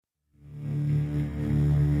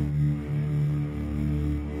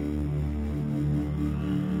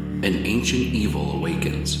ancient evil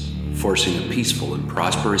awakens, forcing a peaceful and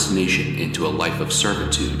prosperous nation into a life of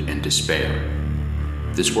servitude and despair.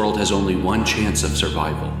 This world has only one chance of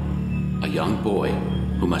survival: a young boy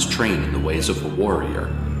who must train in the ways of a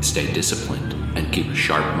warrior, stay disciplined, and keep a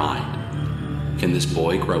sharp mind. Can this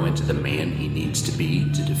boy grow into the man he needs to be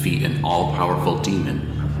to defeat an all-powerful demon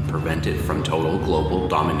and prevent it from total global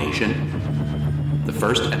domination? The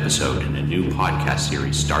first episode in a new podcast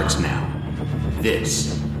series starts now.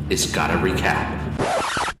 This is Gotta Recap.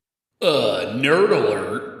 Nerd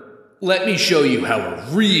alert. Let me show you how a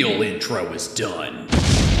real intro is done.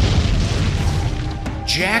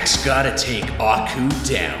 Jack's gotta take Aku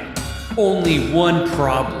down. Only one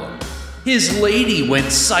problem. His lady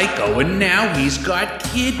went psycho and now he's got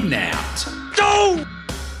kidnapped. Go!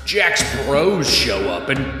 Jack's bros show up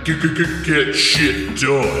and get shit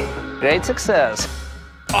done. Great success.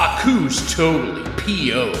 Aku's totally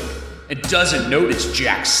PO'd and doesn't notice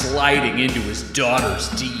Jack sliding into his daughter's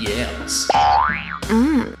DMs.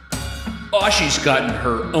 Ashi's gotten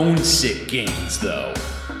her own sick gains, though,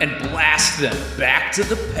 and blasts them back to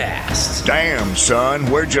the past. Damn, son,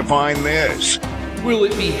 where'd you find this? Will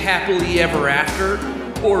it be happily ever after,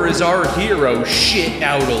 or is our hero shit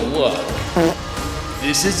out of luck?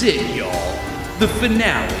 This is it, y'all. The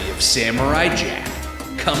finale of Samurai Jack.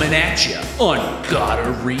 Coming at ya on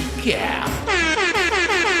Gotta Recap.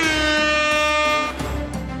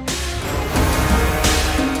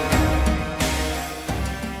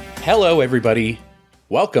 Hello, everybody.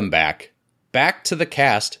 Welcome back. Back to the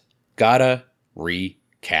cast. Gotta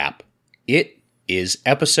Recap. It is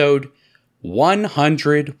episode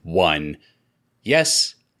 101.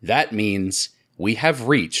 Yes, that means we have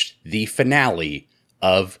reached the finale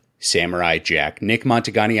of Samurai Jack. Nick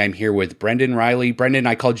Montagani, I'm here with Brendan Riley. Brendan,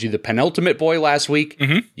 I called you the penultimate boy last week.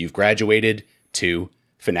 Mm-hmm. You've graduated to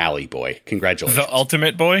finale boy. Congratulations. The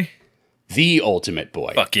ultimate boy? The ultimate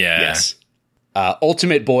boy. Fuck yeah. Yes.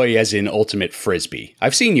 Ultimate boy as in ultimate frisbee.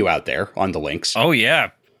 I've seen you out there on the links. Oh,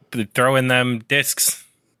 yeah. Throwing them discs.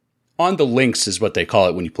 On the links is what they call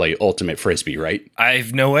it when you play ultimate frisbee, right? I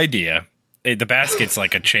have no idea. The basket's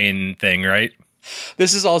like a chain thing, right?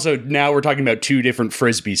 This is also, now we're talking about two different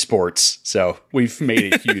frisbee sports, so we've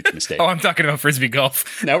made a huge mistake. Oh, I'm talking about frisbee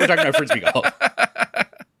golf. Now we're talking about frisbee golf.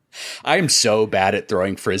 I am so bad at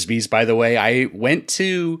throwing frisbees, by the way. I went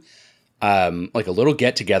to like a little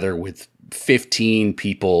get-together with 15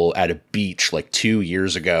 people at a beach like 2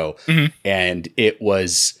 years ago, and it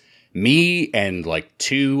was me and like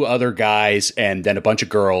two other guys and then a bunch of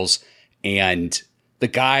girls, and the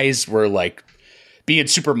guys were like being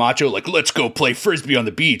super macho, like, let's go play frisbee on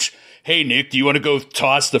the beach. Hey, Nick, do you want to go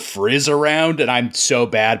toss the frizz around? And I'm so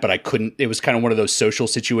bad, but I couldn't. It was kind of one of those social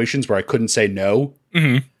situations where I couldn't say no.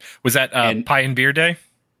 Mm-hmm. Was that Pie and Beer Day?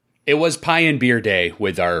 It was Pie and Beer Day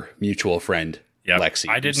with our mutual friend, Lexi.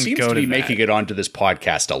 I didn't seems go to be that. making it onto this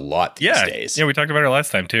podcast a lot these days. Yeah, we talked about it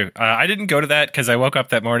last time, too. I didn't go to that because I woke up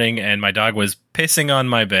that morning and my dog was pissing on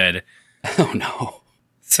my bed. Oh, no.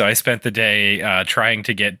 So I spent the day trying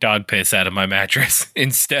to get dog piss out of my mattress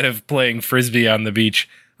instead of playing frisbee on the beach.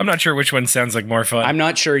 I'm not sure which one sounds like more fun. I'm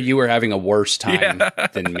not sure you were having a worse time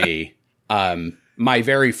than me. My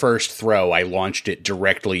very first throw, I launched it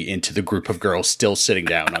directly into the group of girls still sitting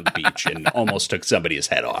down on the beach and almost took somebody's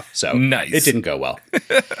head off. So nice. It didn't go well.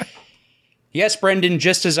 Yes, Brendan,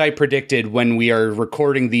 just as I predicted, when we are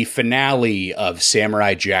recording the finale of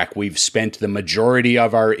Samurai Jack, we've spent the majority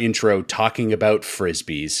of our intro talking about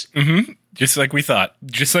frisbees. Mm-hmm. Just like we thought.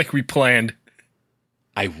 Just like we planned.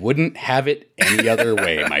 I wouldn't have it any other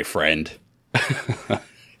way, my friend.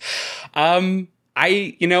 I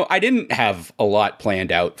didn't have a lot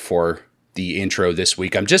planned out for the intro this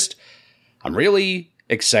week. I'm really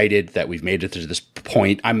excited that we've made it to this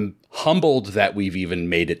point. I'm humbled that we've even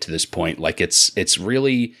made it to this point. Like it's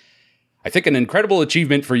really, I think, an incredible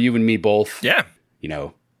achievement for you and me both. Yeah.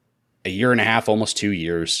 A year and a half, almost 2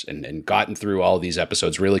 years, and gotten through all these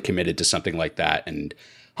episodes, really committed to something like that, and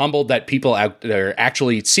humbled that people out there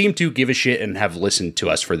actually seem to give a shit and have listened to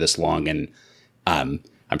us for this long. And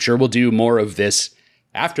I'm sure we'll do more of this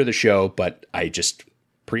after the show, but I just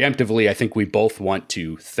preemptively, I think we both want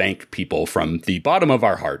to thank people from the bottom of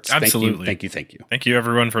our hearts. Absolutely. Thank you. Thank you,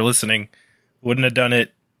 everyone, for listening. Wouldn't have done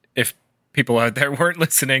it if people out there weren't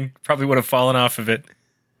listening. Probably would have fallen off of it.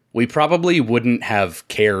 We probably wouldn't have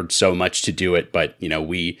cared so much to do it, but,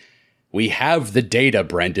 we have the data,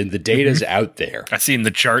 Brendan. The data's out there. I've seen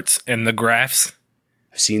the charts and the graphs.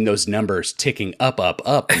 I've seen those numbers ticking up,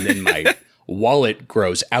 and then my wallet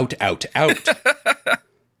grows out.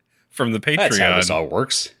 From the Patreon. That's how this all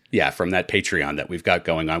works. from that Patreon that we've got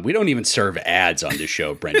going on. We don't even serve ads on this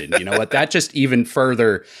show, Brendan. You know what? That just even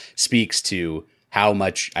further speaks to how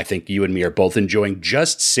much I think you and me are both enjoying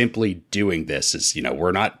just simply doing this. Is, you know,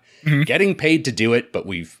 we're not getting paid to do it, but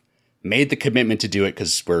we've made the commitment to do it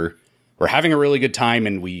because we're having a really good time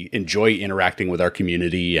and we enjoy interacting with our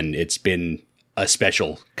community, and it's been a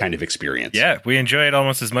special kind of experience. Yeah, we enjoy it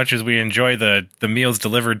almost as much as we enjoy the meals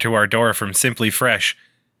delivered to our door from Simply Fresh.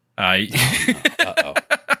 Uh-oh.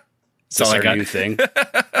 Is all this I our got. new thing?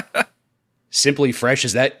 Simply Fresh,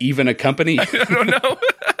 is that even a company? I don't know.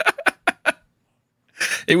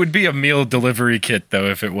 It would be a meal delivery kit, though,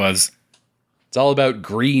 if it was. It's all about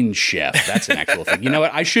Green Chef. That's an actual thing. You know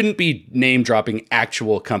what? I shouldn't be name dropping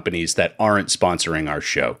actual companies that aren't sponsoring our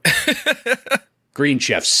show. Green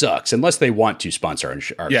Chef sucks. Unless they want to sponsor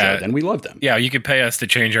our show, then we love them. Yeah, you could pay us to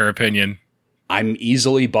change our opinion. I'm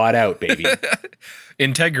easily bought out, baby.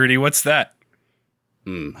 Integrity, what's that?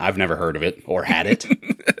 I've never heard of it or had it.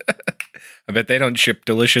 I bet they don't ship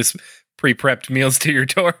delicious pre-prepped meals to your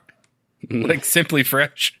door. Like Simply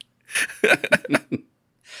Fresh.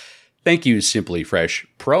 Thank you, Simply Fresh.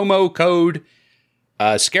 Promo code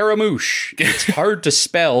Scaramouche. It's hard to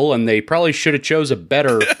spell, and they probably should have chose a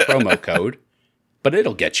better promo code, but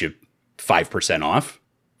it'll get you 5% off.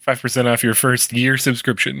 5% off your first year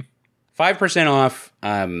subscription. 5% off,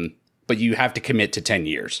 but you have to commit to 10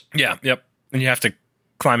 years. Yeah, yep. And you have to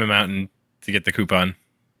climb a mountain to get the coupon.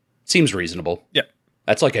 Seems reasonable. Yeah.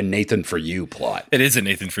 That's like a Nathan For You plot. It is a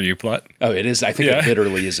Nathan For You plot. Oh, it is? I think it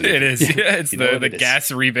literally is. It is. Yeah, it's the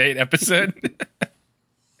gas rebate episode.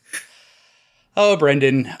 Oh,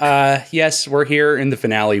 Brendan. Yes, we're here in the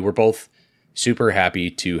finale. We're both super happy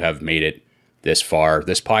to have made it this far.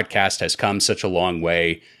 This podcast has come such a long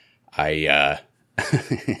way.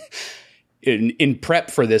 In prep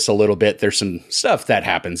for this a little bit, there's some stuff that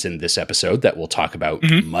happens in this episode that we'll talk about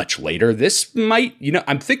much later. This might,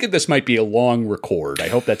 I'm thinking this might be a long record. I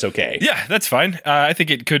hope that's okay. Yeah, that's fine. I think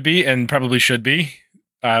it could be and probably should be.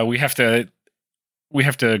 We have to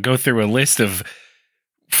go through a list of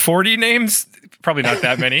 40 names. Probably not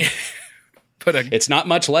that many, but it's not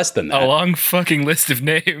much less than that. A long fucking list of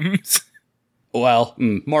names. Well,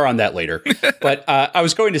 more on that later. But I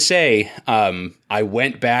was going to say, I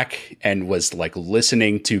went back and was like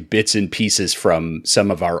listening to bits and pieces from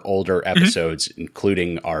some of our older episodes,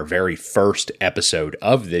 including our very first episode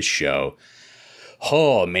of this show.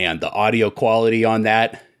 Oh, man, the audio quality on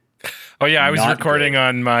that. Oh, yeah, I was recording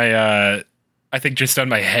on my, I think just on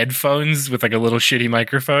my headphones with like a little shitty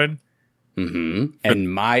microphone. Mm-hmm.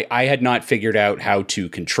 And I had not figured out how to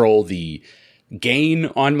control the gain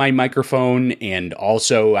on my microphone, and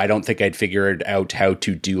also I don't think I'd figured out how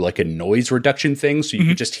to do like a noise reduction thing so you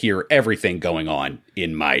could just hear everything going on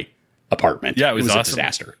in my apartment. Yeah, it was awesome. A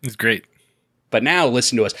disaster. It was great. But now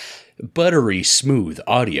listen to us. Buttery smooth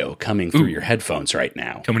audio coming through your headphones right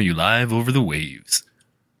now. Coming to you live over the waves.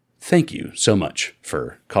 Thank you so much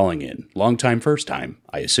for calling in. Long time, first time,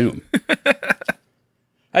 I assume.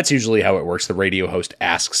 That's usually how it works. The radio host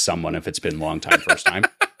asks someone if it's been long time, first time.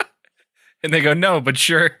 And they go, no, but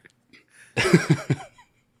sure.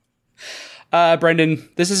 Brendan,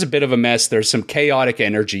 this is a bit of a mess. There's some chaotic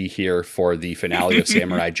energy here for the finale of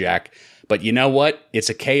Samurai Jack. But you know what? It's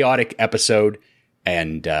a chaotic episode,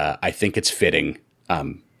 and I think it's fitting.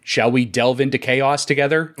 Shall we delve into chaos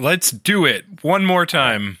together? Let's do it one more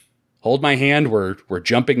time. Hold my hand. We're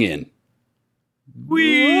jumping in.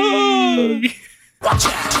 Whee!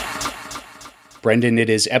 Brendan, it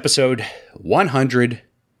is episode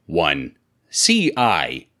 101.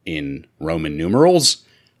 CI in Roman numerals.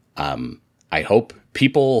 I hope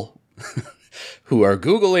people who are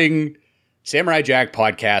Googling Samurai Jack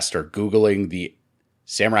podcast or Googling the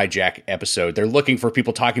Samurai Jack episode, they're looking for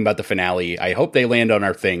people talking about the finale. I hope they land on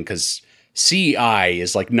our thing, because CI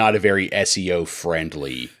is like not a very SEO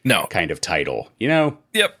friendly kind of title, you know?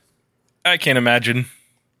 Yep. I can't imagine.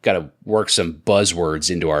 Got to work some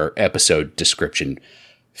buzzwords into our episode description.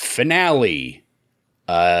 Finale.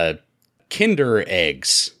 Kinder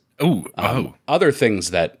eggs. Other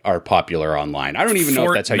things that are popular online. I don't even know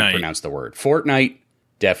if that's how you pronounce the word. Fortnite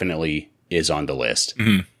definitely is on the list.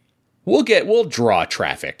 Mm-hmm. We'll draw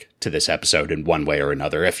traffic to this episode in one way or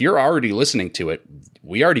another. If you're already listening to it,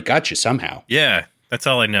 we already got you somehow. Yeah, that's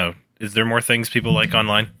all I know. Is there more things people like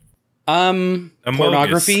online?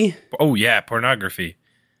 Pornography. Oh yeah, pornography.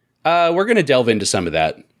 We're going to delve into some of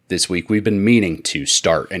that this week. We've been meaning to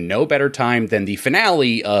start, and no better time than the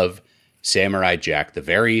finale of Samurai Jack, the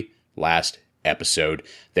very last episode.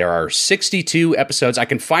 There are 62 episodes. I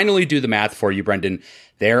can finally do the math for you, Brendan.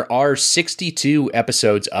 There are 62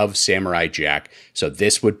 episodes of Samurai Jack, so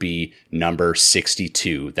this would be number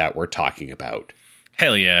 62 that we're talking about.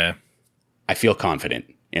 Hell yeah. I feel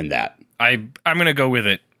confident in that. I'm going to go with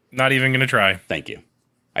it. Not even going to try. Thank you.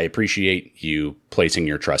 I appreciate you placing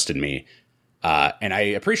your trust in me. And I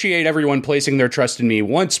appreciate everyone placing their trust in me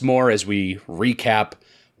once more as we recap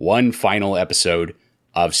one final episode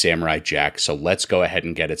of Samurai Jack. So let's go ahead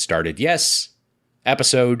and get it started. Yes,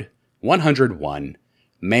 episode 101,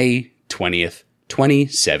 May 20th,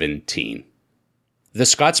 2017. The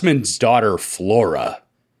Scotsman's daughter, Flora,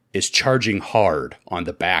 is charging hard on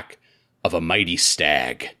the back of a mighty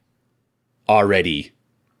stag. Already,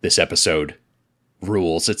 this episode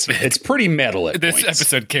rules. It's pretty metal at This points.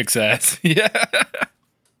 episode kicks ass. Yeah.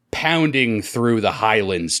 Pounding through the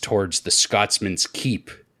highlands towards the Scotsman's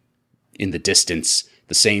Keep. In the distance,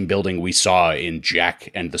 the same building we saw in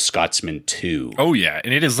Jack and the Scotsman 2. Oh, yeah.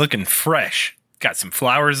 And it is looking fresh. Got some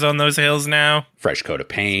flowers on those hills now. Fresh coat of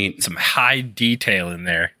paint. Some high detail in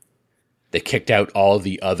there. They kicked out all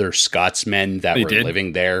the other Scotsmen that They were did.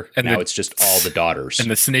 living there. And now the- it's just all the daughters.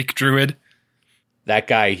 And the snake druid. That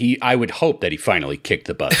guy, I would hope that he finally kicked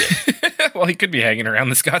the bucket. Well, he could be hanging around.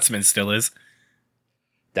 The Scotsman still is.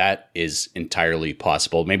 That is entirely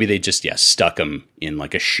possible. Maybe they just, stuck him in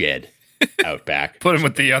like a shed out back. Put him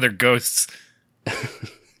with the other ghosts.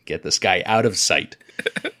 Get this guy out of sight.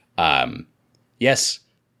 Yes,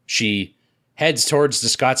 she heads towards the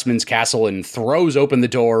Scotsman's castle and throws open the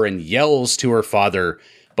door and yells to her father,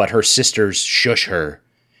 but her sisters shush her.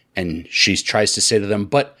 And she tries to say to them,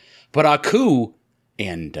 but Aku,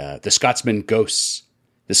 and the Scotsman ghosts.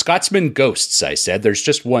 The Scotsman ghosts, I said. There's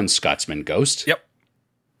just one Scotsman ghost. Yep.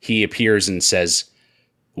 He appears and says,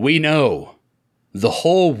 we know. The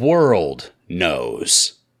whole world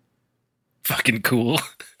knows. Fucking cool.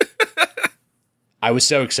 I was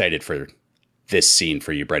so excited for this scene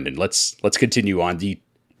for you, Brendan. Let's continue on. The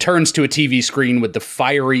turns to a TV screen with the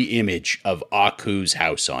fiery image of Aku's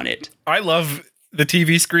house on it. I love the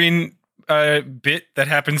TV screen bit that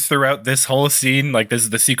happens throughout this whole scene. Like, this is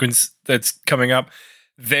the sequence that's coming up.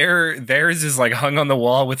 Theirs is like hung on the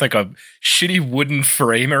wall with like a shitty wooden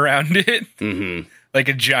frame around it. Mm-hmm. Like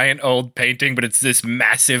a giant old painting, but it's this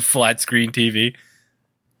massive flat screen TV.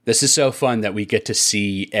 This is so fun that we get to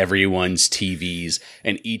see everyone's TVs,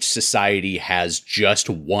 and each society has just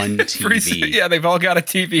one TV. Yeah, they've all got a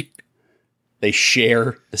TV. They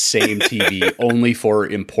share the same TV only for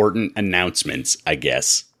important announcements, I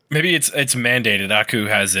guess. Maybe it's mandated. Aku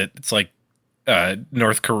has it. It's like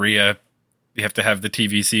North Korea. You have to have the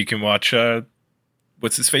TV so you can watch,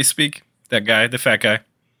 what's his face speak? That guy, the fat guy.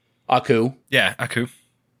 Aku, Yeah, Aku.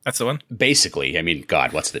 That's the one. basically, I mean,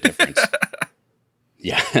 God, what's the difference?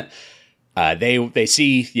 Yeah. They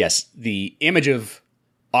see, yes, the image of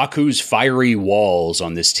Aku's fiery walls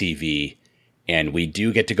on this TV, and we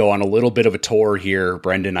do get to go on a little bit of a tour here.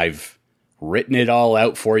 Brendan, I've written it all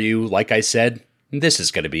out for you. Like I said, this is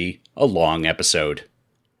going to be a long episode.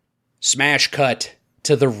 Smash cut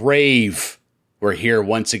to the rave. We're here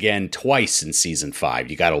once again twice in season 5.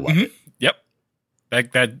 You gotta love it. Yep.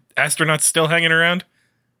 That astronaut's still hanging around.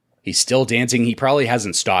 He's still dancing. He probably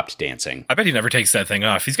hasn't stopped dancing. I bet he never takes that thing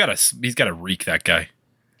off. He's got a reek, that guy.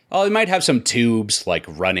 Oh, he might have some tubes like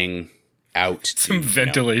running out. Some to,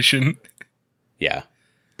 ventilation. Yeah.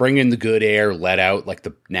 Bring in the good air, let out like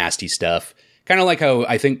the nasty stuff. Kind of like how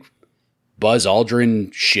I think Buzz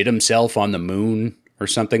Aldrin shit himself on the moon or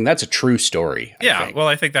something. That's a true story. I think. Well,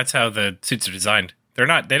 I think that's how the suits are designed.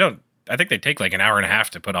 I think they take like an hour and a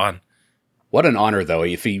half to put on. What an honor, though.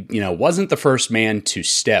 If he, wasn't the first man to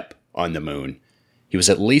step on the moon, he was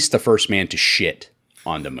at least the first man to shit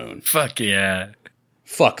on the moon. Fuck yeah.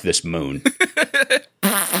 Fuck this moon.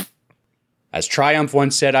 As Triumph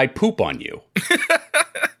once said, I'd poop on you.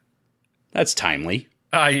 That's timely.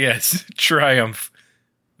 Ah, yes. Triumph.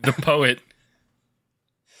 The poet.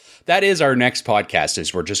 That is our next podcast,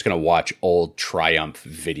 is we're just going to watch old Triumph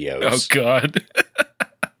videos. Oh, God.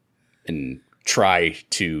 And try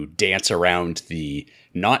to dance around the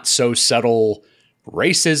not so subtle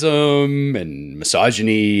racism and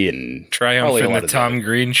misogyny and Triumph probably a in lot the of Tom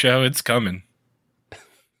Green show. It's coming.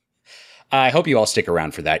 I hope you all stick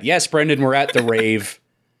around for that. Yes, Brendan, we're at the rave.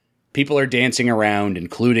 People are dancing around,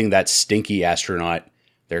 including that stinky astronaut.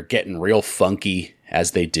 They're getting real funky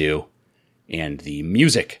as they do. And the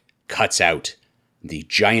music cuts out. The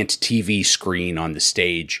giant TV screen on the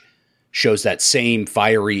stage shows that same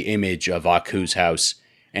fiery image of Aku's house.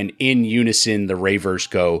 And in unison, the ravers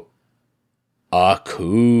go,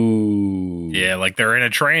 Aku. Yeah, like they're in a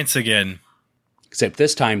trance again. Except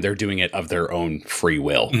this time they're doing it of their own free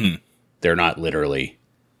will. Mhm. They're not literally,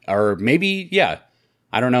 or maybe, yeah,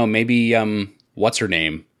 I don't know. Maybe, what's her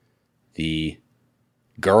name? The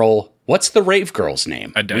girl. What's the rave girl's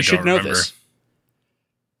name? We should know remember. this.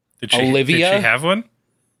 Olivia? Did she have one?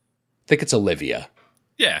 I think it's Olivia.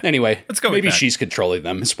 Yeah. Anyway, let's go with maybe that. she's controlling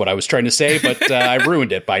them is what I was trying to say, but I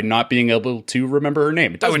ruined it by not being able to remember her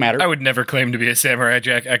name. It doesn't matter. I would never claim to be a Samurai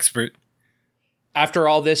Jack expert. After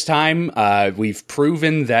all this time, we've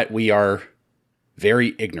proven that we are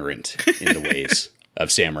very ignorant in the ways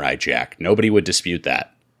of Samurai Jack. Nobody would dispute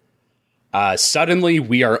that. Suddenly,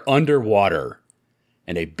 we are underwater,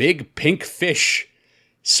 and a big pink fish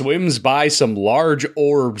swims by some large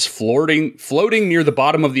orbs floating near the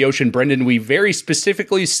bottom of the ocean. Brendan, we very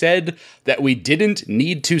specifically said that we didn't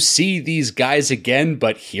need to see these guys again,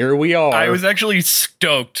 but here we are. I was actually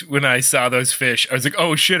stoked when I saw those fish. I was like,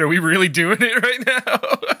 oh shit, are we really doing it right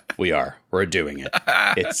now? We are. We're doing it.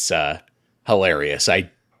 It's hilarious.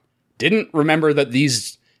 I didn't remember that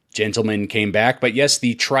these gentlemen came back, but yes,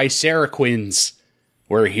 the Triceraquins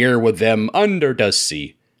were here with them under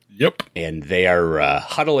Dustsea. Yep. And they are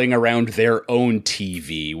huddling around their own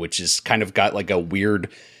TV, which has kind of got like a weird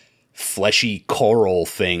fleshy coral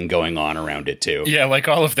thing going on around it too. Yeah, like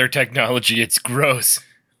all of their technology, it's gross.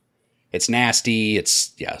 It's nasty.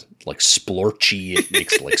 It's, like splorchy. It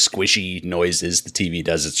makes like squishy noises the TV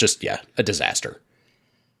does. It's just, a disaster.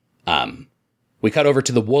 We cut over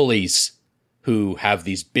to the Woolies, who have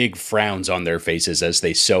these big frowns on their faces, as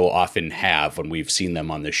they so often have when we've seen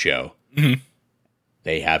them on the show. Mm-hmm.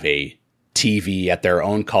 They have a TV at their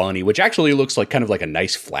own colony, which actually looks like kind of like a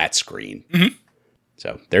nice flat screen. Mm-hmm.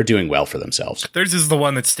 So they're doing well for themselves. Theirs is the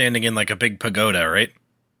one that's standing in like a big pagoda, right?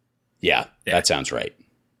 Yeah, that sounds right.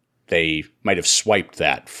 They might have swiped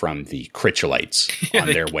that from the Critchlites on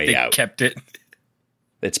their way out. Kept it.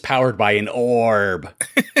 It's powered by an orb.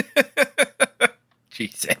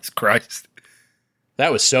 Jesus Christ.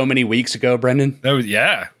 That was so many weeks ago, Brendan. That was,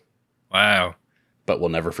 yeah. Wow. But we'll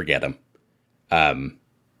never forget them.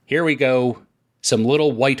 Here we go. Some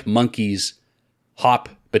little white monkeys hop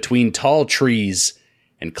between tall trees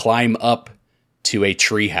and climb up to a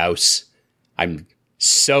treehouse. I'm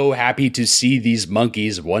so happy to see these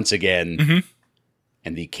monkeys once again. Mm-hmm.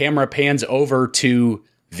 And the camera pans over to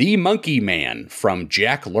the Monkey Man from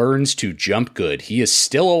Jack Learns to Jump Good. He is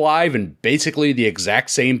still alive and basically the exact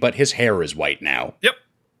same, but his hair is white now. Yep.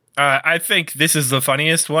 I think this is the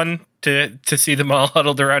funniest one to see them all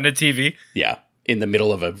huddled around a TV. Yeah, in the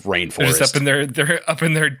middle of a rainforest. They're just they're up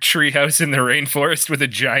in their treehouse in the rainforest with a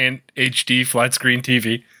giant HD flat screen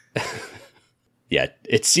TV. Yeah,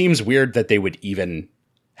 it seems weird that they would even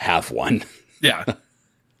have one. Yeah.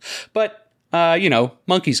 But,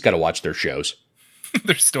 monkeys got to watch their shows.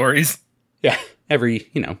 Their stories. Yeah,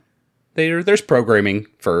 there's programming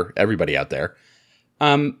for everybody out there.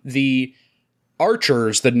 The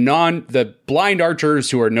archers, the blind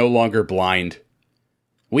archers who are no longer blind,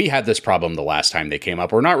 we had this problem the last time they came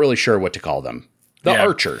up. We're not really sure what to call them. The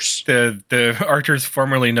archers. The archers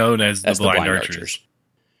formerly known as the blind archers.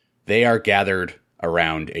 They are gathered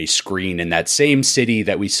around a screen in that same city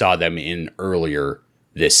that we saw them in earlier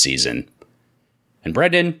this season. And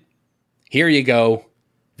Brendan, here you go.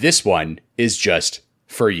 This one is just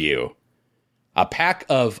for you. A pack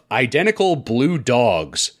of identical blue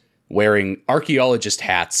dogs wearing archaeologist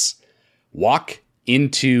hats walk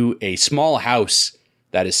into a small house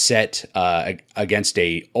that is set against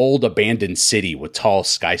a old abandoned city with tall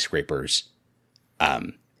skyscrapers.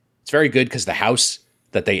 It's very good because the house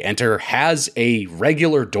that they enter has a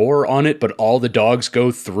regular door on it, but all the dogs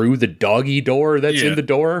go through the doggy door that's in the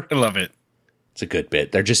door. I love it. It's a good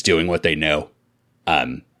bit. They're just doing what they know.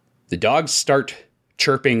 The dogs start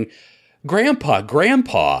chirping, "Grandpa,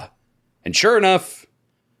 Grandpa." And sure enough,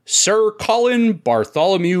 Sir Colin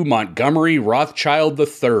Bartholomew Montgomery Rothschild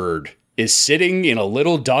III is sitting in a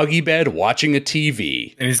little doggy bed watching a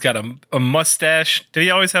TV. And he's got a mustache. Did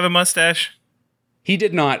he always have a mustache? He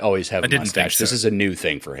did not always have a didn't mustache. think so. This is a new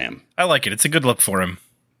thing for him. I like it. It's a good look for him.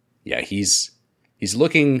 Yeah, he's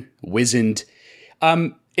looking wizened.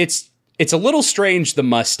 It's a little strange, the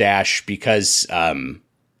mustache, because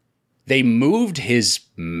they moved his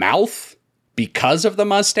mouth because of the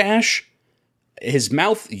mustache. His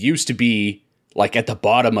mouth used to be like at the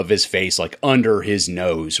bottom of his face, like under his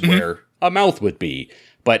nose, where a mouth would be.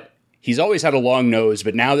 But he's always had a long nose,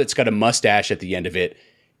 but now that's got a mustache at the end of it,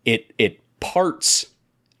 it parts.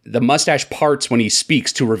 The mustache parts when he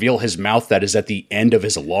speaks to reveal his mouth that is at the end of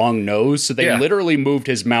his long nose. So they literally moved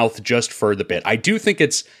his mouth just for the bit. I do think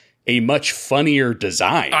it's a much funnier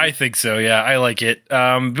design. I think so. Yeah, I like it.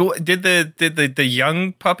 Did the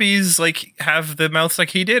young puppies like have the mouths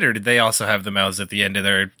like he did, or did they also have the mouths at the end of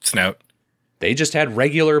their snout? They just had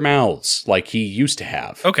regular mouths like he used to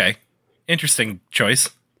have. Okay, interesting choice.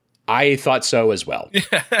 I thought so as well.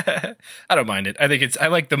 I don't mind it. I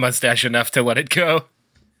like the mustache enough to let it go.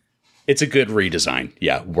 It's a good redesign.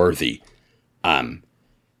 Yeah, worthy.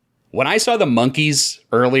 When I saw the monkeys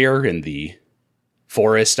earlier in the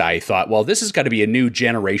forest, I thought, well, this has got to be a new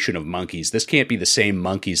generation of monkeys. This can't be the same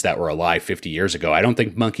monkeys that were alive 50 years ago. I don't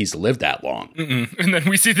think monkeys lived that long. Mm-mm. And then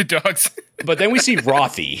we see the dogs. But then we see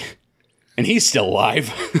Rothy, and he's still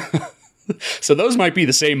alive. So those might be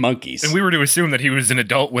the same monkeys. And we were to assume that he was an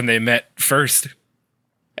adult when they met first.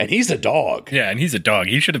 And he's a dog. Yeah, and he's a dog.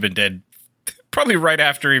 He should have been dead probably right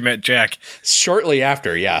after he met Jack. Shortly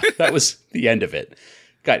after, yeah. That was the end of it.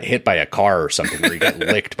 Got hit by a car or something, where he got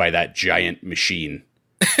licked by that giant machine.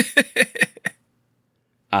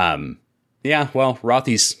 Yeah, well,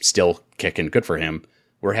 Rothy's still kicking. Good for him.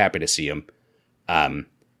 We're happy to see him.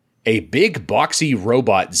 A big boxy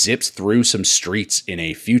robot zips through some streets in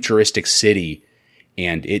a futuristic city,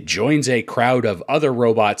 and it joins a crowd of other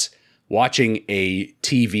robots watching a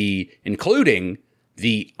TV, including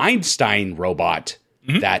the Einstein robot.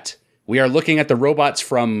 That we are looking at the robots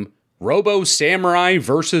from Robo Samurai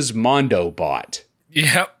versus Mondo Bot.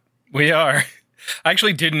 Yep, we are. I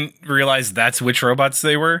actually didn't realize that's which robots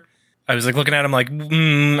they were. I was like looking at them like,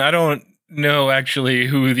 I don't know actually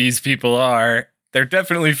who these people are. They're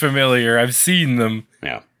definitely familiar. I've seen them.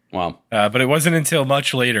 Yeah, well. But it wasn't until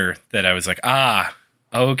much later that I was like,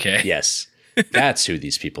 okay. Yes, that's who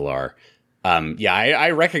these people are. Yeah, I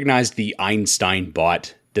recognized the Einstein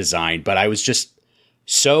bot design, but I was just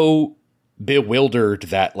so bewildered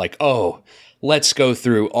that, like, oh, let's go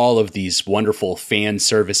through all of these wonderful fan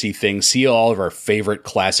servicey things, see all of our favorite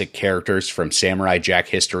classic characters from Samurai Jack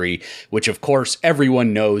history, which of course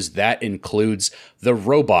everyone knows that includes the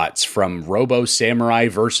robots from Robo Samurai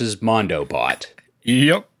versus Mondo Bot.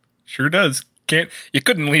 Yep, sure does. You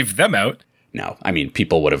couldn't leave them out. No, I mean,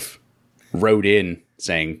 people would have wrote in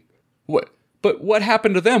saying, But what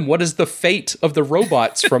happened to them? What is the fate of the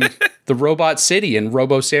robots from the Robot City and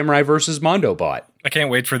Robo Samurai versus Mondo Bot? I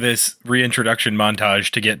can't wait for this reintroduction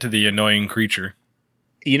montage to get to the annoying creature.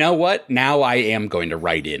 You know what? Now I am going to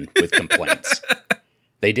write in with complaints.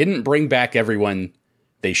 They didn't bring back everyone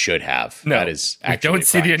they should have. No, that is actually I don't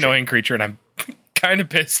see the annoying creature, and I'm kind of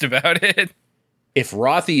pissed about it. If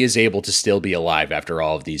Rothy is able to still be alive after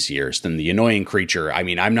all of these years, then the annoying creature, I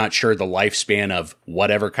mean, I'm not sure the lifespan of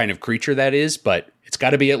whatever kind of creature that is, but it's got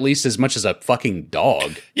to be at least as much as a fucking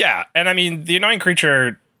dog. Yeah, and I mean, the annoying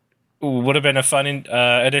creature would have been a fun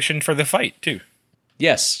addition for the fight, too.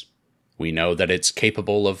 Yes. We know that it's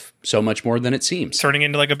capable of so much more than it seems. Turning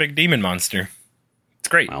into like a big demon monster. It's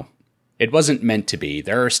great. Well, it wasn't meant to be.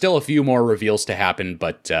 There are still a few more reveals to happen,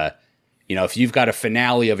 but if you've got a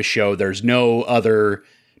finale of a show, there's no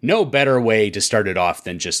better way to start it off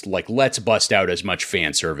than just like, let's bust out as much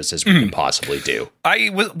fan service as we can possibly do. I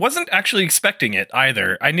wasn't actually expecting it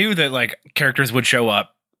either. I knew that like characters would show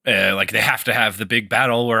up, like they have to have the big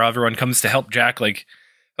battle where everyone comes to help Jack,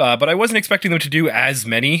 but I wasn't expecting them to do as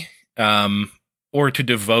many, or to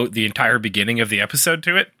devote the entire beginning of the episode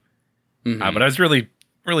to it. Mm-hmm. But I was really,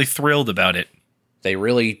 really thrilled about it. They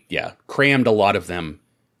really, crammed a lot of them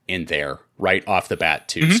in there right off the bat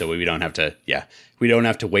too, so we don't have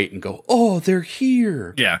to wait and go, oh, they're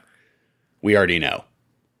here. Yeah, we already know.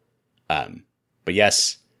 But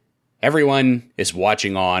yes, everyone is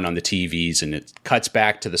watching on the TVs, and it cuts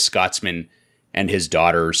back to the Scotsman and his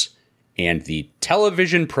daughters, and the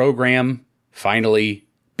television program finally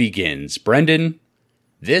begins. Brendan,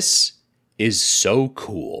 this is so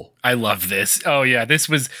cool. I love this. Oh yeah, this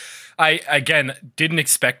was. I again didn't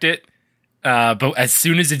expect it. But as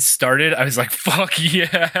soon as it started, I was like, fuck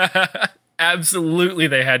yeah. Absolutely,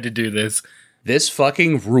 they had to do this. This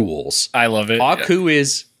fucking rules. I love it. Aku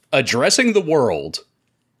is addressing the world,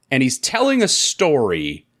 and he's telling a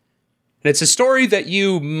story. And it's a story that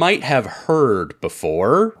you might have heard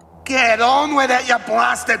before. Get on with it, you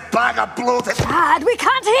blasted bag of bloated... Dad, we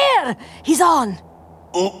can't hear! He's on.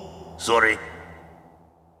 Oh, sorry.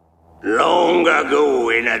 Long ago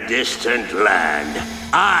in a distant land,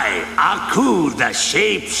 I, Aku, the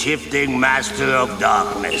shape-shifting master of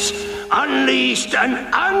darkness, unleashed an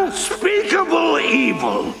unspeakable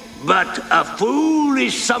evil. But a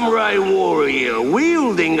foolish samurai warrior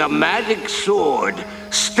wielding a magic sword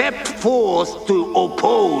stepped forth to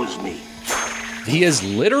oppose me. He is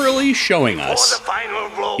literally showing us,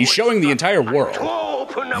 he's showing the entire world,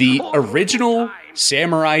 the original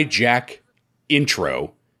Samurai Jack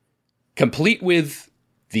intro complete with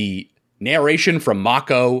the narration from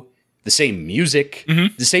Mako, the same music,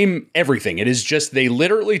 the same everything. It is just, they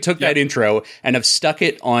literally took that intro and have stuck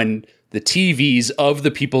it on the TVs of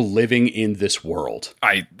the people living in this world.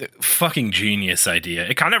 Fucking genius idea.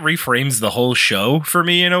 It kind of reframes the whole show for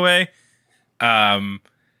me in a way.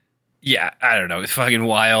 Yeah, I don't know. It's fucking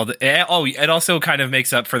wild. It also kind of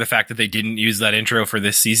makes up for the fact that they didn't use that intro for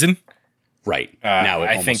this season. Right. Now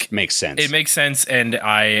it almost makes sense. It makes sense, and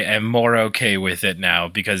I am more okay with it now,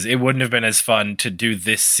 because it wouldn't have been as fun to do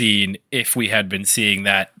this scene if we had been seeing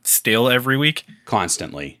that still every week.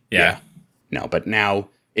 Constantly. Yeah. No, but now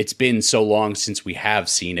it's been so long since we have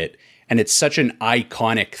seen it, and it's such an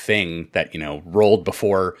iconic thing that, rolled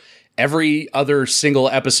before every other single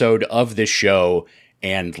episode of this show,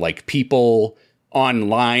 and like people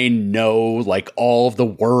online know like all of the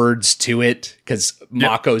words to it because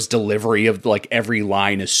Mako's delivery of like every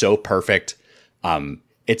line is so perfect.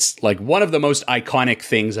 It's like one of the most iconic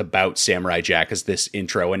things about Samurai Jack is this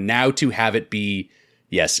intro, and now to have it be,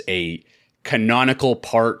 yes, a canonical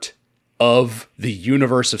part of the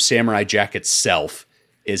universe of Samurai Jack itself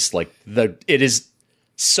is like it is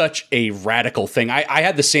such a radical thing. I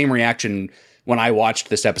had the same reaction when I watched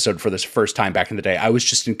this episode for this first time back in the day. I was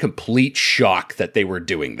just in complete shock that they were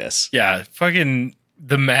doing this. Yeah, fucking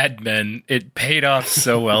the Mad Men. It paid off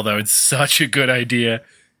so well, though. It's such a good idea.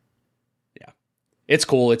 Yeah. It's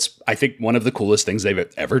cool. It's, I think, one of the coolest things they've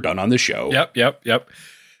ever done on the show. Yep.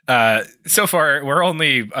 So far, we're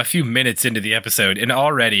only a few minutes into the episode, and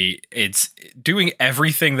already it's doing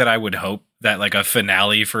everything that I would hope that like a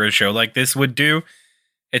finale for a show like this would do.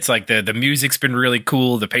 It's like the music's been really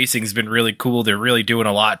cool. The pacing's been really cool. They're really doing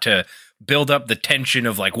a lot to build up the tension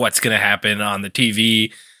of like what's going to happen on the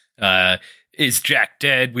TV. Is Jack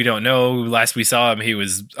dead? We don't know. Last we saw him, he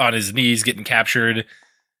was on his knees getting captured.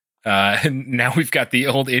 And now we've got the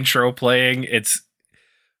old intro playing. It's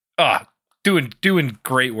doing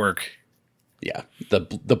great work. Yeah.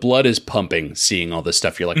 The blood is pumping seeing all this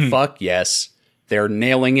stuff. You're like, fuck yes. They're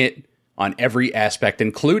nailing it on every aspect,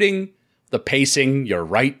 including the pacing. You're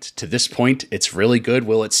right. To this point, it's really good.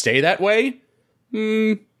 Will it stay that way?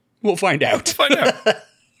 We'll find out.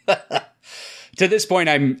 To this point,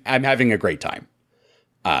 I'm having a great time.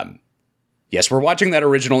 Yes, we're watching that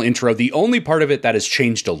original intro. The only part of it that has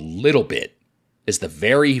changed a little bit is the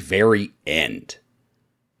very, very end.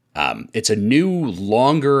 It's a new,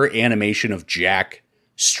 longer animation of Jack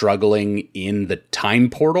struggling in the time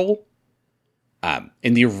portal.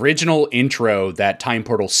 In the original intro, that time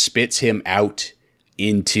portal spits him out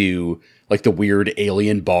into like the weird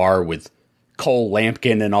alien bar with Cole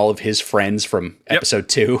Lampkin and all of his friends from episode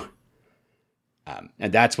 2.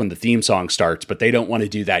 And that's when the theme song starts, but they don't want to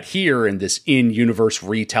do that here in this in-universe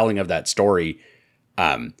retelling of that story.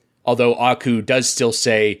 Although Aku does still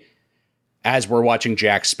say, as we're watching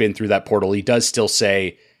Jack spin through that portal, he does still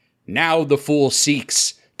say, "Now the fool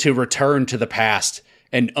seeks to return to the past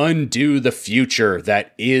and undo the future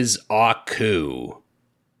that is Aku."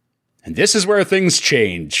 And this is where things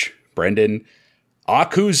change, Brendan.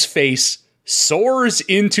 Aku's face soars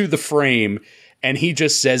into the frame, and he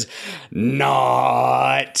just says,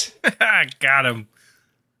 "Not." Got him.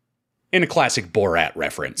 In a classic Borat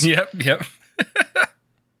reference. Yep.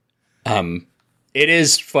 It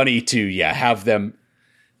is funny to, have them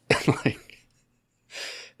like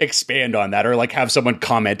expand on that, or like have someone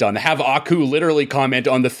comment on that. Have Aku literally comment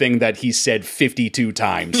on the thing that he said 52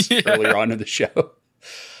 times earlier on in the show.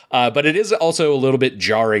 But it is also a little bit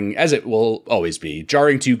jarring, as it will always be,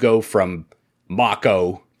 jarring to go from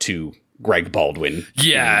Mako to Greg Baldwin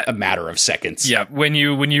in a matter of seconds. Yeah, when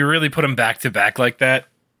you really put them back to back like that,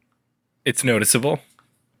 it's noticeable.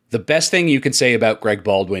 The best thing you can say about Greg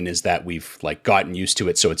Baldwin is that we've like gotten used to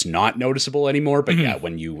it, so it's not noticeable anymore. But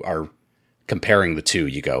when you are comparing the two,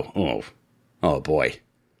 you go, oh boy,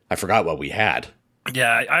 I forgot what we had.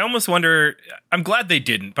 Yeah, I almost wonder, I'm glad they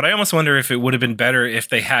didn't, but I almost wonder if it would have been better if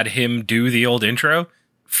they had him do the old intro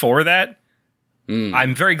for that.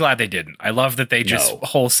 I'm very glad they didn't. I love that they just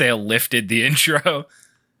wholesale lifted the intro.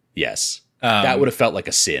 Yes. That would have felt like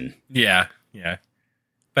a sin. Yeah.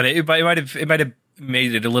 But it might have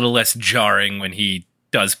made it a little less jarring when he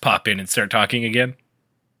does pop in and start talking again.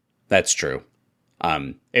 That's true.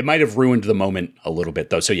 It might have ruined the moment a little bit,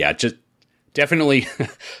 though. So yeah, just definitely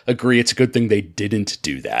agree. It's a good thing they didn't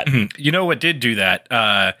do that. You know what did do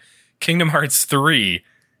that? Kingdom Hearts 3.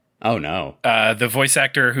 Oh no. The voice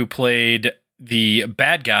actor who played the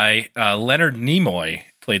bad guy, Leonard Nimoy,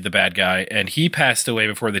 played the bad guy, and he passed away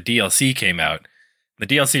before the DLC came out. The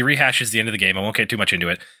DLC rehashes the end of the game. I won't get too much into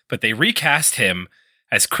it, but they recast him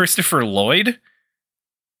as Christopher Lloyd,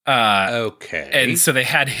 Okay. And so they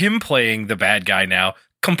had him playing the bad guy now.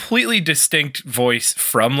 Completely distinct voice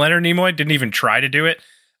from Leonard Nimoy. Didn't even try to do it.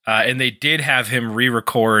 And they did have him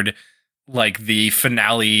re-record like the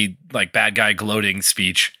finale, like bad guy gloating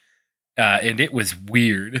speech. And it was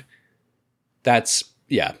weird. That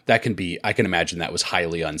can be, I can imagine that was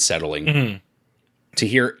highly unsettling to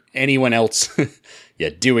hear anyone else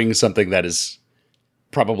doing something that is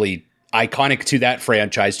probably iconic to that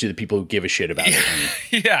franchise, to the people who give a shit about it.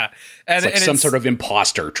 And Yeah. And, it's like some sort of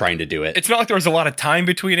imposter trying to do it. It's not like there was a lot of time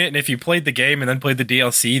between it. And if you played the game and then played the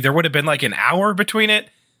DLC, there would have been like an hour between it.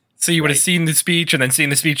 So you would have seen the speech and then seen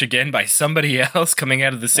the speech again by somebody else coming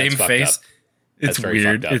out of the same face. It's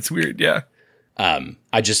weird. It's weird. Yeah.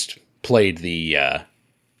 I just played the,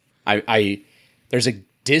 there's a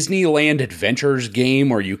Disneyland Adventures game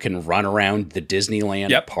where you can run around the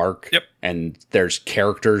Disneyland park. Yep. And there's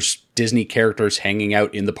Disney characters hanging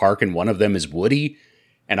out in the park, and one of them is Woody.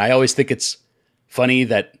 And I always think it's funny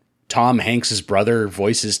that Tom Hanks' brother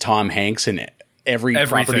voices Tom Hanks in every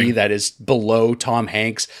property that is below Tom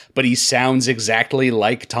Hanks, but he sounds exactly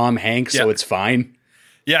like Tom Hanks, so it's fine.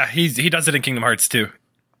 Yeah, he does it in Kingdom Hearts too.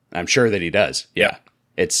 I'm sure that he does. Yeah.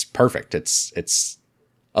 It's perfect. It's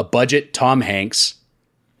a budget Tom Hanks,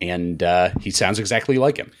 and he sounds exactly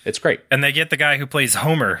like him. It's great. And they get the guy who plays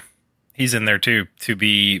Homer. He's in there too, to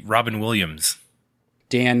be Robin Williams.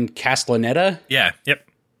 Dan Castellaneta? Yeah, yep.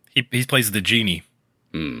 He plays the genie.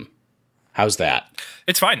 How's that?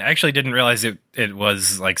 It's fine. I actually didn't realize it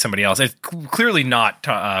was like somebody else. It's clearly not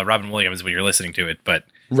Robin Williams when you're listening to it, but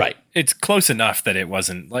right. It's close enough that it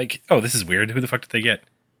wasn't like, oh, this is weird. Who the fuck did they get?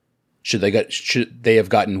 Should they have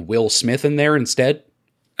gotten Will Smith in there instead?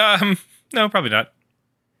 No, probably not.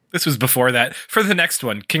 This was before that. For the next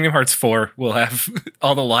one, Kingdom Hearts 4 will have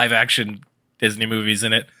all the live action Disney movies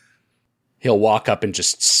in it. He'll walk up and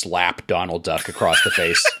just slap Donald Duck across the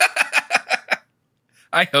face.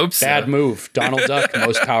 I hope so. Bad move. Donald Duck,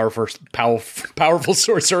 most powerful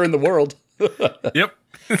sorcerer in the world. Yep.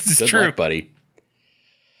 This is Good true. luck, buddy.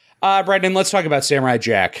 Brendan, let's talk about Samurai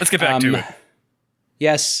Jack. Let's get back to it.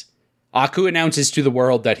 Yes. Aku announces to the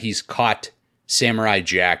world that he's caught Samurai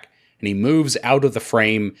Jack, and he moves out of the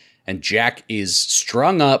frame, and Jack is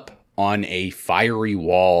strung up on a fiery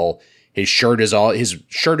wall. His shirt is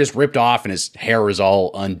ripped off, and his hair is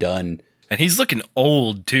all undone. And he's looking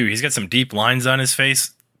old, too. He's got some deep lines on his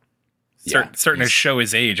face. Starting to show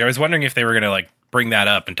his age. I was wondering if they were going to, like, bring that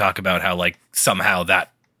up and talk about how, like, somehow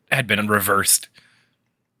that had been reversed.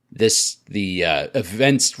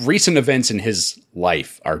 Recent events in his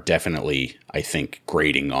life are definitely, I think,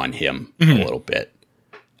 grating on him a little bit.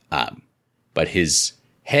 But his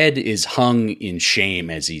head is hung in shame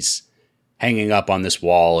as he's hanging up on this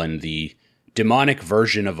wall, and the demonic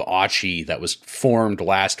version of Achi that was formed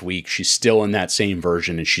last week, she's still in that same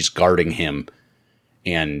version, and she's guarding him.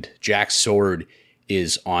 And Jack's sword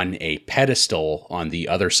is on a pedestal on the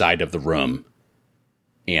other side of the room.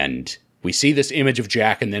 And we see this image of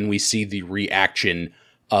Jack, and then we see the reaction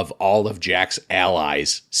of all of Jack's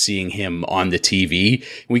allies seeing him on the TV.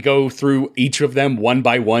 We go through each of them one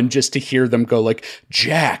by one just to hear them go like,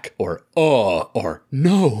 Jack, or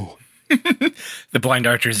no. The blind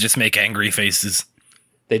archers just make angry faces.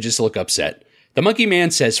 They just look upset. The monkey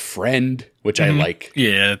man says friend, which I like.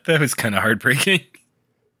 Yeah, that was kind of heartbreaking.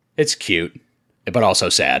 It's cute, but also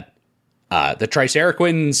sad. The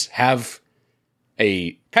Triceratops have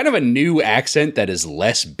a kind of a new accent that is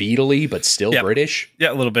less Beatley, but still British.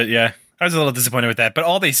 Yeah, a little bit, yeah. I was a little disappointed with that, but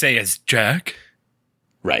all they say is Jack.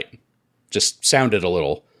 Right. Just sounded a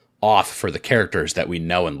little off for the characters that we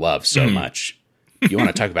know and love so much. You want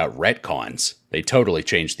to talk about retcons. They totally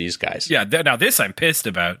changed these guys. Yeah, now this I'm pissed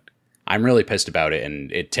about. I'm really pissed about it,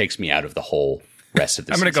 and it takes me out of the whole rest of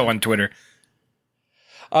this. I'm going to go on Twitter.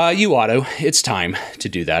 You Otto, it's time to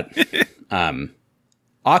do that.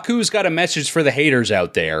 Aku's got a message for the haters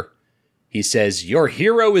out there. He says, your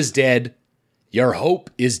hero is dead. Your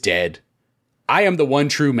hope is dead. I am the one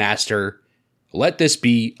true master. Let this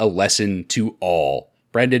be a lesson to all.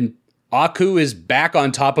 Brendan, Aku is back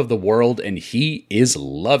on top of the world, and he is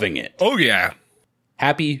loving it. Oh, yeah.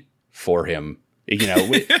 Happy for him. You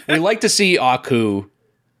know, we like to see Aku,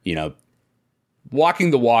 you know,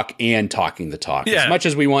 walking the walk and talking the talk. Yeah. As much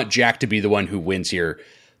as we want Jack to be the one who wins here,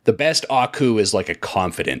 the best Aku is like a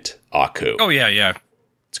confident Aku. Oh, yeah, yeah.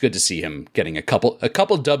 It's good to see him getting a couple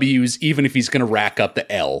W's, even if he's going to rack up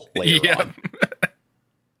the L later on.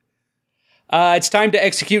 It's time to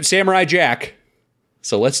execute Samurai Jack.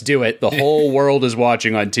 So let's do it. The whole world is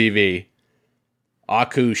watching on TV.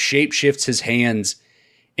 Aku shapeshifts his hands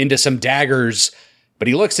into some daggers, but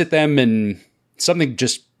he looks at them and something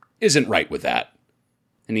just isn't right with that.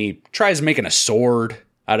 and he tries making a sword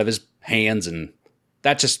out of his hands, and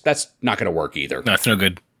that's not going to work either. No, it's no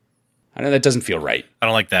good. I know that doesn't feel right. I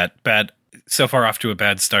don't like that. Bad. So far off to a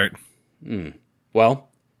bad start. Well,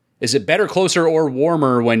 is it better, closer, or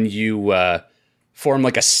warmer when you form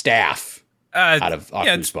like a staff out of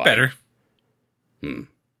Aku's it's body? better.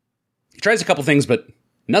 He tries a couple things, but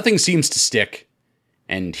nothing seems to stick.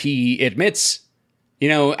 And he admits,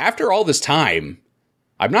 after all this time,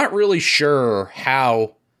 I'm not really sure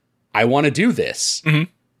how I want to do this.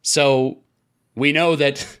 Mm-hmm. So we know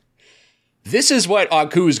that this is what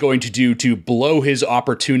Aku is going to do to blow his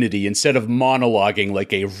opportunity instead of monologuing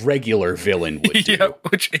like a regular villain would do. Yeah,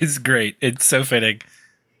 which is great. It's so fitting.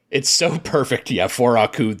 It's so perfect, for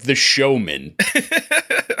Aku, the showman.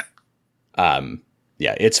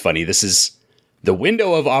 Yeah, it's funny. This is the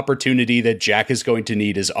window of opportunity that Jack is going to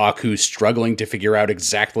need as Aku struggling to figure out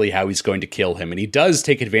exactly how he's going to kill him. And he does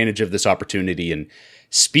take advantage of this opportunity and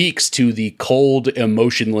speaks to the cold,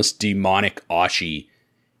 emotionless, demonic Ashi.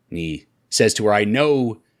 And he says to her, I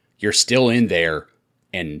know you're still in there,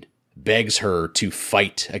 and begs her to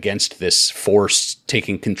fight against this force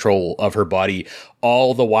taking control of her body.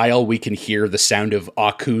 All the while we can hear the sound of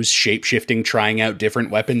Aku's shapeshifting, trying out different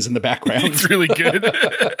weapons in the background. It's really good.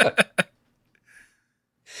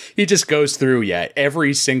 He just goes through,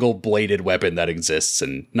 every single bladed weapon that exists,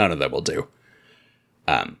 and none of them will do.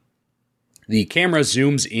 The camera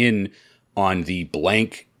zooms in on the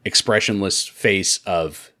blank, expressionless face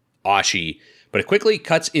of Ashi, but it quickly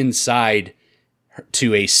cuts inside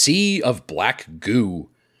to a sea of black goo,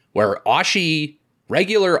 where Ashi,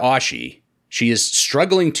 regular Ashi, she is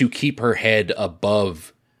struggling to keep her head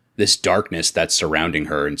above this darkness that's surrounding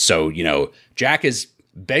her. And so, Jack is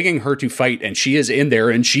begging her to fight, and she is in there,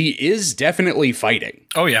 and she is definitely fighting.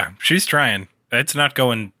 Oh, yeah. She's trying. It's not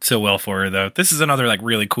going so well for her, though. This is another,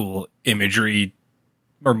 really cool imagery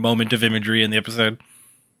or moment of imagery in the episode.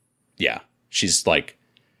 Yeah. She's,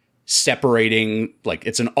 separating,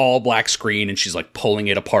 it's an all black screen, and she's, pulling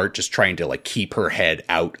it apart, just trying to, keep her head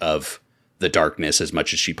out of the darkness as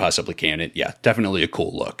much as she possibly can. Definitely a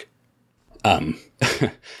cool look.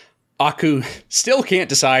 Aku still can't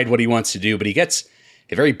decide what he wants to do, but he gets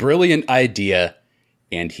a very brilliant idea,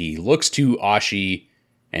 and he looks to Ashi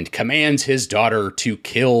and commands his daughter to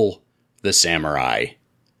kill the samurai.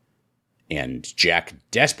 And Jack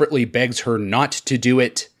desperately begs her not to do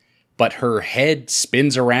it, but her head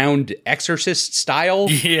spins around exorcist style.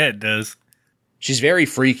 Yeah, it does. She's very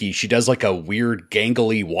freaky. She does a weird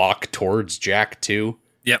gangly walk towards Jack, too.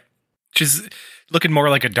 Yep. She's looking more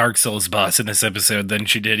like a Dark Souls boss in this episode than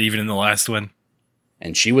she did even in the last one.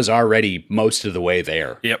 And she was already most of the way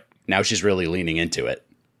there. Yep. Now she's really leaning into it.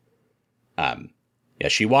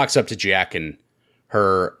 She walks up to Jack, and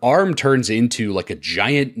her arm turns into a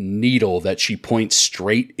giant needle that she points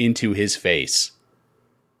straight into his face.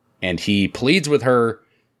 And he pleads with her,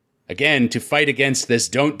 again, to fight against this.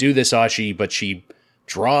 Don't do this, Ashi, but she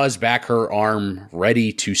draws back her arm,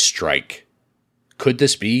 ready to strike. Could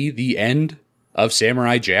this be the end of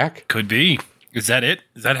Samurai Jack? Could be. Is that it?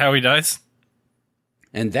 Is that how he dies?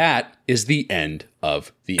 And that is the end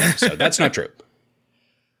of the episode. That's not true.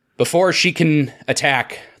 Before she can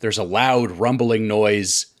attack, there's a loud rumbling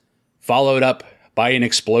noise, followed up by an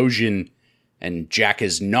explosion, and Jack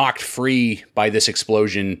is knocked free by this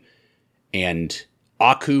explosion, and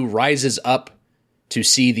Aku rises up to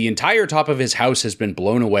see the entire top of his house has been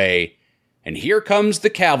blown away, and here comes the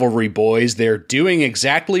cavalry boys. They're doing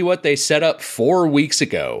exactly what they set up 4 weeks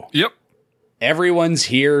ago. Yep. Everyone's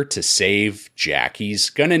here to save Jack.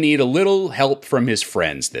 He's gonna need a little help from his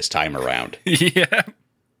friends this time around. Yeah.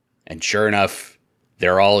 And sure enough,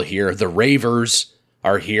 they're all here. The Ravers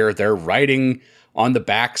are here. They're riding on the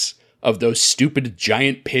backs of those stupid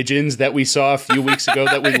giant pigeons that we saw a few weeks ago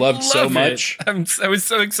that we loved so much. I was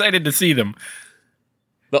so excited to see them.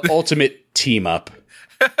 The ultimate team up.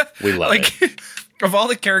 We love it. Of all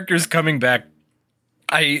the characters coming back,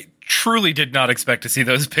 I truly did not expect to see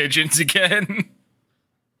those pigeons again.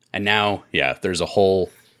 And now, there's a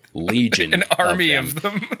whole legion. An army of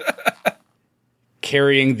them.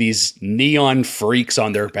 Carrying these neon freaks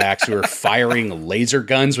on their backs who are firing laser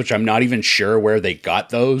guns, which I'm not even sure where they got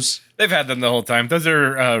those. They've had them the whole time. Those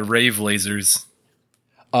are rave lasers.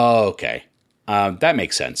 Oh, okay. That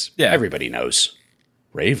makes sense. Yeah. Everybody knows.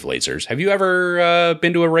 Rave lasers. Have you ever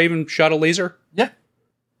been to a rave and shot a laser? Yeah.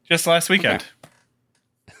 Just last weekend.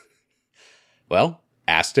 Okay. Well,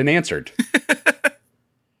 asked and answered.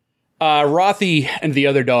 Rothy and the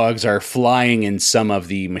other dogs are flying in some of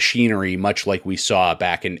the machinery, much like we saw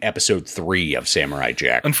back in episode 3 of Samurai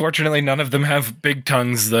Jack. Unfortunately, none of them have big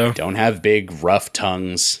tongues, though. Don't have big, rough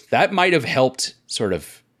tongues. That might have helped sort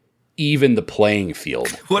of even the playing field.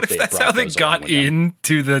 What if that's how they got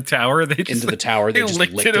into the tower? They just into the tower, they just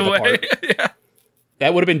licked it away. apart. Yeah.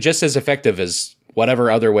 That would have been just as effective as whatever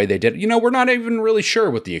other way they did. You know, we're not even really sure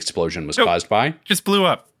what the explosion was caused by. Just blew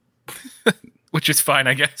up. Which is fine,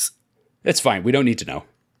 I guess. It's fine. We don't need to know.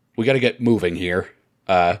 We got to get moving here.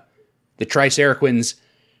 The Triceratops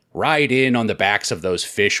ride in on the backs of those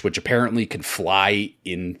fish, which apparently can fly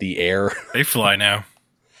in the air. They fly now.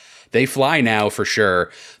 They fly now for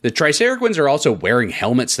sure. The Triceratops are also wearing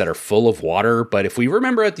helmets that are full of water, but if we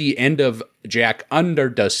remember at the end of Jack Under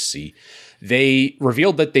the Sea, they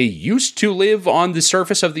revealed that they used to live on the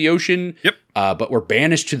surface of the ocean, but were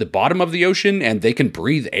banished to the bottom of the ocean, and they can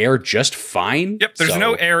breathe air just fine. Yep, there's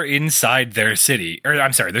no air inside their city. Or,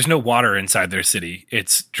 I'm sorry, there's no water inside their city.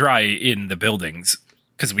 It's dry in the buildings.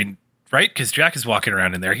 Because Jack is walking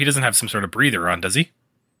around in there. He doesn't have some sort of breather on, does he?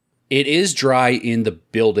 It is dry in the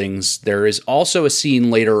buildings. There is also a scene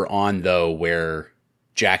later on, though, where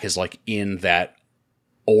Jack is like in that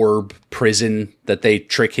orb prison that they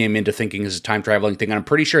trick him into thinking is a time traveling thing. And I'm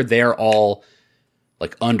pretty sure they're all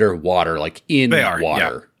like underwater, like in water.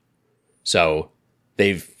 Yeah. So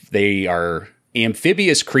they are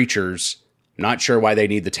amphibious creatures. Not sure why they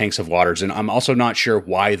need the tanks of waters. And I'm also not sure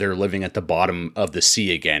why they're living at the bottom of the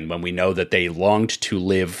sea again when we know that they longed to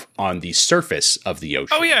live on the surface of the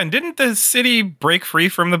ocean. Oh, yeah. And didn't the city break free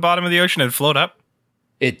from the bottom of the ocean and float up?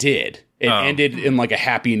 It did. It ended in like a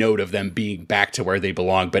happy note of them being back to where they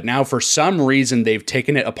belong. But now for some reason, they've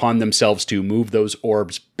taken it upon themselves to move those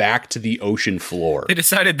orbs back to the ocean floor. They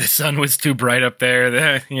decided the sun was too bright up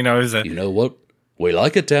there. You know what? We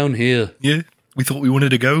like it down here. Yeah. We thought we wanted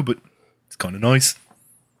to go, but it's kind of nice.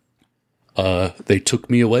 They took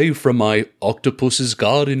me away from my octopus's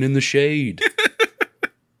garden in the shade.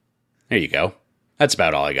 There you go. That's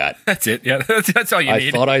about all I got. That's it. Yeah, that's all you need.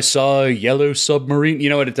 I thought I saw a yellow submarine. You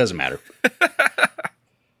know what? It doesn't matter.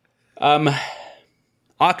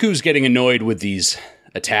 Aku's getting annoyed with these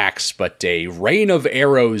attacks, but a rain of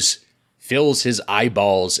arrows fills his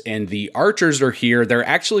eyeballs, and the archers are here. They're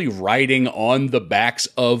actually riding on the backs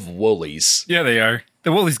of woolies. Yeah, they are.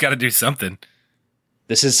 The woolies got to do something.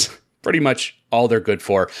 This is pretty much all they're good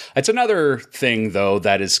for. It's another thing, though,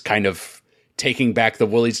 that is kind of taking back the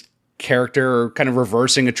woolies character, or kind of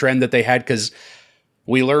reversing a trend that they had, because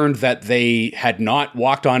we learned that they had not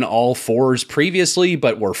walked on all fours previously,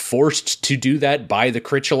 but were forced to do that by the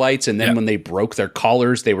Critcholites, and then when they broke their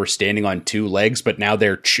collars, they were standing on 2 legs, but now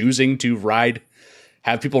they're choosing to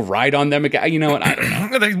have people ride on them again. You know what? I don't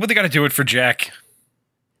know. They got to do it for Jack.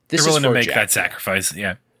 They're willing to make that sacrifice,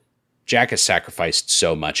 yeah. Jack has sacrificed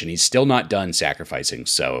so much, and he's still not done sacrificing,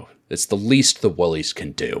 so it's the least the woolies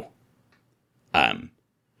can do.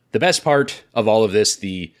 The best part of all of this,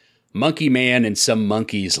 the monkey man and some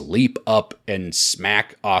monkeys leap up and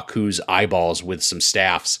smack Aku's eyeballs with some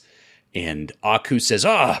staffs. And Aku says,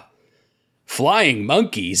 flying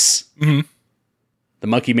monkeys. Mm-hmm. The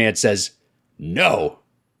monkey man says, no,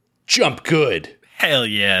 jump good. Hell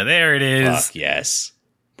yeah, there it is. Fuck yes.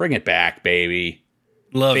 Bring it back, baby.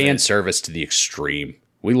 Love it. Fan service to the extreme.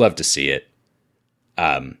 We love to see it.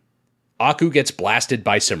 Aku gets blasted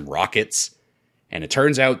by some rockets. And it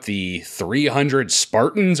turns out the 300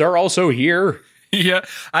 Spartans are also here. Yeah,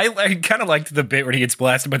 I kind of liked the bit where he gets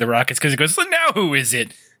blasted by the rockets because he goes, so now who is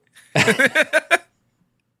it? How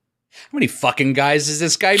many fucking guys has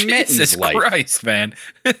this guy met in his life? Jesus Christ, man.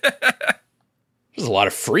 There's a lot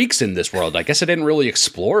of freaks in this world. I guess I didn't really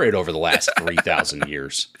explore it over the last 3,000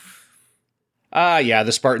 years. Yeah,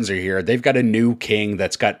 the Spartans are here. They've got a new king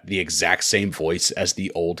that's got the exact same voice as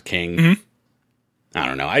the old king. Mm-hmm. I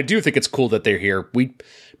don't know. I do think it's cool that they're here.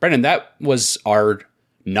 Brendan, that was our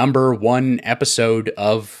number 1 episode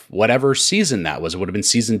of whatever season that was. It would have been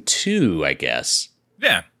season 2, I guess.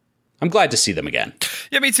 Yeah. I'm glad to see them again.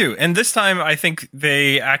 Yeah, me too. And this time, I think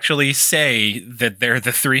they actually say that they're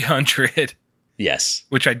the 300. Yes.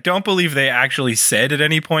 Which I don't believe they actually said at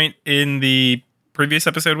any point in the previous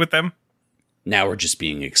episode with them. Now we're just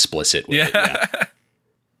being explicit with it. Yeah.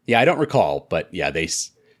 Yeah, I don't recall, but yeah, they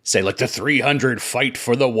say like the 300 fight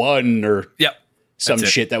for the one, or some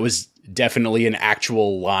shit that was definitely an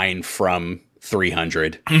actual line from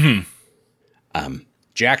 300. Mm-hmm.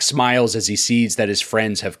 Jack smiles as he sees that his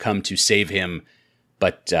friends have come to save him,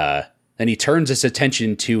 but then he turns his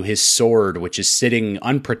attention to his sword, which is sitting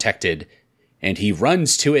unprotected, and he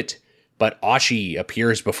runs to it, but Ashi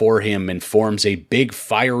appears before him and forms a big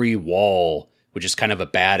fiery wall which is kind of a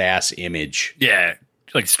badass image. Yeah,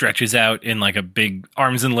 like stretches out in like a big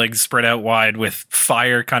arms and legs spread out wide with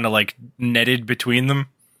fire kind of like netted between them.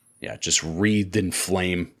 Yeah, just wreathed in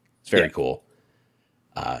flame. It's very cool.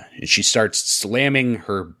 And she starts slamming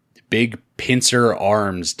her big pincer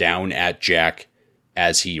arms down at Jack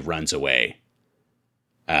as he runs away.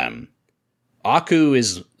 Aku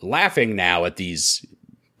is laughing now at these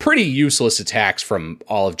pretty useless attacks from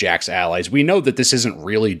all of Jack's allies. We know that this isn't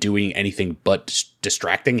really doing anything but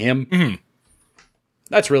distracting him. Mm-hmm.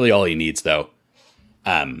 That's really all he needs, though.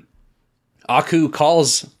 Aku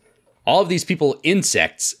calls all of these people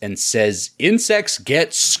insects and says, "Insects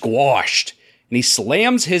get squashed." And he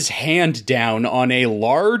slams his hand down on a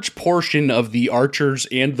large portion of the archers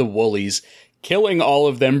and the woolies, killing all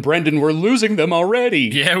of them. Brendan, we're losing them already.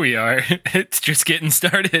 Yeah, we are. It's just getting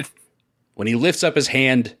started. When he lifts up his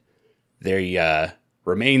hand, the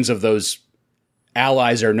remains of those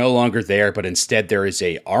allies are no longer there, but instead there is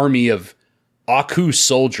an army of Aku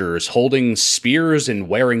soldiers holding spears and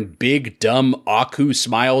wearing big, dumb Aku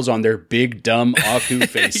smiles on their big, dumb Aku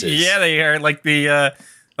faces. Yeah, they are like the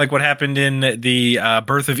like what happened in the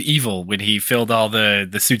Birth of Evil when he filled all the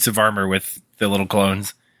suits of armor with the little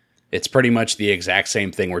clones. It's pretty much the exact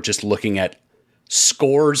same thing. We're just looking at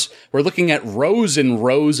scores. We're looking at rows and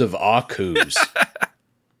rows of Akus.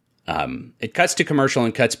 It cuts to commercial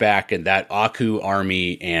and cuts back, and that Aku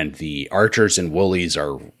army and the archers and woolies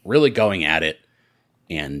are really going at it.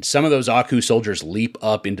 And some of those Aku soldiers leap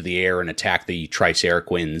up into the air and attack the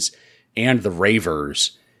Tricerquins and the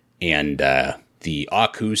Ravers. And the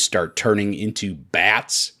Akus start turning into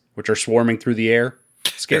bats, which are swarming through the air.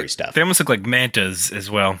 Scary stuff. They almost look like mantas as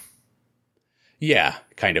well. Yeah,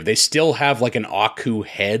 kind of. They still have like an Aku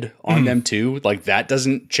head on them too. Like that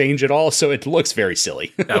doesn't change at all, so it looks very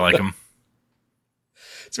silly. I like them.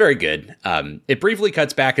 It's very good. It briefly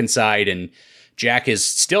cuts back inside, and Jack is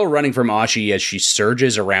still running from Ashi as she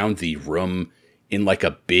surges around the room in like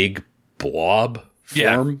a big blob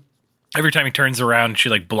form. Yeah. Every time he turns around, she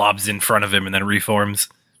like blobs in front of him and then reforms.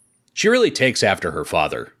 She really takes after her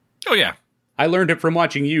father. Oh, yeah. I learned it from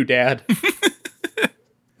watching you, Dad.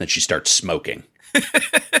 Then she starts smoking.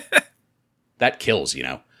 That kills, you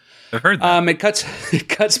know. I've heard that. It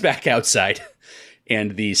cuts back outside,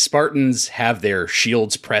 and the Spartans have their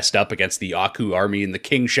shields pressed up against the Aku army, and the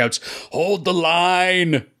king shouts, "Hold the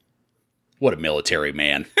line!" What a military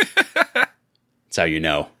man. That's how you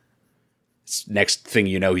know. Next thing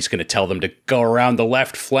you know, he's going to tell them to go around the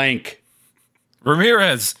left flank.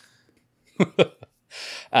 Ramirez!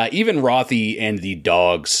 Even Rothy and the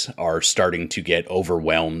dogs are starting to get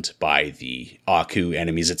overwhelmed by the Aku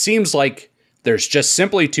enemies. It seems like there's just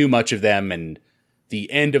simply too much of them, and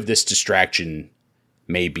the end of this distraction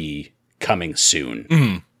may be coming soon.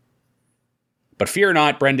 Mm-hmm. But fear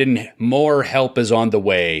not, Brendan, more help is on the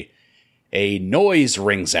way. A noise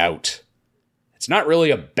rings out. It's not really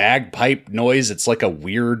a bagpipe noise. It's like a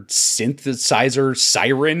weird synthesizer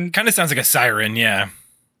siren. Kind of sounds like a siren, yeah.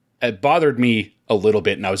 It bothered me a little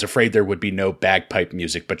bit, and I was afraid there would be no bagpipe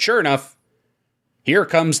music. But sure enough, here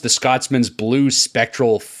comes the Scotsman's blue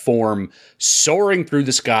spectral form soaring through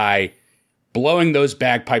the sky, blowing those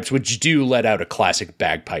bagpipes, which do let out a classic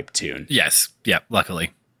bagpipe tune. Yes. Yeah,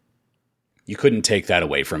 luckily. You couldn't take that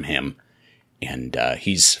away from him. And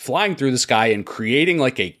he's flying through the sky and creating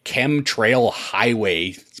like a chemtrail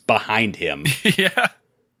highway behind him. Yeah.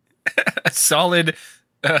 A solid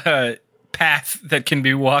path that can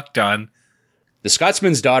be walked on. The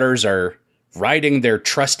Scotsman's daughters are riding their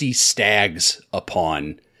trusty stags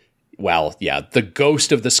upon, well, yeah, the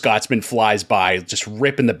ghost of the Scotsman flies by, just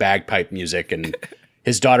ripping the bagpipe music, and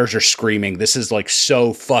his daughters are screaming. This is like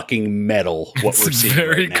so fucking metal, what we're seeing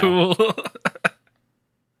very right now. Cool.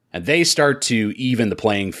 And they start to even the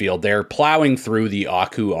playing field. They're plowing through the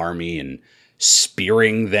Aku army and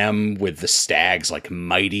spearing them with the stags like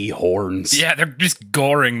mighty horns. Yeah, they're just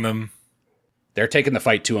goring them. They're taking the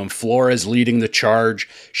fight to him. Flora's leading the charge.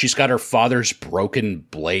 She's got her father's broken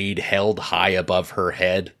blade held high above her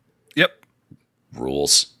head. Yep.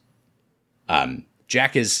 Rules.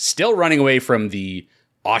 Jack is still running away from the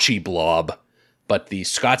Ashi blob, but the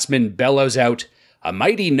Scotsman bellows out a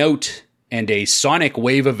mighty note, and a sonic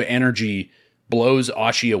wave of energy blows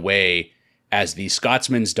Ashi away as the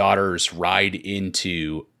Scotsman's daughters ride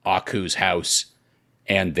into Aku's house,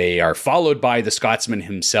 and they are followed by the Scotsman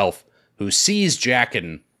himself, who sees Jack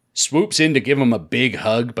and swoops in to give him a big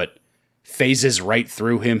hug, but phases right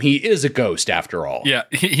through him. He is a ghost, after all. Yeah,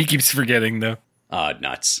 he keeps forgetting, though.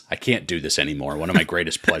 Nuts. I can't do this anymore. One of my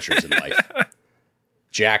greatest pleasures in life.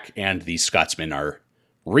 Jack and the Scotsman are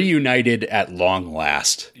reunited at long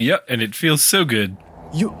last. Yep, and it feels so good.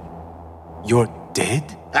 You're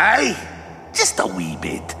dead? Aye, just a wee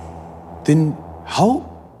bit. Then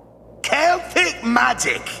how? Celtic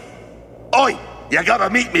magic. Oi, you gotta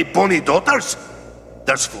meet me bunny daughters.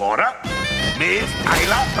 There's Flora, Maeve,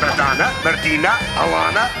 Isla, Bradana, Merdina,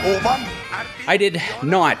 Alana, Oban. I did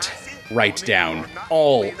not write down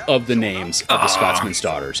all of the names of the Scotsman's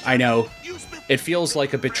daughters. I know it feels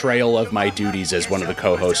like a betrayal of my duties as one of the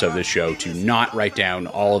co-hosts of this show to not write down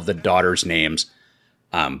all of the daughters' names.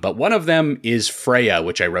 But one of them is Freya,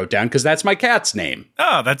 which I wrote down because that's my cat's name.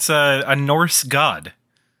 Oh, that's a Norse god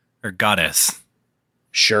or goddess.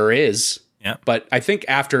 Sure is. Yeah. But I think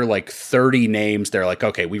after like 30 names, they're like,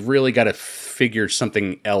 okay, we really got to figure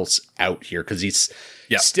something else out here because he's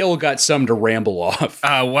still got some to ramble off.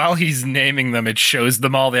 While he's naming them, it shows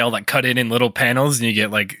them all. They all like cut in little panels, and you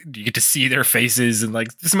get to see their faces. And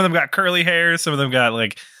like some of them got curly hair, some of them got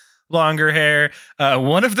like longer hair.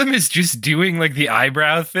 One of them is just doing like the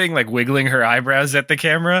eyebrow thing, like wiggling her eyebrows at the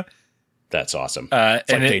camera. That's awesome.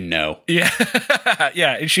 It's like they know. Yeah.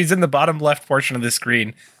 Yeah. And she's in the bottom left portion of the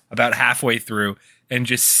screen about halfway through and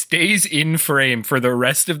just stays in frame for the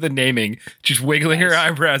rest of the naming, just wiggling her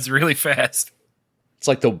eyebrows really fast. It's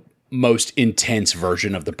like the most intense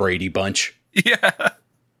version of the Brady Bunch. Yeah.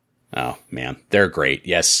 Oh, man. They're great.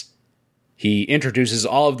 Yes. He introduces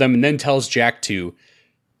all of them and then tells Jack to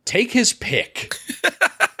take his pick.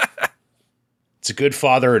 It's a good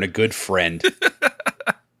father and a good friend.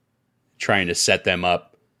 Trying to set them up.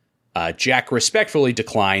 Jack respectfully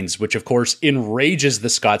declines, which of course enrages the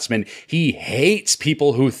Scotsman. He hates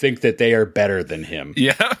people who think that they are better than him.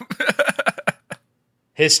 Yeah.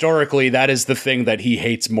 Historically, that is the thing that he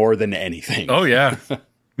hates more than anything. Oh, yeah.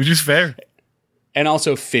 Which is fair. And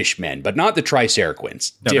also fishmen, but not the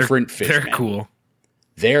Tricerquins. No, different fishmen. They're cool.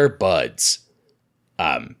 They're buds.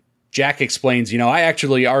 Jack explains, I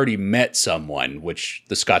actually already met someone, which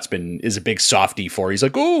the Scotsman is a big softie for. He's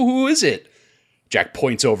like, oh, who is it? Jack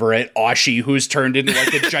points over at Oshi, who's turned into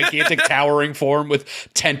like a gigantic towering form with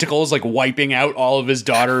tentacles, like wiping out all of his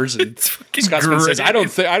daughters. And Scotsman says, I don't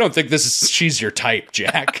think she's your type,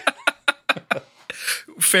 Jack.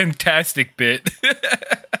 Fantastic bit.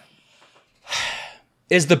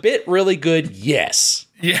 Is the bit really good? Yes.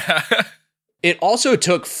 Yeah. It also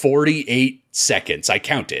took 48 seconds. I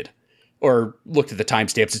counted or looked at the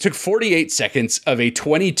timestamps. It took 48 seconds of a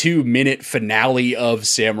 22-minute finale of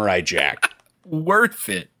Samurai Jack. Worth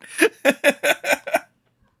it.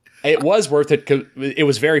 It was worth it because it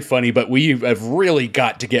was very funny, but we have really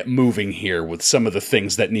got to get moving here with some of the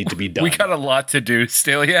things that need to be done. We got a lot to do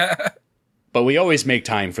still, yeah. But we always make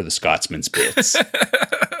time for the Scotsman's bits.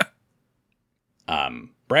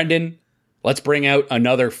 Brendan, let's bring out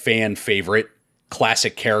another fan favorite,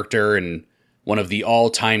 classic character, and one of the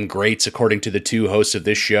all-time greats, according to the two hosts of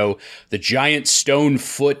this show. The giant stone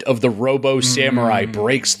foot of the Robo Samurai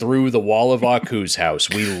breaks through the wall of Aku's house.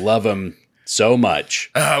 We love him so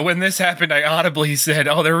much. When this happened, I audibly said,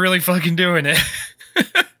 oh, they're really fucking doing it.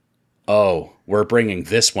 Oh, we're bringing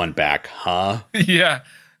this one back, huh? Yeah.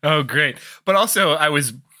 Oh, great. But also, I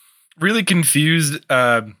was really confused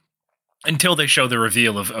until they show the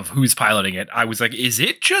reveal of who's piloting it. I was like, is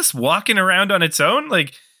it just walking around on its own?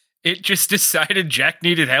 Like, it just decided Jack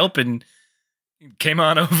needed help and came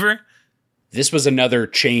on over? This was another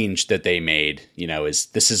change that they made, we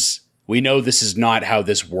know this is not how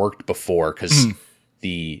this worked before, because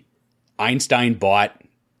the Einstein bot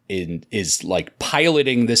is like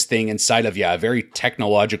piloting this thing inside of, a very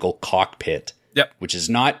technological cockpit. Yep. Which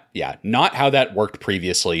is not how that worked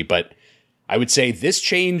previously, but I would say this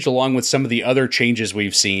change, along with some of the other changes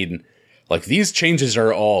we've seen, like these changes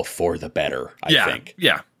are all for the better, I think.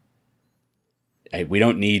 Yeah. We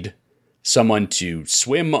don't need someone to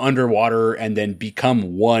swim underwater and then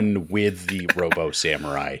become one with the Robo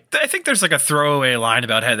Samurai. I think there's like a throwaway line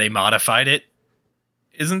about how they modified it.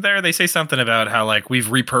 Isn't there? They say something about how like we've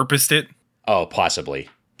repurposed it. Oh, possibly.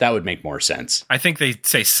 That would make more sense. I think they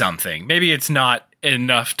say something. Maybe it's not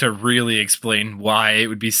enough to really explain why it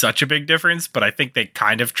would be such a big difference, but I think they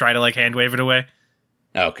kind of try to like hand wave it away.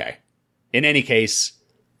 Okay. In any case,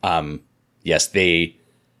 yes, they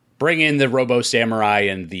bring in the Robo Samurai,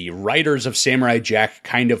 and the writers of Samurai Jack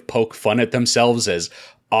kind of poke fun at themselves as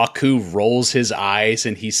Aku rolls his eyes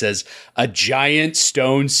and he says, "A giant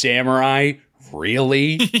stone samurai?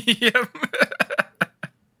 Really?" Yep.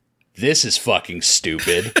 This is fucking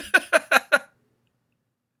stupid.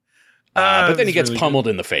 But then he gets really pummeled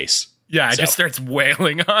in the face. Yeah, it just starts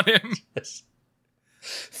wailing on him.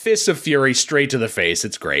 Fists of fury straight to the face.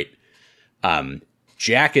 It's great.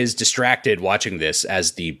 Jack is distracted watching this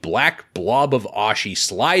as the black blob of Oshi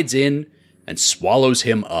slides in and swallows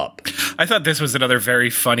him up. I thought this was another very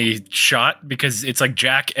funny shot because it's like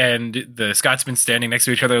Jack and the Scotsman standing next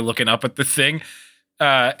to each other looking up at the thing.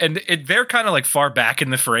 They're kind of like far back in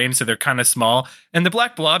the frame, so they're kind of small. And the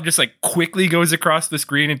black blob just like quickly goes across the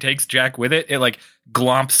screen and takes Jack with it. It like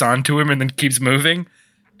glomps onto him and then keeps moving.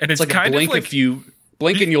 And it's like kind a blink of like, if you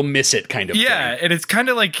blink and you'll miss it kind of thing. And it's kind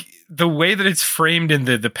of like the way that it's framed in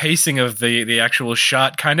the pacing of the actual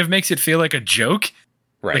shot kind of makes it feel like a joke.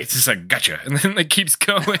 Right. Like, it's just like, gotcha. And then it keeps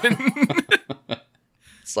going.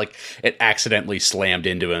 It's like it accidentally slammed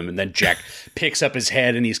into him, and then Jack picks up his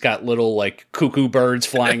head, and he's got little like cuckoo birds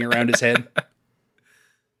flying around his head.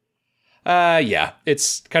 Yeah,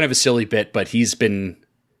 it's kind of a silly bit, but he's been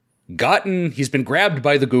grabbed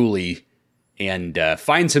by the ghoulie and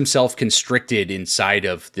finds himself constricted inside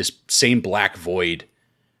of this same black void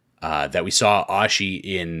that we saw Ashi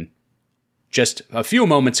in just a few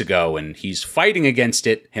moments ago, and he's fighting against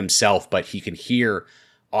it himself, but he can hear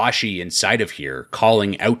Ashi inside of here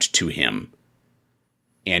calling out to him.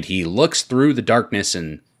 And he looks through the darkness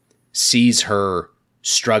and sees her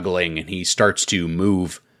struggling, and he starts to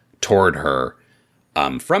move toward her.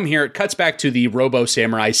 From here, it cuts back to the Robo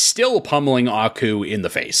Samurai still pummeling Aku in the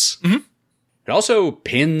face. Mm-hmm. It also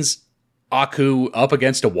pins Aku up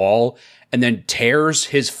against a wall and then tears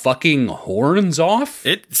his fucking horns off.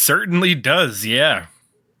 It certainly does, yeah.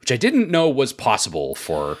 Which I didn't know was possible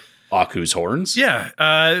for Aku's horns.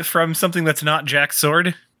 Yeah, from something that's not Jack's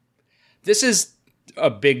sword. This is a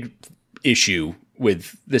big issue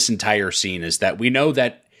with this entire scene, is that we know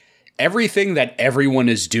that everything that everyone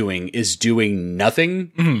is doing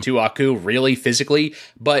nothing to Aku really physically,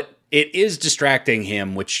 but it is distracting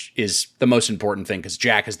him, which is the most important thing, because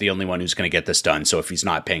Jack is the only one who's going to get this done. So if he's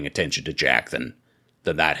not paying attention to Jack, then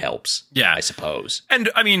that helps. Yeah, I suppose. And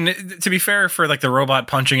I mean, to be fair, for like the robot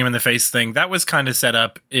punching him in the face thing, that was kind of set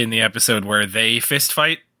up in the episode where they fist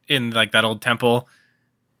fight in like that old temple.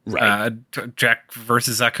 Right. Jack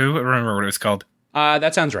versus Aku. I don't remember what it was called.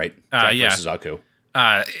 That sounds right. Jack yeah. versus Aku.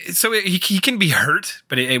 So he can be hurt,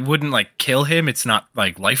 but it wouldn't like kill him. It's not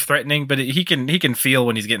like life threatening, but he can feel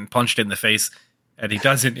when he's getting punched in the face, and he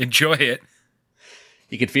doesn't enjoy it.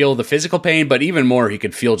 He could feel the physical pain, but even more, he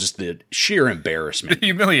could feel just the sheer embarrassment. The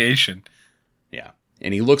humiliation. Yeah.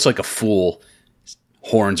 And he looks like a fool. His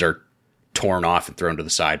horns are torn off and thrown to the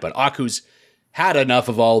side, but Aku's had enough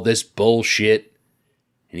of all this bullshit,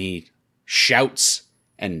 and he shouts,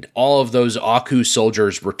 and all of those Aku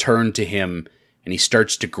soldiers return to him, and he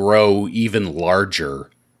starts to grow even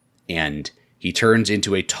larger, and he turns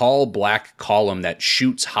into a tall black column that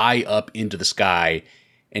shoots high up into the sky,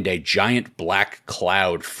 and a giant black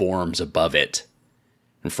cloud forms above it.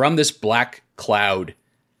 And from this black cloud,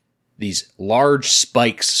 these large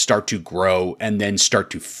spikes start to grow and then start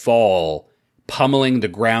to fall, pummeling the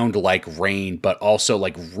ground like rain, but also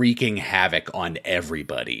like wreaking havoc on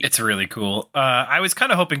everybody. It's really cool. I was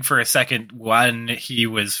kind of hoping for a second when he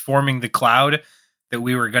was forming the cloud that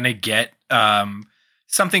we were going to get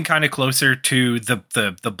something kind of closer to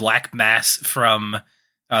the black mass from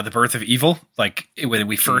The Birth of Evil, like when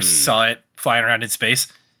we first saw it flying around in space.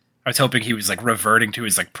 I was hoping he was like reverting to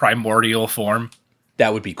his like primordial form.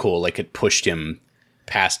 That would be cool. Like it pushed him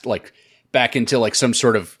past, like back into like some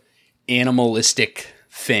sort of animalistic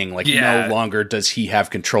thing. Like no longer does he have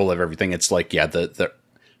control of everything. It's like, yeah, the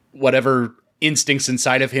whatever instincts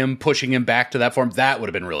inside of him pushing him back to that form. That would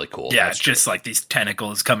have been really cool. Yeah, it's just like these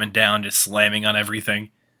tentacles coming down, just slamming on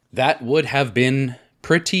everything. That would have been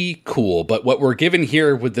pretty cool, but what we're given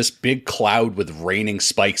here with this big cloud with raining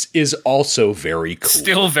spikes is also very cool.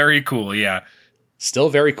 Still very cool, yeah. Still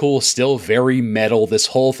very cool, still very metal. This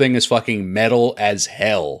whole thing is fucking metal as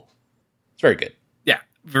hell. It's very good. Yeah,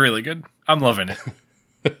 really good. I'm loving it.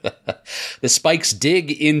 The spikes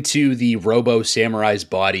dig into the Robo Samurai's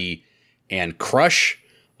body and crush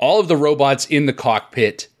all of the robots in the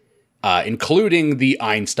cockpit, including the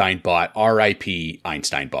Einstein bot. R.I.P.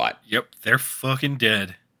 Einstein bot. Yep, they're fucking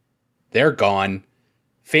dead. They're gone.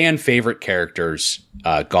 Fan favorite characters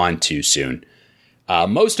gone too soon.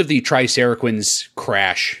 Most of the Tricerequins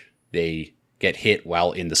crash. They get hit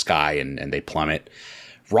while in the sky and they plummet.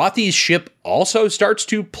 Rothy's ship also starts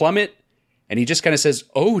to plummet, and he just kind of says,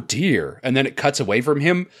 "Oh dear," and then it cuts away from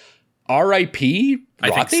him. R.I.P. Rothy?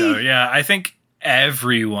 I think so, yeah. I think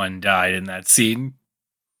everyone died in that scene.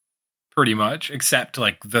 Pretty much, except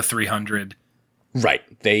like the 300. Right.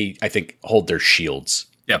 They, I think, hold their shields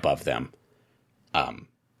above them.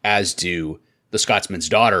 As do the Scotsman's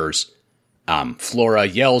daughters. Flora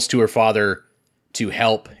yells to her father to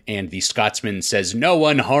help, and the Scotsman says, "No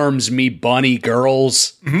one harms me, bonny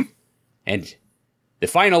girls." Mm-hmm. And the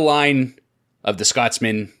final line of the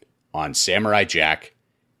Scotsman on Samurai Jack.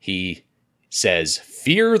 He says,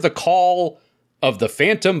 "Fear the call of the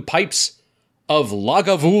phantom pipes of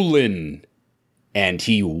Lagavulin." And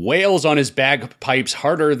he wails on his bagpipes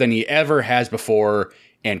harder than he ever has before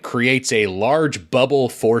and creates a large bubble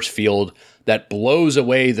force field that blows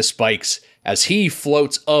away the spikes as he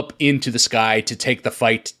floats up into the sky to take the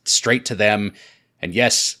fight straight to them. And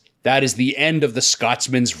yes, that is the end of the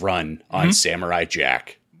Scotsman's run on Samurai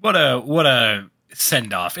Jack. What a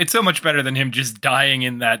send-off. It's so much better than him just dying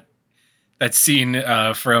in that scene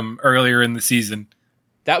from earlier in the season.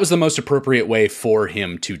 That was the most appropriate way for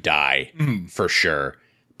him to die, for sure.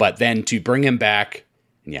 But then to bring him back,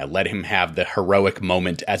 and yeah, let him have the heroic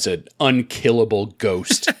moment as an unkillable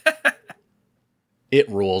ghost. It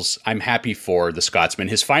rules. I'm happy for the Scotsman.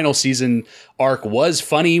 His final season arc was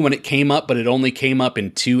funny when it came up, but it only came up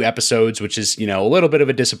in 2 episodes, which is, a little bit of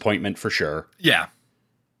a disappointment for sure. Yeah.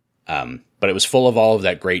 But it was full of all of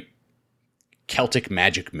that great Celtic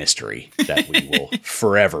magic mystery that we will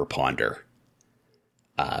forever ponder.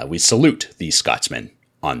 We salute the Scotsman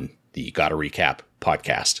on the Gotta Recap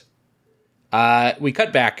podcast. We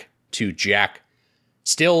cut back to Jack,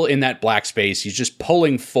 still in that black space. He's just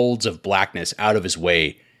pulling folds of blackness out of his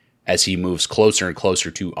way as he moves closer and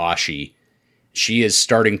closer to Ashi. She is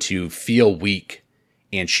starting to feel weak,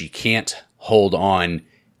 and she can't hold on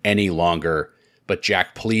any longer. But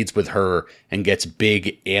Jack pleads with her and gets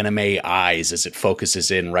big anime eyes as it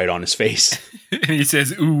focuses in right on his face. And he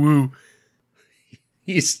says, "Ooh, woo."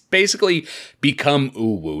 He's basically become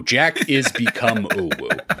Uwu. Jack is become Uwu.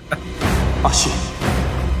 Ashi.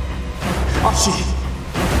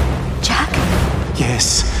 Ashi. Jack?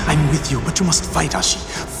 Yes, I'm with you, but you must fight, Ashi.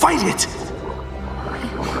 Fight it!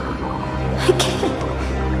 I can't.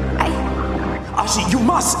 Ashi, you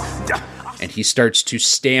must! And he starts to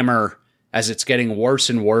stammer as it's getting worse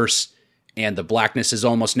and worse, and the blackness is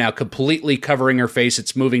almost now completely covering her face.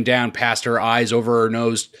 It's moving down past her eyes, over her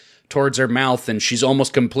nose, towards her mouth, and she's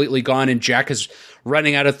almost completely gone, and Jack is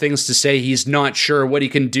running out of things to say. He's not sure what he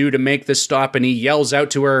can do to make this stop, and he yells out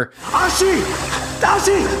to her, Ashi!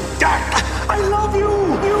 Ashi! Jack! I love you!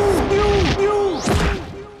 You!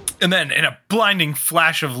 And then, in a blinding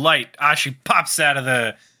flash of light, Ashi pops out of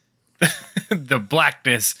the the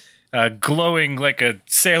blackness, glowing like a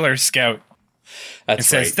Sailor Scout. That's and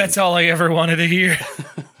says, right. "That's all I ever wanted to hear."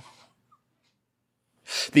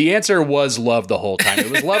 The answer was love the whole time.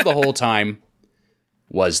 It was love the whole time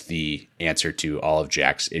was the answer to all of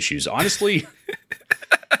Jack's issues. Honestly,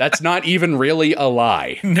 that's not even really a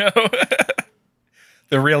lie. No.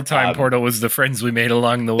 The real-time portal was the friends we made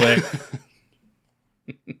along the way.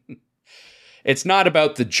 It's not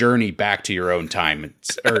about the journey back to your own time.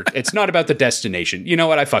 It's not about the destination. You know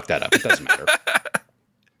what? I fucked that up. It doesn't matter.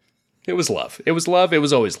 It was love. It was love. It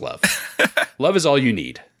was always love. Love is all you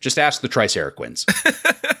need. Just ask the Triceratops.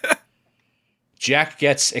 Jack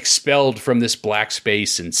gets expelled from this black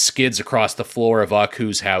space and skids across the floor of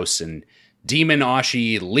Aku's house, and Demon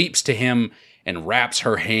Ashi leaps to him and wraps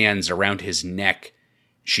her hands around his neck.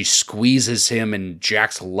 She squeezes him, and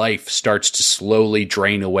Jack's life starts to slowly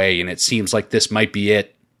drain away, and it seems like this might be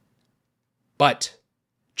it. But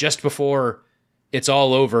just before it's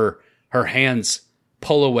all over, her hands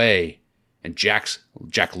pull away, and Jack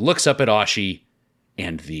looks up at Ashi,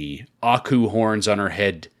 and the Aku horns on her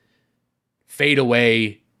head fade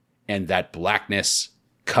away, and that blackness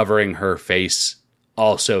covering her face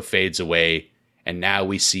also fades away, and now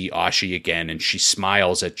we see Ashi again, and she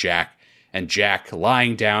smiles at Jack, and Jack,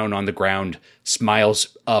 lying down on the ground,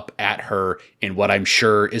 smiles up at her in what I'm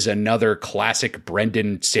sure is another classic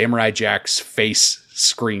Brendan Samurai Jack's face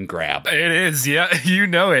screen grab. It is, yeah. You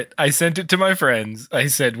know it. I sent it to my friends. I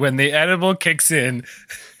said, when the edible kicks in.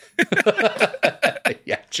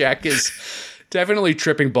 Yeah, Jack is definitely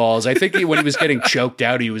tripping balls. I think when he was getting choked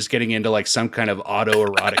out, he was getting into like some kind of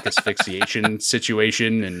autoerotic asphyxiation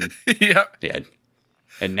situation. And Yeah.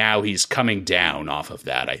 And now he's coming down off of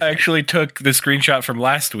that, I think. I actually took the screenshot from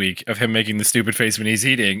last week of him making the stupid face when he's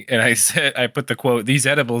eating, and I put the quote, "These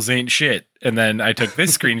edibles ain't shit." And then I took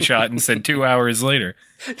this screenshot and said 2 hours later,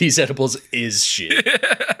 "These edibles is shit."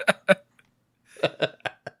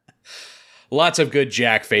 Lots of good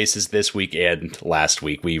Jack faces this week and last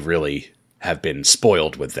week. We really have been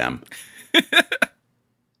spoiled with them.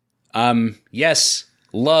 Yes,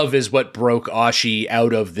 love is what broke Ashi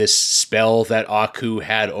out of this spell that Aku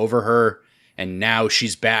had over her, and now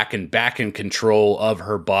she's back in control of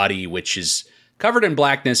her body, which is covered in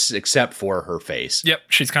blackness except for her face. Yep,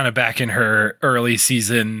 she's kind of back in her early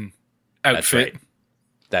season outfit. That's right.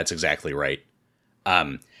 That's exactly right.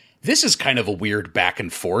 This is kind of a weird back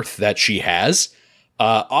and forth that she has.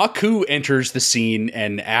 Aku enters the scene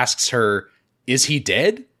and asks her, "Is he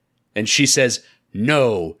dead?" And she says,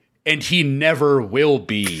 "No, and he never will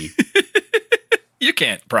be." You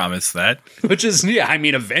can't promise that. Which is, yeah, I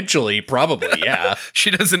mean, eventually, probably, yeah.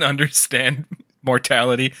 She doesn't understand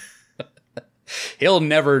mortality. He'll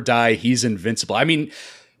never die. He's invincible. I mean,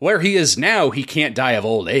 where he is now, he can't die of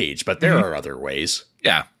old age, but there are other ways.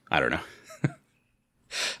 Yeah. I don't know.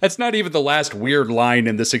 That's not even the last weird line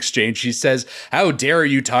in this exchange. She says, "How dare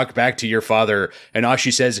you talk back to your father?" And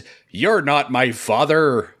Ashi says, "You're not my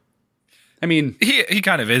father." I mean, He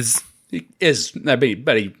kind of is. he is, I mean,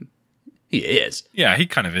 but he is. Yeah, he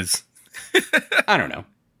kind of is. I don't know.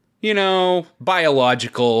 You know,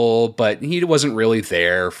 biological, but he wasn't really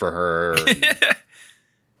there for her.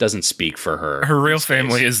 Doesn't speak for her. Her real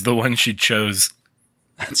family is the one she chose.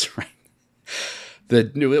 That's right.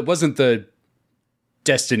 It wasn't the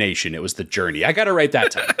destination, it was the journey. I got it right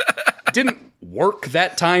that time. It didn't work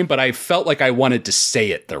that time, but I felt like I wanted to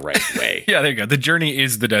say it the right way. Yeah, there you go. The journey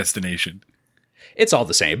is the destination. It's all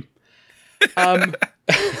the same.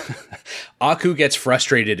 Aku gets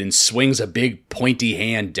frustrated and swings a big pointy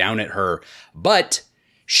hand down at her, but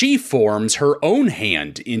she forms her own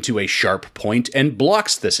hand into a sharp point and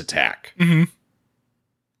blocks this attack. Mm-hmm.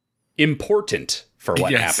 Important for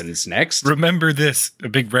what happens next. Remember this. A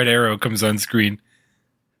big red arrow comes on screen.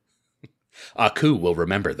 Aku will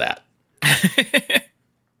remember that.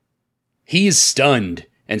 He's stunned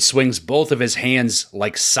and swings both of his hands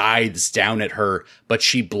like scythes down at her, but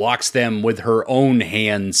she blocks them with her own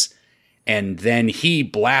hands. And then he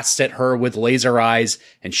blasts at her with laser eyes,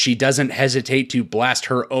 and she doesn't hesitate to blast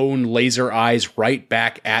her own laser eyes right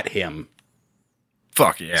back at him.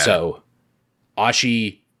 Fuck yeah. So,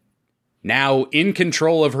 Ashi, now in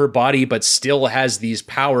control of her body, but still has these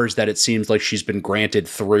powers that it seems like she's been granted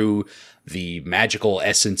through the magical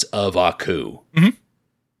essence of Aku. Mm-hmm.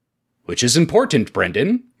 Which is important,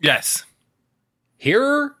 Brendan. Yes.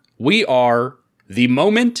 Here we are, the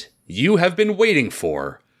moment you have been waiting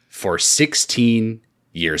for 16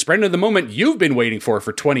 years. Brendan, the moment you've been waiting for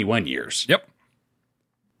 21 years. Yep.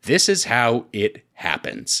 This is how it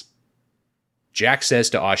happens. Jack says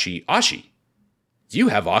to Ashi, "Ashi, you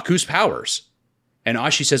have Aku's powers." And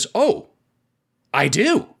Ashi says, "Oh, I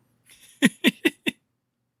do."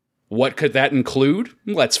 What could that include?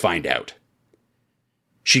 Let's find out.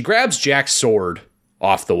 She grabs Jack's sword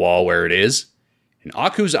off the wall where it is, and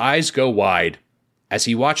Aku's eyes go wide as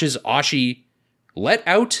he watches Ashi let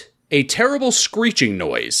out a terrible screeching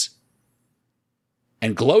noise,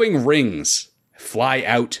 and glowing rings fly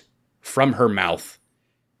out from her mouth,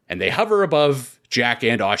 and they hover above Jack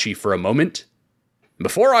and Ashi for a moment.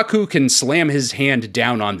 Before Aku can slam his hand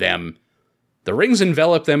down on them, the rings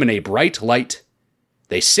envelop them in a bright light.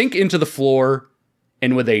 They sink into the floor,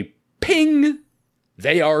 and with a ping,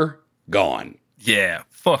 they are gone. Yeah.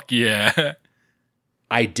 Fuck yeah.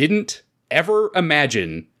 I didn't ever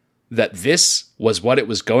imagine that this was what it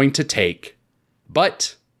was going to take,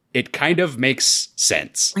 but it kind of makes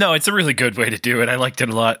sense. No, it's a really good way to do it. I liked it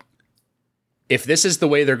a lot. If this is the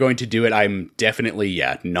way they're going to do it, I'm definitely,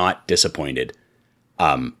 not disappointed.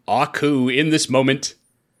 Aku, in this moment,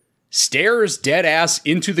 stares dead ass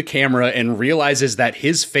into the camera and realizes that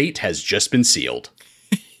his fate has just been sealed.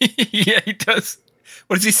 Yeah, he does.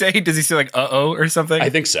 What does he say? Does he say like, uh-oh or something? I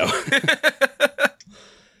think so.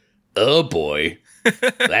 Oh boy.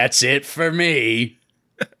 That's it for me.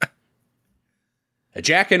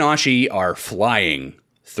 Jack and Ashi are flying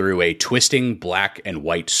through a twisting black and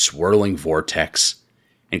white swirling vortex.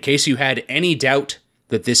 In case you had any doubt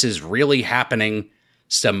that this is really happening,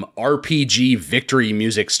 some RPG victory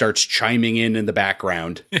music starts chiming in the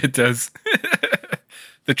background. It does.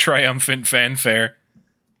 The triumphant fanfare.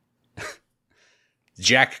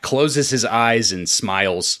 Jack closes his eyes and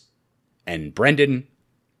smiles. And Brendan,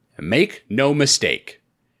 make no mistake,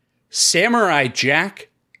 Samurai Jack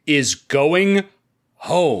is going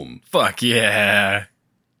home. Fuck yeah.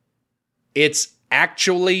 It's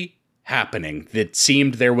actually happening. It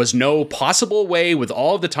seemed there was no possible way with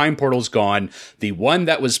all of the time portals gone. The one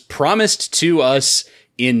that was promised to us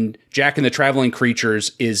in Jack and the Traveling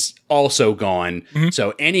Creatures is also gone. Mm-hmm.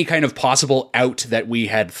 So any kind of possible out that we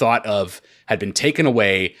had thought of had been taken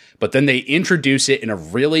away, but then they introduce it in a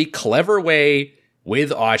really clever way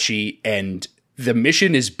with Ashi, and the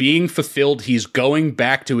mission is being fulfilled. He's going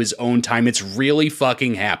back to his own time. It's really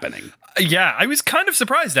fucking happening. Yeah, I was kind of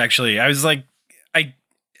surprised, actually. I was like,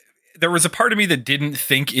 there was a part of me that didn't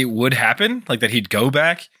think it would happen, like that he'd go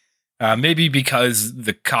back. Maybe because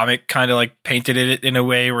the comic kind of like painted it in a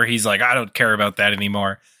way where he's like, I don't care about that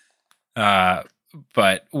anymore.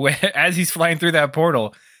 But as he's flying through that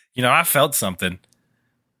portal, I felt something.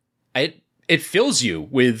 it fills you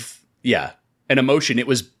with, an emotion. It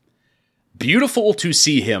was beautiful to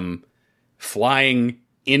see him flying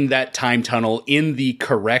in that time tunnel in the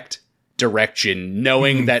correct direction,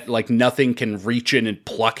 knowing that like nothing can reach in and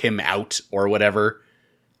pluck him out or whatever.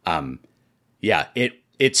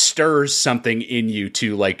 It stirs something in you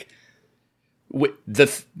to like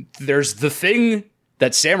there's the thing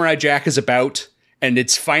that Samurai Jack is about, and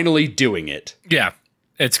it's finally doing it. Yeah,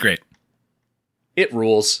 it's great. It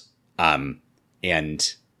rules.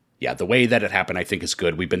 The way that it happened, I think, is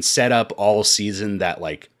good. We've been set up all season that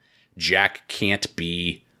like Jack can't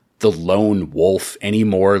be the lone wolf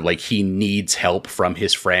anymore. Like he needs help from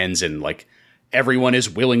his friends, and like everyone is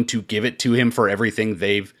willing to give it to him for everything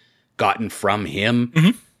they've gotten from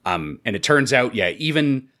him. And it turns out,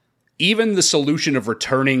 even the solution of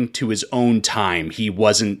returning to his own time, he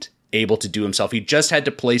wasn't able to do himself. He just had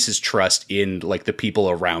to place his trust in like the people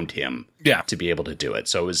around him to be able to do it.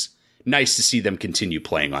 So it was nice to see them continue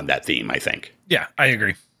playing on that theme, I think. Yeah, I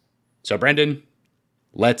agree. So Brendan,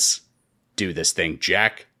 let's do this thing.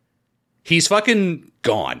 Jack, he's fucking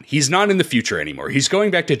gone. He's not in the future anymore. He's going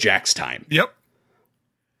back to Jack's time. Yep.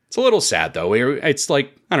 It's a little sad, though. It's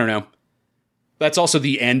like, I don't know. That's also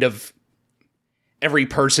the end of every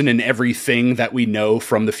person and everything that we know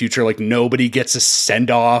from the future. Like, nobody gets a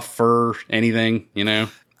send-off or anything, you know?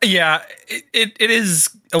 Yeah, it is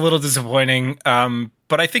a little disappointing,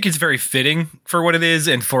 but I think it's very fitting for what it is,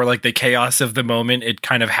 and for, like, the chaos of the moment, it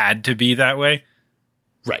kind of had to be that way.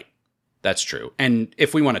 Right. That's true. And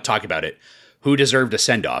if we want to talk about it, who deserved a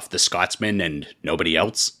send-off? The Scotsman and nobody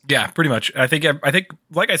else? Yeah, pretty much. I think,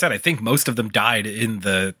 like I said, I think most of them died in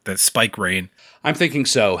the spike rain. I'm thinking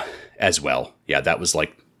so as well. Yeah, that was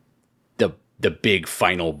like the big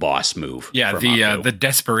final boss move. Yeah, the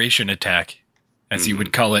desperation attack, as you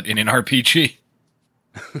would call it in an RPG.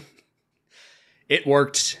 It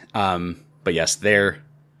worked. But yes, they're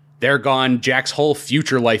gone. Jack's whole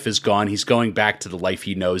future life is gone. He's going back to the life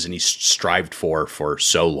he knows and he's strived for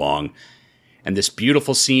so long. And this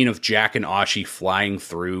beautiful scene of Jack and Ashi flying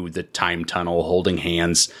through the time tunnel, holding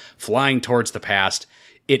hands, flying towards the past,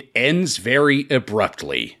 it ends very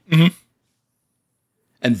abruptly.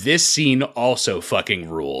 And this scene also fucking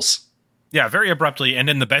rules. Yeah, very abruptly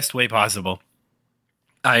and in the best way possible.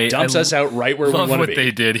 Dumps us out right where we want to be. Love what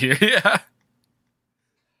they did here. Yeah.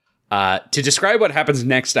 To describe what happens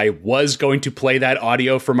next, I was going to play that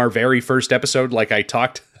audio from our very first episode like I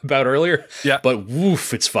talked about earlier. Yeah. But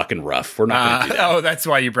woof, it's fucking rough. We're not going to do that. Oh, that's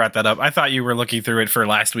why you brought that up. I thought you were looking through it for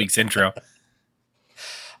last week's intro.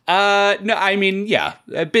 No, I mean, yeah,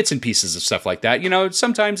 bits and pieces of stuff like that. You know,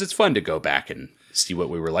 sometimes it's fun to go back and see what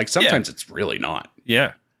we were like. Sometimes it's really not.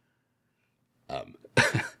 Yeah.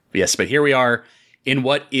 Yes, but here we are in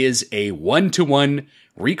what is a 1-to-1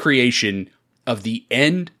 recreation of the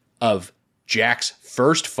end of Jack's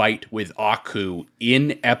first fight with Aku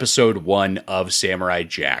in episode 1 of Samurai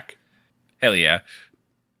Jack. Hell yeah.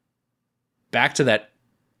 Back to that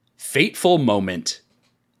fateful moment.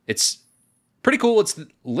 It's pretty cool. It's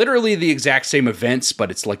literally the exact same events,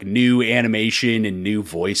 but it's like new animation and new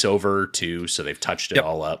voiceover too, so they've touched it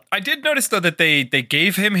all up. I did notice, though, that they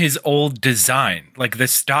gave him his old design. Like, the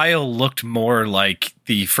style looked more like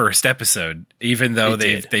the first episode, even though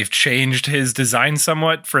they've changed his design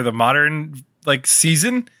somewhat for the modern like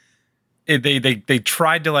season. They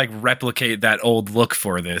tried to like replicate that old look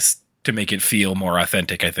for this to make it feel more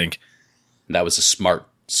authentic, I think. That was a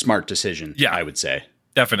smart decision, I would say.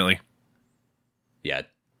 Definitely. Yeah,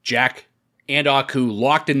 Jack and Aku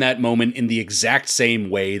locked in that moment in the exact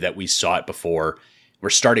same way that we saw it before.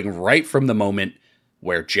 We're starting right from the moment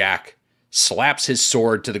where Jack slaps his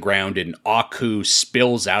sword to the ground and Aku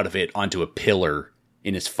spills out of it onto a pillar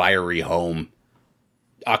in his fiery home.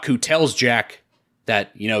 Aku tells Jack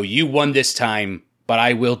that, you know, you won this time, but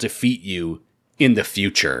I will defeat you in the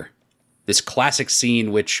future. This classic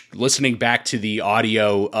scene, which, listening back to the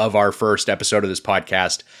audio of our first episode of this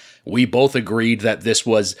podcast, we both agreed that this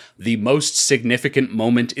was the most significant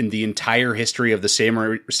moment in the entire history of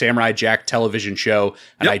the Samurai Jack television show,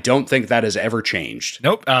 and I don't think that has ever changed.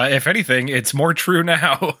 Nope. If anything, it's more true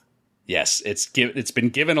now. Yes, it's been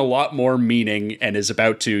given a lot more meaning and is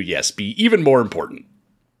about to, be even more important.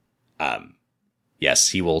 Yes,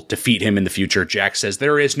 he will defeat him in the future. Jack says,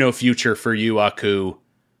 "There is no future for you, Aku."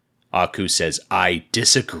 Aku says, "I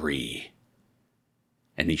disagree."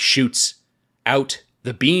 And he shoots out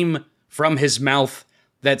the beam from his mouth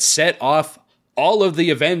that set off all of the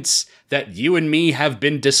events that you and me have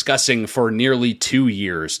been discussing for nearly 2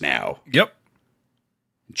 years now. Yep.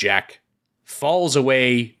 Jack falls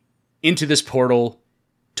away into this portal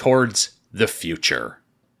towards the future.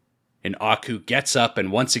 And Aku gets up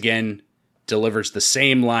and once again delivers the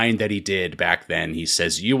same line that he did back then. He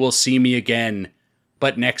says, "You will see me again,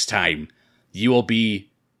 but next time you will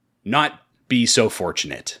not be so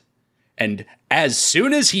fortunate." And as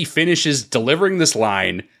soon as he finishes delivering this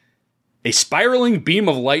line, a spiraling beam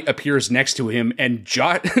of light appears next to him, and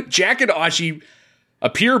Jack and Ashi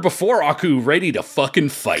appear before Aku, ready to fucking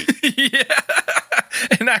fight. Yeah.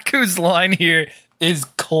 And Aku's line here is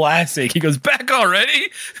classic. He goes, "Back already?"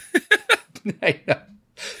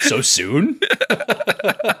 So soon?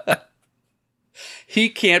 He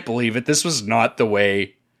can't believe it. This was not the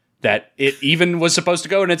way that it even was supposed to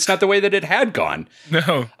go, and it's not the way that it had gone.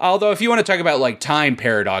 No. Although, if you want to talk about like time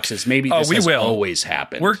paradoxes, maybe this has always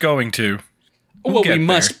happened. We're going to.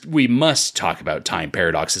 We must talk about time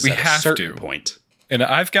paradoxes at a certain point. And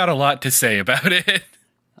I've got a lot to say about it.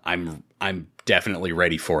 I'm definitely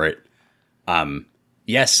ready for it.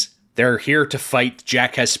 Yes, they're here to fight.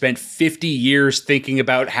 Jack has spent 50 years thinking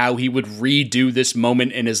about how he would redo this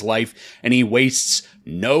moment in his life, and he wastes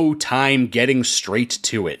no time getting straight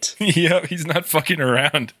to it. Yeah, he's not fucking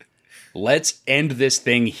around. Let's end this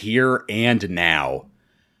thing here and now.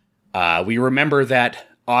 We remember that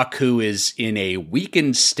Aku is in a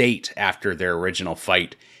weakened state after their original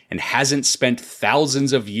fight and hasn't spent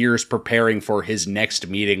thousands of years preparing for his next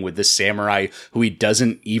meeting with the samurai who he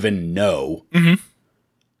doesn't even know. Mm-hmm.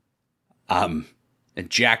 And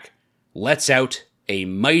Jack lets out a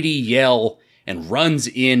mighty yell and runs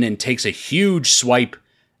in and takes a huge swipe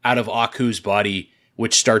out of Aku's body,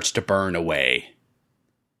 which starts to burn away.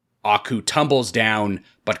 Aku tumbles down,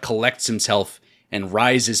 but collects himself and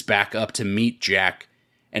rises back up to meet Jack.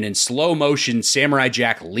 And in slow motion, Samurai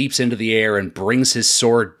Jack leaps into the air and brings his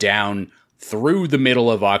sword down through the middle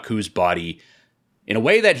of Aku's body in a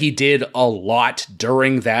way that he did a lot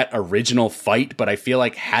during that original fight, but I feel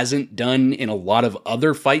like hasn't done in a lot of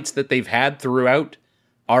other fights that they've had throughout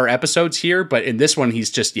our episodes here. But in this one,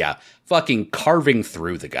 he's just, fucking carving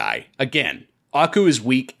through the guy. Again, Aku is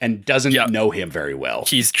weak and doesn't know him very well.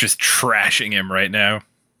 He's just trashing him right now.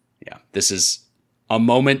 Yeah, this is a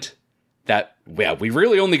moment that, we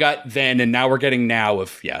really only got then, and now we're getting now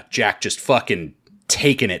of, Jack just fucking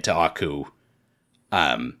taking it to Aku.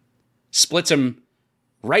 Splits him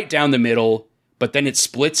right down the middle, but then it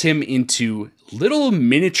splits him into little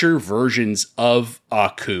miniature versions of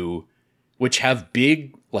Aku, which have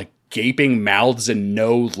big, gaping mouths and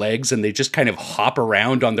no legs, and they just kind of hop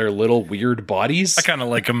around on their little weird bodies. I kind of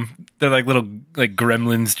like them. They're like little,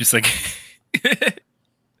 gremlins, just like...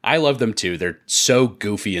 I love them too. They're so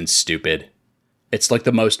goofy and stupid. It's like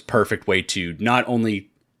the most perfect way to not only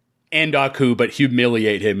end Aku, but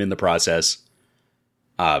humiliate him in the process.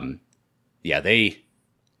 They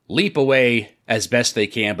leap away as best they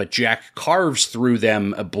can, but Jack carves through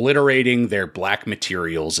them, obliterating their black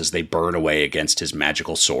materials as they burn away against his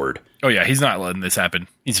magical sword. Oh yeah, he's not letting this happen.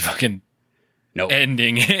 He's fucking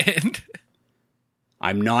ending it.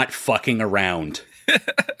 I'm not fucking around.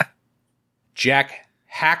 Jack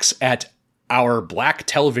hacks at our black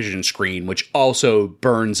television screen, which also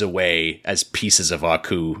burns away as pieces of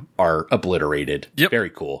Aku are obliterated. Yep. Very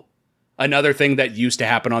cool. Another thing that used to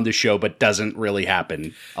happen on the show, but doesn't really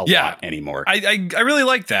happen a lot anymore. I really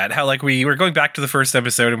like that. How we're going back to the first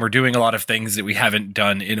episode and we're doing a lot of things that we haven't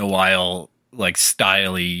done in a while,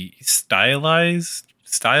 style-wise.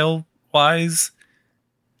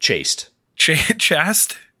 Chased.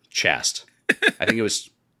 Chast? Chast. I think it was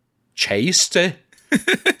chased.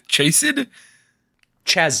 Chased?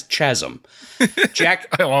 Chasm. Jack.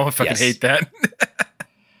 I fucking hate that.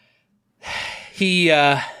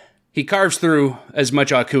 He carves through as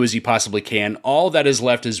much Aku as he possibly can. All that is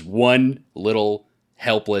left is one little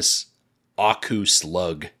helpless Aku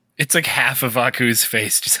slug. It's like half of Aku's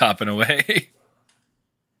face just hopping away.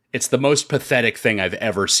 It's the most pathetic thing I've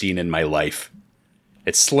ever seen in my life.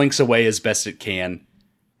 It slinks away as best it can,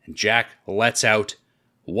 and Jack lets out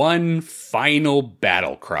one final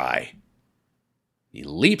battle cry. He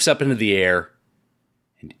leaps up into the air,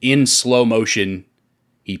 and in slow motion,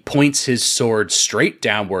 he points his sword straight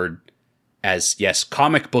downward as,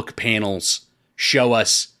 comic book panels show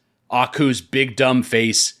us Aku's big dumb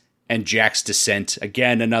face and Jack's descent.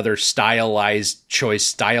 Again, another stylized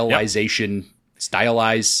choice, stylization,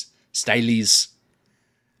 stylies.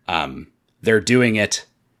 They're doing it.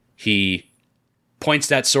 He points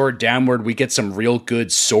that sword downward. We get some real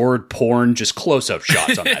good sword porn, just close-up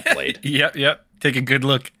shots on that blade. Yep. Take a good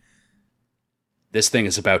look. This thing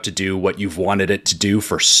is about to do what you've wanted it to do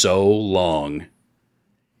for so long.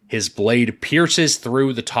 His blade pierces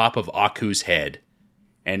through the top of Aku's head,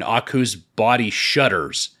 and Aku's body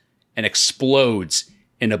shudders and explodes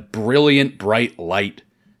in a brilliant bright light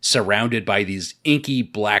surrounded by these inky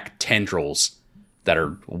black tendrils that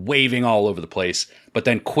are waving all over the place, but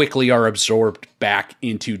then quickly are absorbed back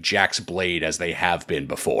into Jack's blade as they have been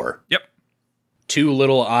before. Yep. Two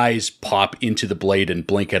little eyes pop into the blade and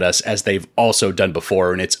blink at us as they've also done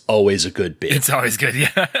before, and it's always a good bit. It's always good,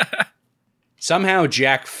 yeah. Somehow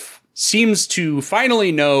Jack seems to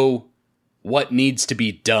finally know what needs to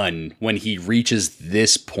be done when he reaches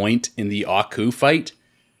this point in the Aku fight.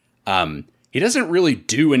 He doesn't really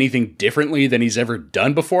do anything differently than he's ever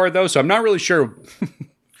done before, though, so I'm not really sure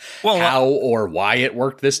how or why it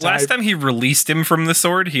worked this time. Last time he released him from the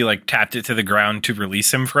sword, he like tapped it to the ground to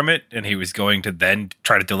release him from it, and he was going to then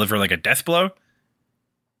try to deliver like a death blow.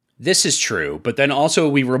 This is true, but then also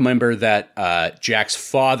we remember that Jack's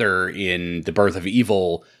father in The Birth of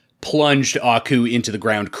Evil plunged Aku into the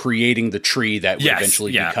ground, creating the tree that would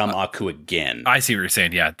eventually become Aku again. I see what you're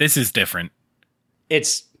saying, yeah. This is different.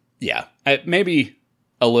 It's, maybe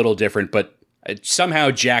a little different, but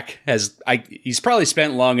somehow Jack he's probably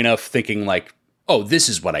spent long enough thinking like, oh, this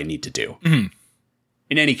is what I need to do. Mm-hmm.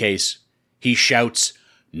 In any case, he shouts,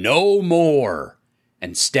 "No more!"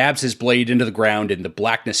 and stabs his blade into the ground, and the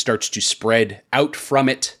blackness starts to spread out from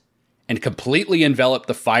it and completely envelop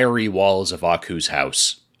the fiery walls of Aku's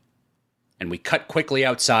house. And we cut quickly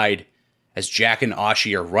outside as Jack and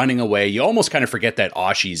Ashi are running away. You almost kind of forget that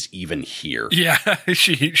Ashi's even here. Yeah,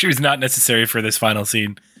 she was not necessary for this final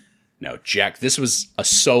scene. No, Jack, this was a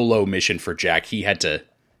solo mission for Jack. He had to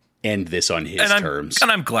end this on his terms. And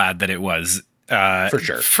I'm glad that it was. For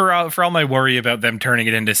sure. For all my worry about them turning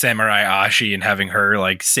it into Samurai Ashi and having her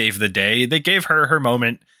like save the day, they gave her her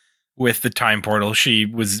moment with the time portal. She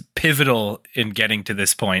was pivotal in getting to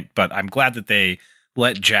this point, but I'm glad that they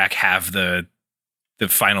let Jack have the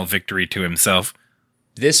final victory to himself.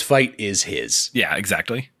 This fight is his. Yeah,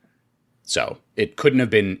 exactly. So it couldn't have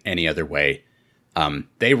been any other way.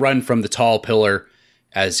 They run from the tall pillar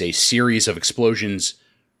as a series of explosions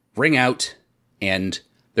ring out, and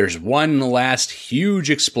there's one last huge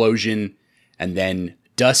explosion, and then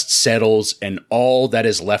dust settles, and all that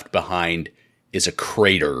is left behind is a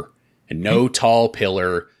crater, and no tall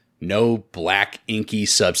pillar, no black inky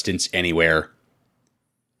substance anywhere.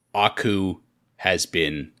 Aku has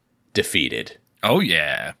been defeated. Oh,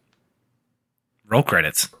 yeah. Roll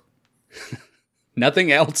credits.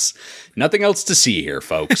 Nothing else to see here,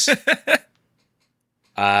 folks.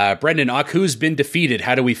 Brendan, Aku's been defeated.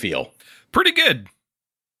 How do we feel? Pretty good.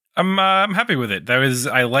 I'm happy with it.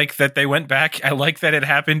 I like that they went back. I like that it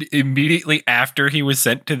happened immediately after he was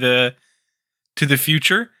sent to the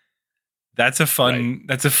future. That's a fun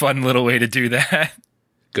little way to do that.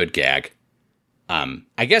 Good gag.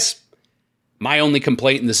 I guess my only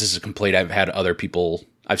complaint, and this is a complaint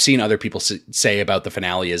I've seen other people say about the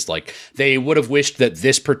finale, is like they would have wished that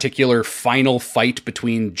this particular final fight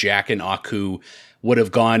between Jack and Aku would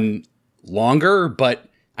have gone longer, but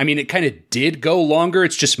I mean, it kind of did go longer.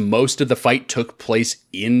 It's just most of the fight took place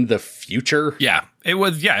in the future. Yeah, it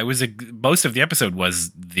was. Yeah, it was. Most of the episode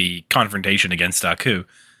was the confrontation against Aku.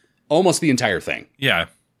 Almost the entire thing. Yeah,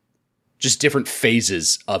 just different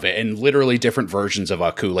phases of it, and literally different versions of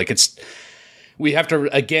Aku. Like we have to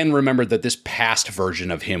again remember that this past version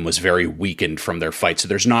of him was very weakened from their fight, so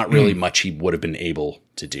there's not really much he would have been able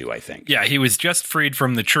to do, I think. Yeah, he was just freed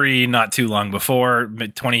from the tree not too long before,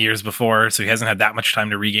 20 years before, so he hasn't had that much time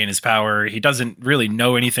to regain his power. He doesn't really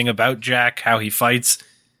know anything about Jack, how he fights.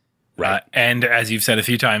 Right. And as you've said a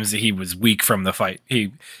few times, he was weak from the fight.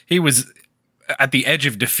 He was at the edge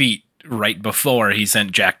of defeat right before he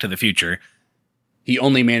sent Jack to the future. He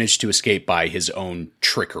only managed to escape by his own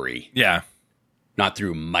trickery. Yeah. Not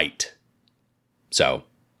through might. So,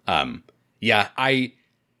 yeah, I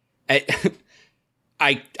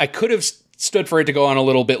could have stood for it to go on a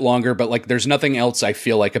little bit longer, but like, there's nothing else I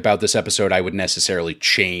feel like about this episode I would necessarily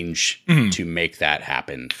change to make that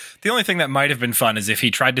happen. The only thing that might have been fun is if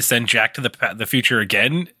he tried to send Jack to the future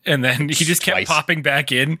again, and then he just kept popping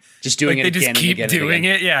back in, just doing it. They just keep doing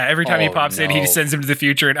it. Yeah, every time he pops in, he just sends him to the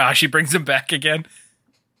future, and Ashi brings him back again.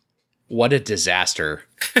 What a disaster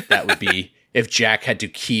that would be if Jack had to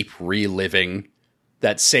keep reliving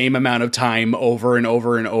that same amount of time over and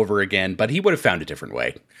over and over again, but he would have found a different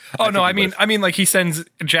way. Oh, no, I mean, like he sends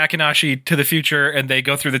Jack and Ashi to the future and they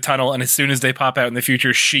go through the tunnel, and as soon as they pop out in the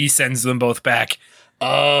future, she sends them both back.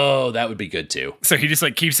 Oh, that would be good too. So he just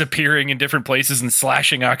like keeps appearing in different places and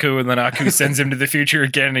slashing Aku, and then Aku sends him to the future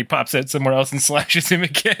again, and he pops out somewhere else and slashes him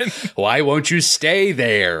again. Why won't you stay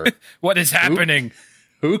there? What is happening?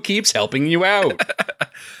 Who keeps helping you out?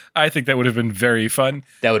 I think that would have been very fun.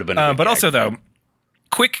 That would have been a but also, though,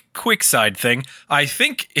 quick side thing. I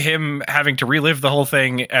think him having to relive the whole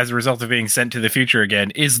thing as a result of being sent to the future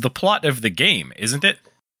again is the plot of the game, isn't it?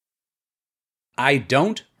 I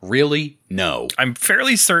don't really know. I'm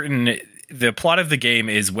fairly certain the plot of the game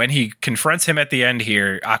is when he confronts him at the end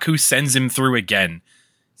here, Aku sends him through again.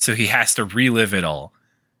 So he has to relive it all.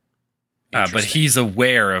 But he's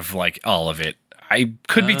aware of like all of it. I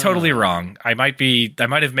could be totally wrong. I might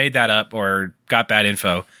have made that up or got bad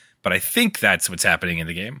info, but I think that's what's happening in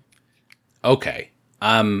the game. Okay.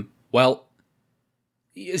 Well,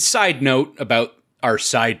 side note about our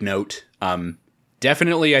side note.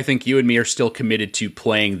 Definitely, I think you and me are still committed to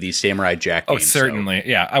playing the Samurai Jack game. Oh, certainly. So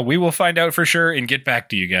yeah, we will find out for sure and get back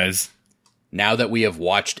to you guys. Now that we have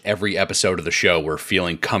watched every episode of the show, we're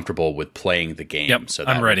feeling comfortable with playing the game. Yep, so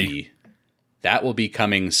I'm ready. That will be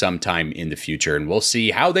coming sometime in the future, and we'll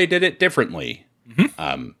see how they did it differently. Mm-hmm.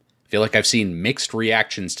 I feel like I've seen mixed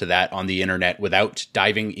reactions to that on the internet without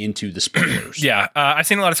diving into the spoilers. Yeah, I've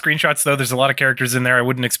seen a lot of screenshots, though. There's a lot of characters in there I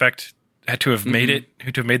wouldn't expect to have made it,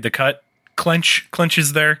 to have made the cut. Clench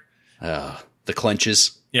is there. The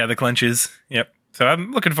clenches. Yeah, the clenches. Yep. So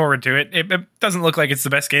I'm looking forward to it. It doesn't look like it's the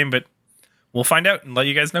best game, but we'll find out and let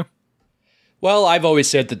you guys know. Well, I've always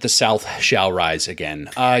said that the South shall rise again.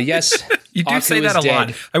 Yes. You do Aku say that is a dead.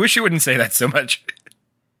 lot. I wish you wouldn't say that so much.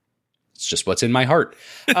 It's just what's in my heart.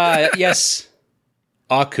 Yes.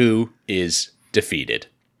 Aku is defeated.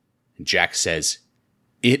 Jack says,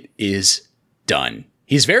 it is done.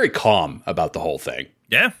 He's very calm about the whole thing.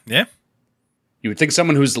 Yeah. You would think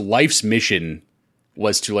someone whose life's mission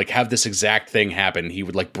was to like have this exact thing happen, he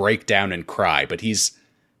would like break down and cry, but he's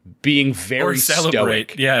being very Or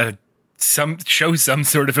celebrate. stoic. Yeah. Show some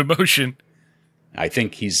sort of emotion. I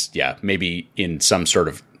think he's, maybe in some sort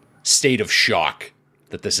of state of shock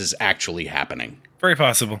that this is actually happening. Very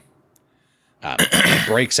possible. He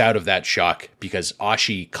breaks out of that shock because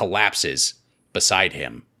Ashi collapses beside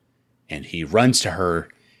him and he runs to her.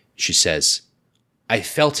 She says, I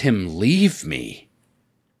felt him leave me.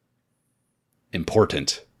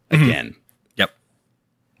 Important again. Yep.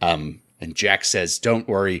 And Jack says, don't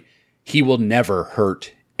worry, he will never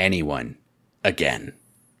hurt anyone again.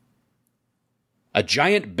 A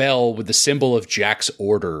giant bell with the symbol of Jack's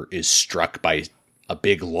order is struck by a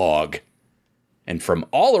big log. And from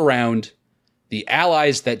all around, the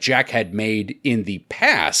allies that Jack had made in the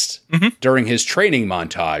past during his training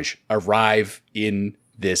montage arrive in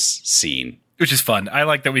this scene. Which is fun. I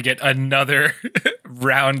like that we get another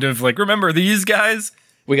round of like, remember these guys?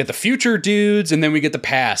 We get the future dudes, and then we get the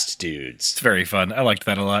past dudes. It's very fun. I liked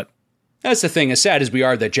that a lot. That's the thing, as sad as we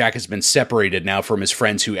are that Jack has been separated now from his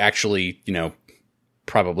friends who actually,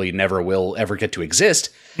 probably never will ever get to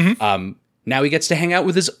exist. Now he gets to hang out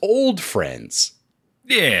with his old friends.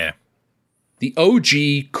 Yeah. The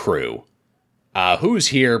OG crew. Who's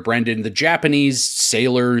here, Brendan? The Japanese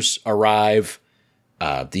sailors arrive.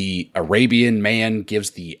 The Arabian man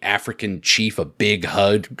gives the African chief a big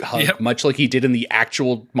hug, Yep. much like he did in the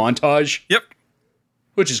actual montage. Yep.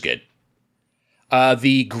 Which is good.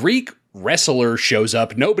 The Greek wrestler shows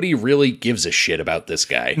up. Nobody really gives a shit about this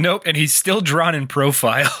guy. Nope. And he's still drawn in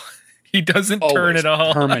profile. He doesn't turn Always, at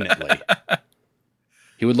all. permanently.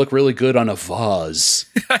 He would look really good on a vase.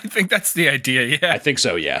 I think that's the idea. Yeah. I think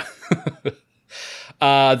so, yeah.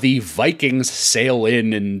 The Vikings sail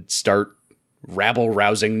in and start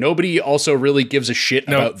rabble-rousing. Nobody also really gives a shit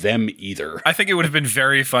about them either. I think it would have been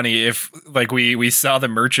very funny if like we saw the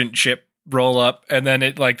merchant ship roll up and then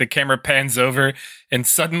it like the camera pans over and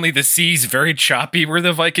suddenly the sea's very choppy where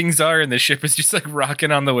the Vikings are and the ship is just like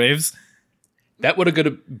rocking on the waves. That would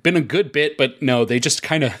have been a good bit, but no, they just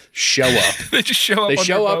kind of show up. They just show up. They on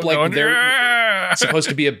show their up boat like going, they're "Yeah!" supposed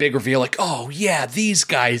to be a big reveal, like, oh yeah, these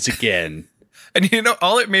guys again. And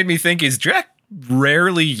all it made me think is Jack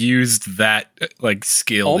rarely used that like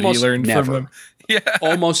skill Almost that he learned never. from him. Yeah.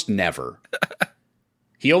 Almost never.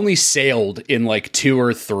 He only sailed in like 2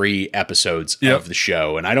 or 3 episodes of the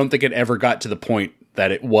show, and I don't think it ever got to the point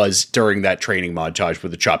that it was during that training montage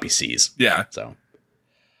with the choppy seas. Yeah. So,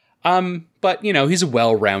 but he's a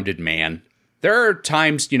well-rounded man. There are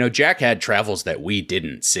times, Jack had travels that we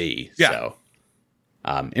didn't see. Yeah.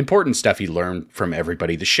 So, important stuff he learned from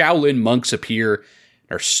everybody. The Shaolin monks appear,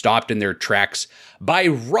 are stopped in their tracks by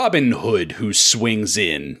Robin Hood, who swings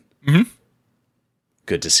in. Mm-hmm.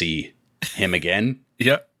 Good to see him again.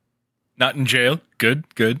 Yep. Not in jail. Good.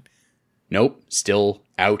 Nope. Still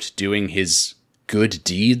out doing his good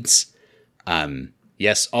deeds.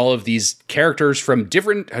 Yes, all of these characters from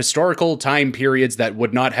different historical time periods that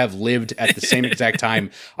would not have lived at the same exact time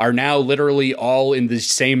are now literally all in the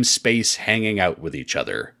same space hanging out with each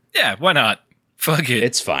other. Yeah, why not? Fuck it.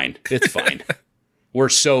 It's fine. It's fine. We're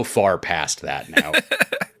so far past that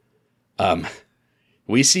now.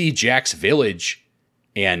 We see Jack's village,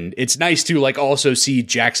 and it's nice to like also see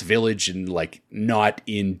Jack's village and like not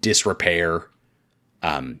in disrepair.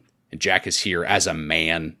 And Jack is here as a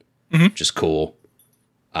man, which is cool.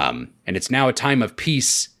 And it's now a time of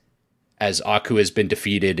peace as Aku has been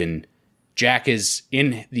defeated, and Jack is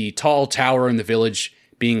in the tall tower in the village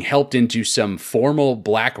being helped into some formal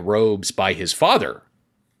black robes by his father,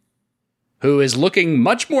 who is looking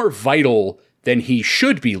much more vital than he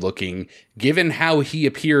should be looking, given how he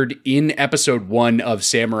appeared in episode 1 of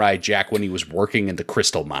Samurai Jack when he was working in the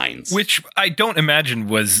crystal mines. Which I don't imagine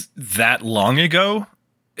was that long ago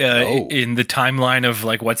in the timeline of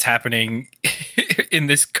like what's happening in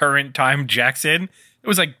this current time Jack's in. It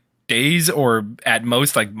was like days or at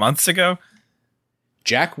most like months ago.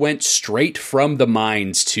 Jack went straight from the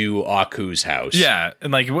mines to Aku's house. Yeah,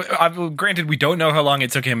 and like, granted, we don't know how long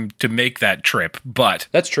it took him to make that trip, but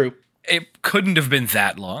that's true. It couldn't have been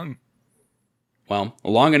that long. Well,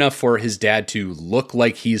 long enough for his dad to look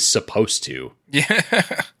like he's supposed to.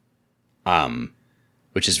 Yeah.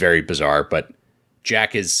 Which is very bizarre, but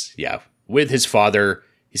Jack is, with his father.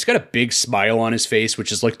 He's got a big smile on his face, which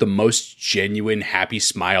is like the most genuine, happy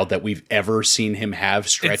smile that we've ever seen him have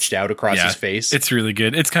stretched out across his face. It's really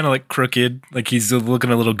good. It's kind of like crooked, like he's looking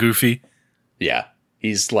a little goofy. Yeah.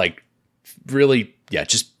 He's like really,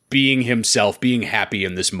 just being himself, being happy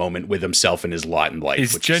in this moment with himself and his lot in life.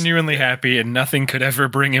 He's genuinely happy and nothing could ever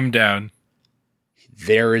bring him down.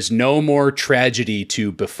 There is no more tragedy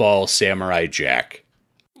to befall Samurai Jack.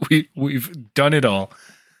 We've done it all.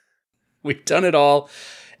 We've done it all.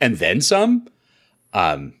 And then some.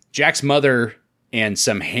 Jack's mother and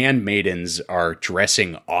some handmaidens are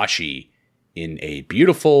dressing Ashi in a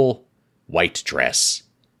beautiful white dress.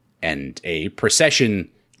 And a procession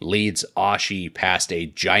leads Ashi past a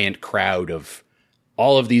giant crowd of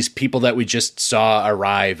all of these people that we just saw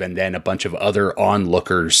arrive, and then a bunch of other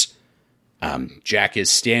onlookers. Jack is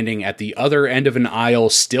standing at the other end of an aisle,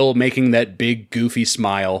 still making that big, goofy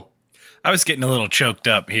smile. I was getting a little choked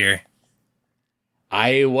up here.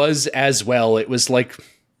 I was as well. It was like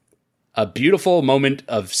a beautiful moment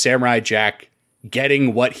of Samurai Jack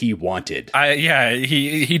getting what he wanted.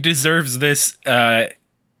 He deserves this.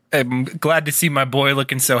 I'm glad to see my boy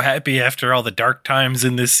looking so happy after all the dark times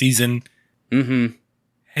in this season. Mm-hmm.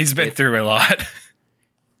 He's been through a lot.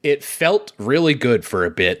 It felt really good for a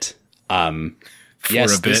bit. For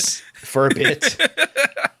a bit.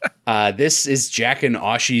 This is Jack and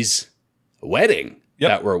Ashi's wedding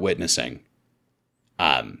that we're witnessing.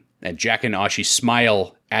 And Jack and Ashi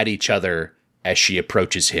smile at each other as she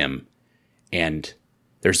approaches him. And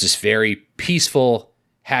there's this very peaceful,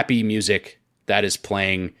 happy music that is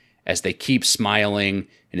playing as they keep smiling,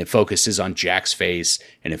 and it focuses on Jack's face,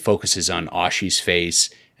 and it focuses on Ashi's face,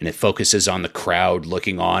 and it focuses on the crowd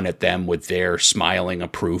looking on at them with their smiling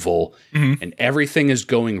approval. Mm-hmm. And everything is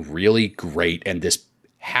going really great, and this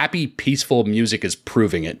happy, peaceful music is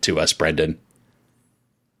proving it to us, Brendan.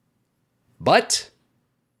 But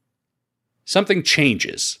something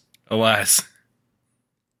changes. Alas.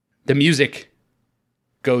 The music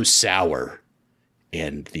goes sour,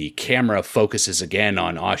 and the camera focuses again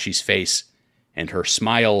on Ashi's face, and her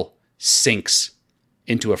smile sinks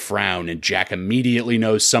into a frown, and Jack immediately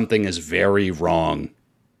knows something is very wrong.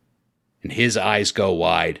 And his eyes go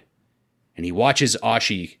wide, and he watches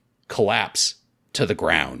Ashi collapse to the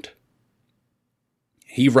ground.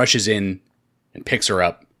 He rushes in and picks her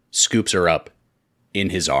up, scoops her up in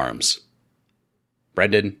his arms.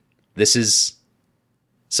 Brendan, this is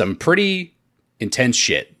some pretty intense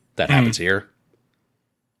shit that happens here.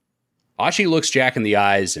 Ashi looks Jack in the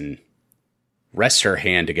eyes and rests her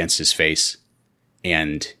hand against his face.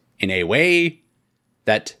 And in a way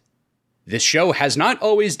that this show has not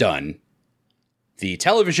always done, the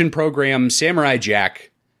television program Samurai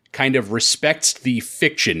Jack kind of respects the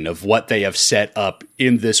fiction of what they have set up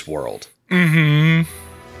in this world. Mm-hmm.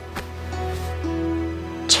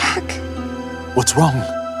 Jack. What's wrong?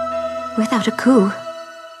 Without Aku,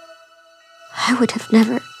 I would have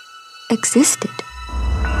never existed.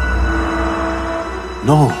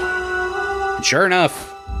 No. And sure enough,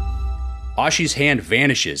 Ashi's hand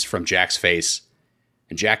vanishes from Jack's face,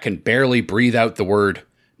 and Jack can barely breathe out the word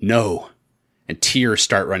no, and tears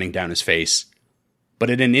start running down his face. But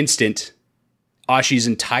in an instant, Ashi's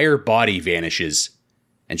entire body vanishes,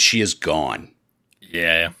 and she is gone.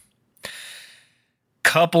 Yeah.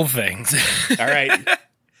 Couple things. All right.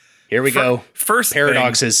 Here we go. First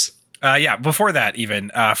paradoxes. Before that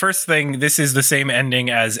even. First thing, this is the same ending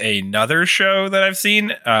as another show that I've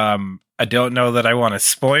seen. I don't know that I want to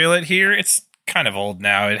spoil it here. It's kind of old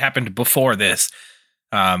now. It happened before this.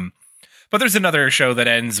 But there's another show that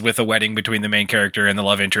ends with a wedding between the main character and the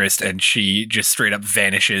love interest, and she just straight up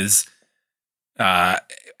vanishes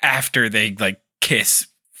after they like kiss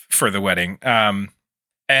for the wedding. And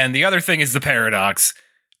the other thing is the paradox,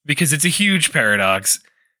 because it's a huge paradox,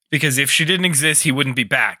 because if she didn't exist, he wouldn't be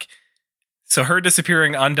back. So her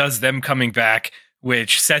disappearing undoes them coming back,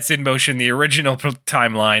 which sets in motion the original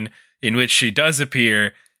timeline in which she does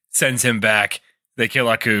appear, sends him back, they kill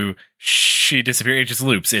Aku, she disappears, it just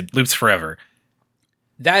loops. It loops forever.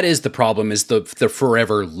 That is the problem, is the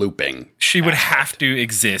forever looping. She would have to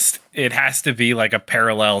exist. It has to be like a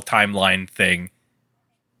parallel timeline thing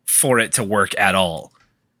for it to work at all.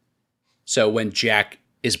 So when Jack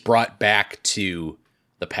is brought back to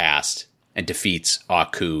the past and defeats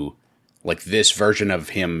Aku, like this version of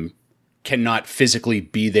him cannot physically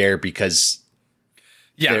be there because...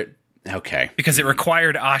 Yeah. Okay. Because it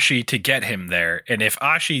required Ashi to get him there. And if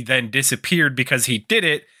Ashi then disappeared because he did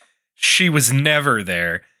it, she was never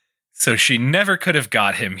there. So she never could have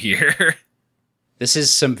got him here. This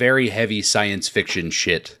is some very heavy science fiction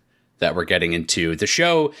shit that we're getting into. The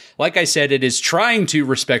show, like I said, it is trying to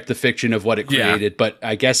respect the fiction of what it created. But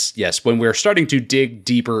I guess, yes, when we're starting to dig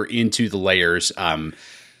deeper into the layers,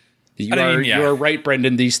 you are right,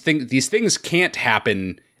 Brendan. These things can't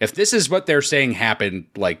happen. If this is what they're saying happened,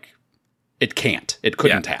 like... It can't. It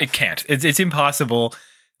couldn't have. It can't. It's impossible.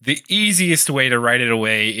 The easiest way to write it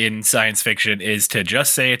away in science fiction is to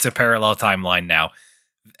just say it's a parallel timeline now.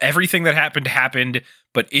 Everything that happened,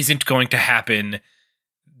 but isn't going to happen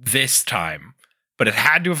this time. But it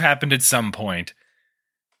had to have happened at some point.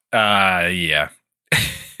 Yeah.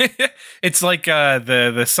 It's like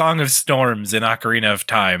the Song of Storms in Ocarina of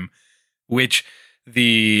Time, which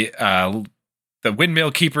the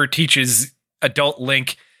Windmill Keeper teaches adult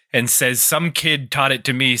Link and says, some kid taught it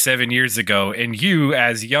to me 7 years ago, and you,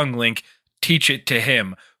 as young Link, teach it to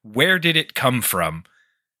him. Where did it come from?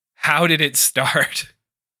 How did it start?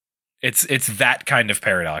 It's that kind of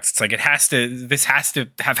paradox. It's like this has to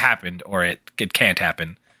have happened, or it can't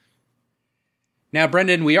happen. Now,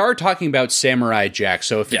 Brendan, we are talking about Samurai Jack,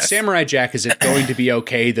 so if it's Samurai Jack, is it going to be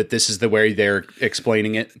okay that this is the way they're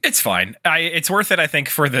explaining it? It's fine. It's worth it, I think,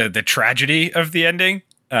 for the tragedy of the ending.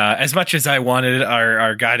 As much as I wanted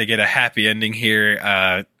our guy to get a happy ending here,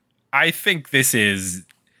 I think this is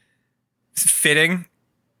fitting.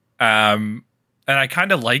 And I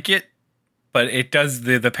kind of like it, but it does,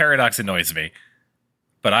 the paradox annoys me.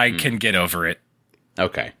 But I can get over it.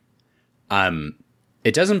 Okay.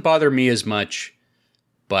 It doesn't bother me as much,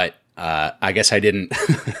 but I guess I didn't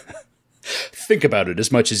think about it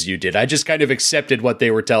as much as you did. I just kind of accepted what they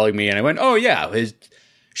were telling me, and I went, oh yeah,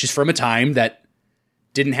 she's from a time that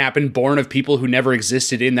didn't happen, born of people who never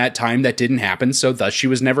existed in that time that didn't happen, so thus she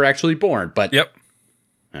was never actually born. But yep.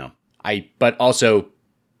 No, but also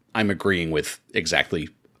I'm agreeing with exactly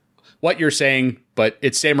what you're saying, but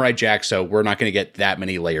it's Samurai Jack, so we're not going to get that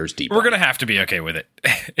many layers deep. We're going to have to be okay with it.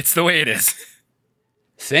 It's the way it is.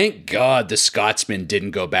 Thank God the Scotsman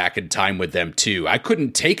didn't go back in time with them too. I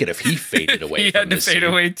couldn't take it if he faded away. He from had to this fade scene.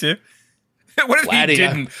 away too. What if he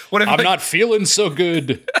didn't? What if I'm not feeling so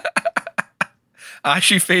good?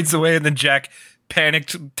 Ashi fades away, and then Jack,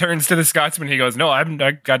 panicked, turns to the Scotsman. He goes, "No,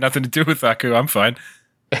 I got nothing to do with Aku. I'm fine."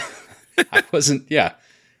 I wasn't. Yeah,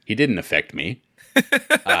 he didn't affect me.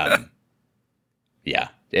 Yeah,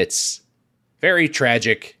 it's very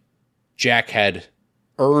tragic. Jack had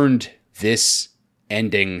earned this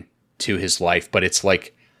ending to his life, but it's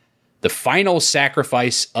like the final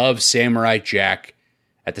sacrifice of Samurai Jack.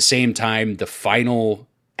 At the same time, the final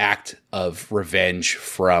act of revenge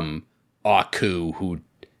from Aku, who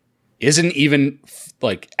isn't even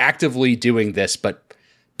like actively doing this, but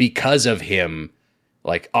because of him,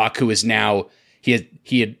 like Aku is now,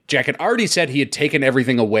 Jack had already said he had taken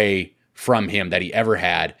everything away from him that he ever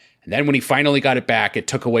had. And then when he finally got it back, it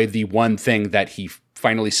took away the one thing that he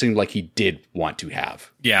finally seemed like he did want to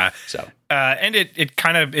have. Yeah. So, and it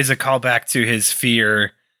kind of is a callback to his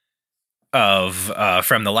fear of,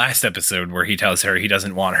 from the last episode where he tells her he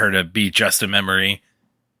doesn't want her to be just a memory.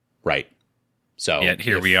 Right. So yet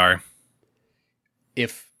here we are.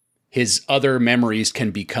 If his other memories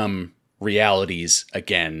can become realities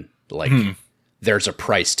again, like there's a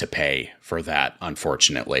price to pay for that,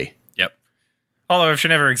 unfortunately. Yep. Although if she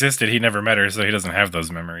never existed, he never met her, so he doesn't have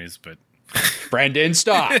those memories, but Brandon,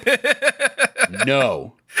 stop.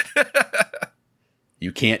 No.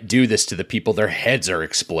 You can't do this to the people. Their heads are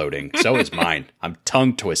exploding. So is mine. I'm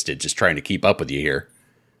tongue twisted just trying to keep up with you here.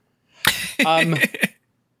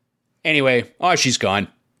 Anyway, she's gone.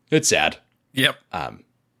 It's sad. Yep.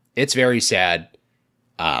 It's very sad.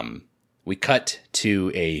 We cut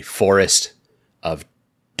to a forest of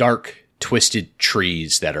dark, twisted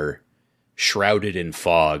trees that are shrouded in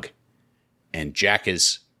fog, and Jack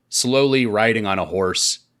is slowly riding on a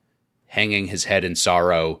horse, hanging his head in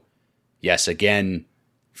sorrow. Yes, again,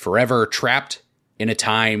 forever trapped in a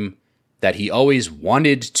time that he always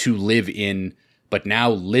wanted to live in, but now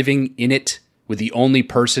living in it with the only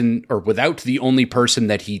person, or without the only person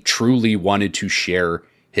that he truly wanted to share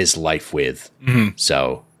his life with. Mm-hmm.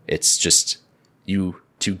 So it's just,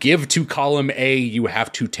 to give to column A, you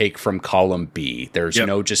have to take from column B. There's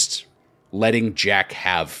no just letting Jack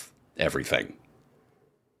have everything.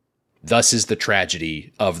 Thus is the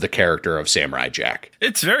tragedy of the character of Samurai Jack.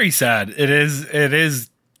 It's very sad. It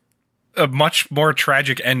is a much more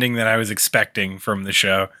tragic ending than I was expecting from the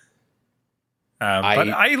show. But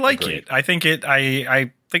I like it. I think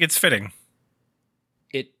it's fitting.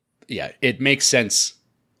 It makes sense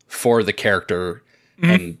for the character,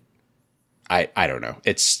 and I don't know.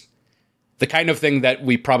 It's the kind of thing that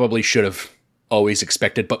we probably should have always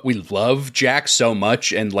expected, but we love Jack so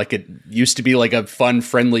much, and like it used to be like a fun,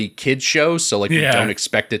 friendly kids show, so like we don't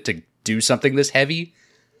expect it to do something this heavy.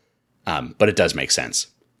 But it does make sense.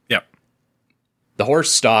 Yep. The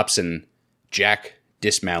horse stops and Jack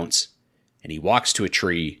dismounts, and he walks to a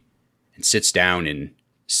tree and sits down in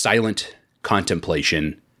silent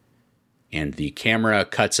contemplation, and the camera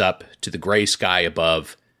cuts up to the gray sky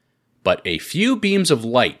above, but a few beams of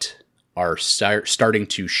light are starting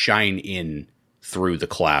to shine in through the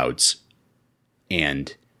clouds,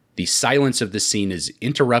 and the silence of the scene is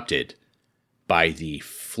interrupted by the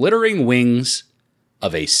flittering wings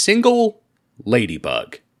of a single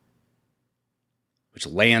ladybug, which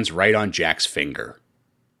lands right on Jack's finger.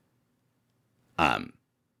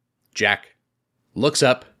 Jack looks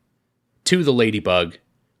up to the ladybug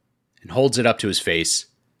and holds it up to his face.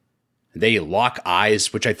 They lock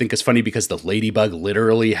eyes, which I think is funny because the ladybug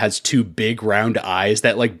literally has two big round eyes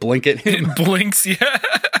that like blink at him. It blinks, yeah.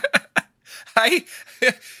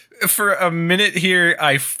 For a minute here,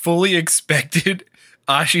 I fully expected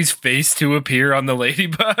Ashi's face to appear on the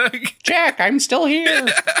ladybug. Jack, I'm still here.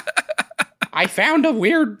 I found a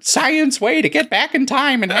weird science way to get back in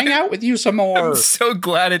time and hang out with you some more. I'm so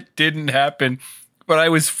glad it didn't happen, but I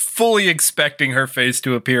was fully expecting her face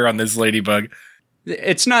to appear on this ladybug.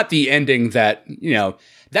 It's not the ending that,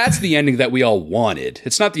 that's the ending that we all wanted.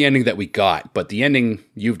 It's not the ending that we got, but the ending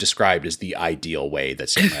you've described is the ideal way that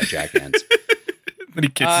Samurai Jack ends. When he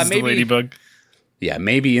kisses the ladybug. Yeah,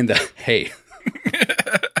 maybe in the, hey.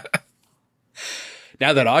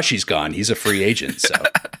 Now that Ashi's gone, he's a free agent, so.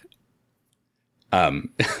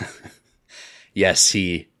 Yes,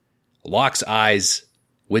 he locks eyes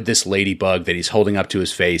with this ladybug that he's holding up to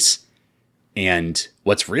his face. And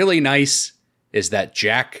what's really nice is that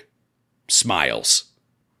Jack smiles.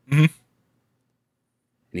 Mm-hmm. And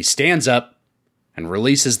he stands up and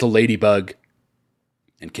releases the ladybug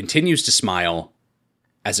and continues to smile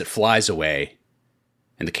as it flies away.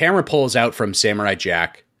 And the camera pulls out from Samurai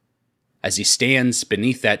Jack as he stands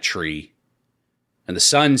beneath that tree, and the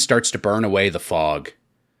sun starts to burn away the fog.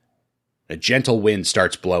 A gentle wind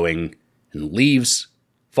starts blowing, and leaves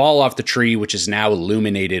fall off the tree, which is now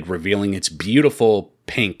illuminated, revealing its beautiful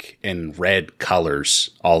pink and red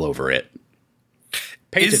colors all over it.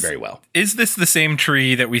 Painted very well. Is this the same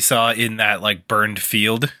tree that we saw in that like burned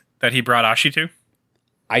field that he brought Ashi to?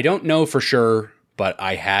 I don't know for sure, but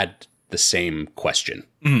I had the same question.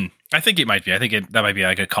 Mm-hmm. I think it might be. I think that might be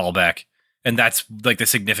like a callback. And that's like the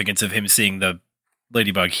significance of him seeing the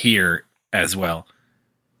ladybug here as well.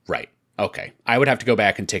 Right. Okay. I would have to go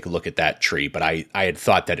back and take a look at that tree, but I had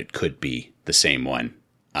thought that it could be the same one.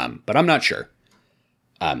 But I'm not sure.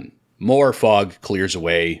 More fog clears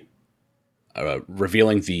away,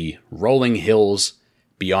 revealing the rolling hills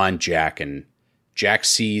beyond Jack, and Jack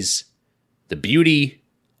sees the beauty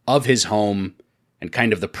of his home and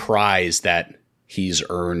kind of the prize that he's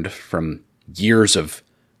earned from years of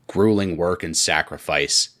grueling work and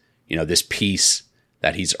sacrifice. This peace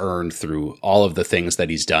that he's earned through all of the things that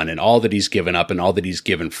he's done and all that he's given up and all that he's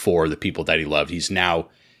given for the people that he loved. He's now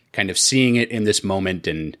kind of seeing it in this moment,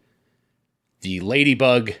 and the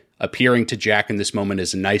ladybug appearing to Jack in this moment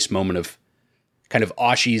is a nice moment of kind of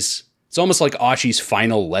Ashi's, it's almost like Ashi's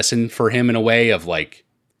final lesson for him in a way of like,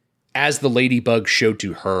 as the ladybug showed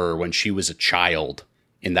to her when she was a child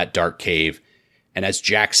in that dark cave, and as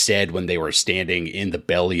Jack said when they were standing in the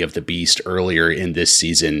belly of the beast earlier in this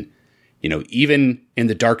season, even in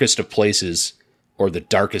the darkest of places or the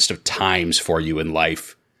darkest of times for you in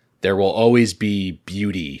life, there will always be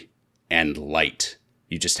beauty and light.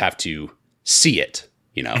 You just have to see it,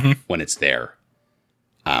 when it's there.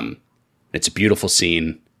 It's a beautiful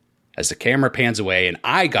scene as the camera pans away, and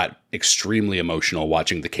I got extremely emotional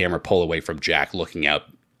watching the camera pull away from Jack looking out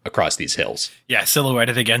across these hills. Yeah,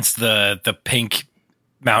 silhouetted against the pink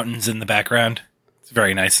mountains in the background. It's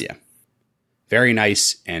very nice. Yeah. Very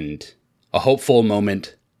nice, and a hopeful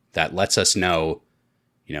moment that lets us know,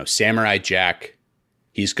 Samurai Jack,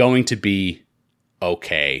 he's going to be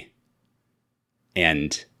okay.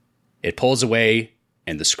 And it pulls away,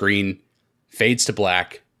 and the screen fades to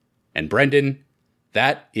black. And Brendan,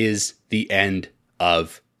 that is the end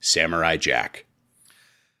of Samurai Jack.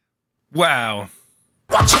 Wow.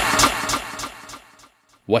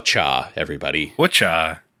 Whatcha, everybody.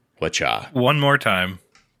 Whatcha. Whatcha. One more time.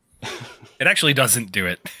 It actually doesn't do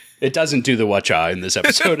it. It doesn't do the whatcha in this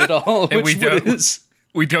episode at all. And which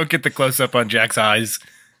we don't get the close-up on Jack's eyes.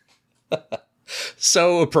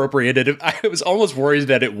 So appropriated. I was almost worried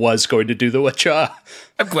that it was going to do the whatcha.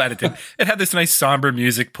 I'm glad it did. It had this nice somber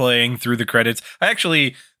music playing through the credits.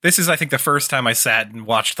 This is, I think, the first time I sat and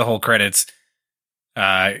watched the whole credits.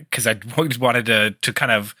 Because I wanted to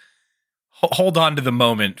kind of hold on to the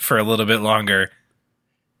moment for a little bit longer.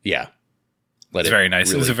 Yeah. It's very nice.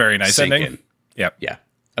 Really, it was a very nice ending. Yep. Yeah.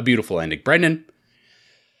 A beautiful ending. Brendan,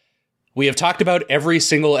 we have talked about every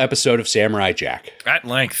single episode of Samurai Jack. At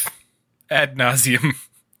length. Ad nauseum.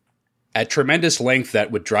 At tremendous length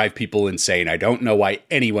that would drive people insane. I don't know why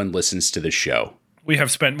anyone listens to this show. We have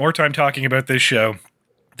spent more time talking about this show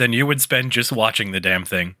than you would spend just watching the damn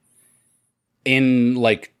thing. In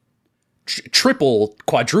like triple,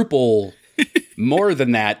 quadruple, more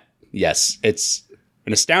than that. Yes, it's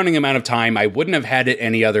an astounding amount of time. I wouldn't have had it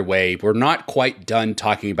any other way. We're not quite done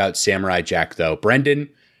talking about Samurai Jack, though. Brendan,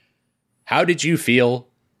 how did you feel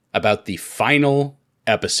about the final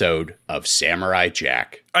episode of Samurai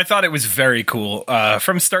Jack? I thought it was very cool.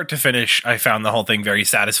 From start to finish, I found the whole thing very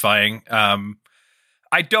satisfying.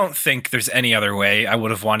 I don't think there's any other way I would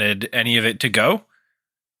have wanted any of it to go.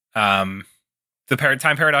 The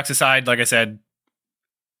time paradox aside, like I said,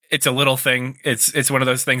 it's a little thing. It's one of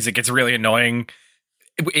those things that gets really annoying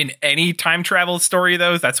in any time travel story,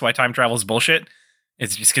 though. That's why time travel is bullshit.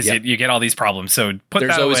 It's just because you get all these problems. So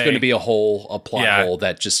there's always going to be a plot hole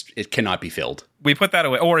that just it cannot be filled. We put that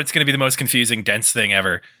away, or it's going to be the most confusing, dense thing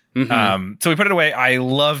ever. Mm-hmm. So we put it away. I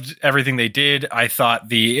loved everything they did. I thought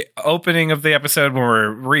the opening of the episode when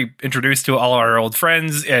we're reintroduced to all our old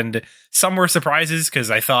friends, and some were surprises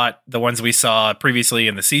because I thought the ones we saw previously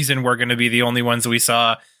in the season were going to be the only ones we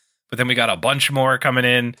saw, but then we got a bunch more coming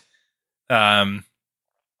in.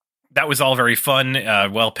 That was all very fun,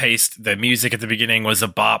 well paced. The music at the beginning was a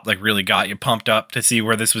bop, like really got you pumped up to see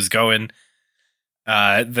where this was going.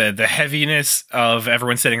 The heaviness of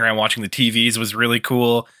everyone sitting around watching the TVs was really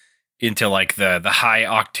cool. Into like the high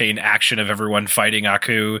octane action of everyone fighting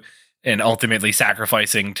Aku and ultimately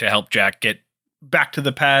sacrificing to help Jack get back to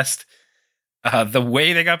the past. The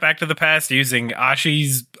way they got back to the past using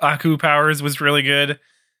Ashi's Aku powers was really good.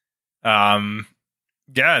 Yeah,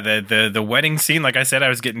 the wedding scene, like I said, I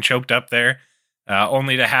was getting choked up there,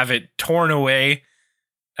 only to have it torn away,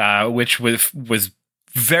 which was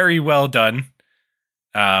very well done.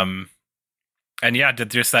 And yeah,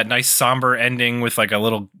 just that nice somber ending with like a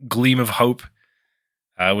little gleam of hope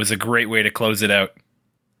was a great way to close it out.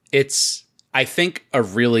 It's, I think, a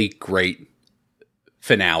really great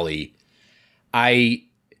finale. I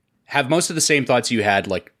have most of the same thoughts you had,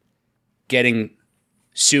 like getting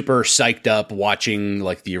super psyched up watching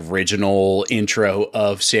like the original intro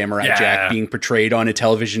of Samurai Jack being portrayed on a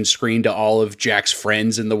television screen to all of Jack's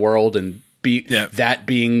friends in the world, and that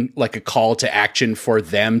being like a call to action for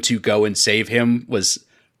them to go and save him was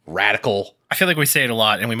radical. I feel like we say it a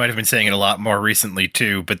lot, and we might have been saying it a lot more recently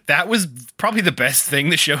too, but that was probably the best thing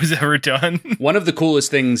the show's ever done. One of the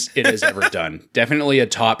coolest things it has ever done. Definitely a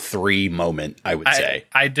top 3 moment, I would say.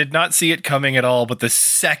 I did not see it coming at all, but the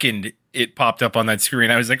second it popped up on that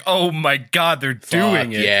screen, I was like, oh my God, they're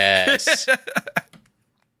doing it. Yes.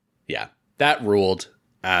 Yeah, that ruled.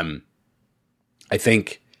 I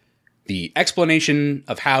think the explanation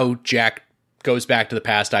of how Jack goes back to the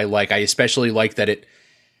past, I like. I especially like that it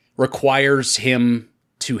requires him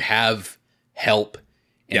to have help.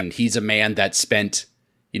 And he's a man that spent,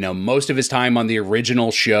 most of his time on the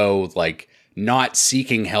original show, like not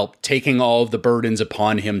seeking help, taking all of the burdens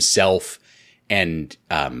upon himself and,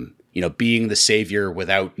 being the savior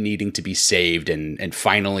without needing to be saved. And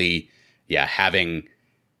finally, having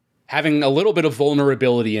a little bit of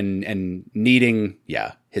vulnerability and needing,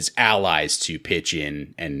 his allies to pitch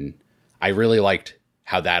in. And I really liked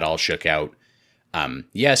how that all shook out.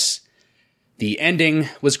 Yes, the ending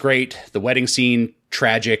was great. The wedding scene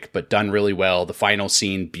tragic, but done really well. The final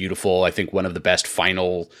scene, beautiful. I think one of the best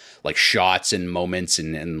final like shots and moments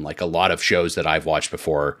in like a lot of shows that I've watched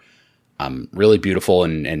before. Really beautiful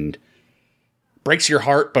and breaks your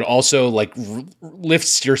heart, but also like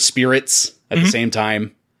lifts your spirits at the same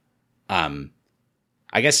time.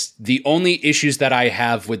 I guess the only issues that I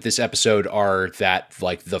have with this episode are that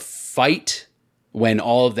like the fight when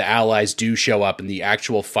all of the allies do show up and the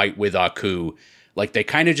actual fight with Aku, like they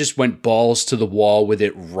kind of just went balls to the wall with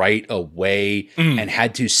it right away and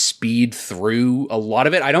had to speed through a lot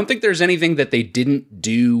of it. I don't think there's anything that they didn't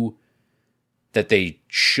do that they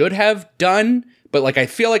should have done, but like I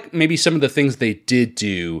feel like maybe some of the things they did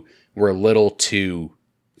do were a little too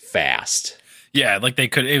fast. Yeah, like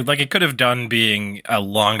it could have done being a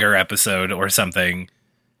longer episode or something.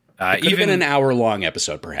 Even an hour-long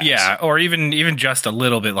episide, perhaps. Yeah, or even just a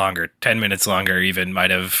little bit longer, 10 minutes longer even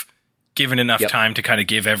might have given enough time to kind of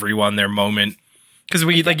give everyone their moment. Because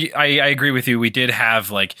I agree with you, we did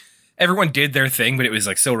have, like, everyone did their thing, but it was,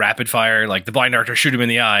 like, so rapid fire. Like, the blind doctor shoot him in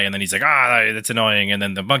the eye, and then he's like, that's annoying. And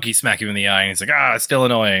then the monkey smack him in the eye, and he's like, it's still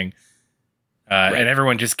annoying. And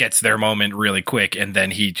everyone just gets their moment really quick, and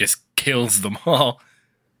then he just kills them all.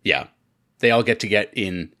 Yeah. They all get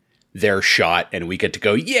in their shot, and we get to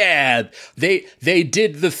go, yeah, they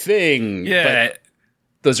did the thing. Yeah. But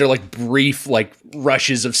those are like brief like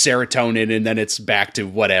rushes of serotonin, and then it's back to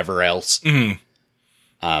whatever else.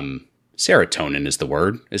 Serotonin is the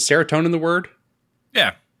word. Is serotonin the word?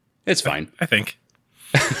 Yeah. It's fine. I think.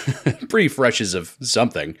 Brief rushes of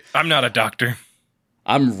something. I'm not a doctor.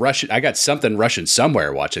 I'm Russian. I got something Russian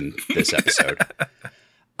somewhere watching this episode.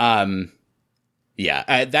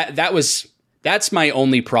 That's my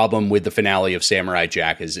only problem with the finale of Samurai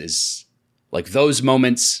Jack is like those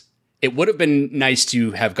moments. It would have been nice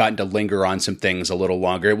to have gotten to linger on some things a little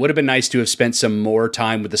longer. It would have been nice to have spent some more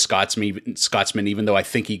time with the Scotsman, even though I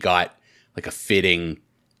think he got like a fitting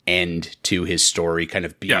end to his story, kind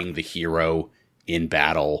of being the hero in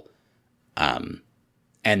battle. And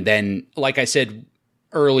then, like I said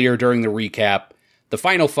earlier during the recap, the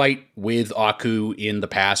final fight with Aku in the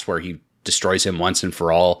past where he destroys him once and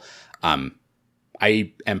for all.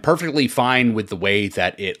 I am perfectly fine with the way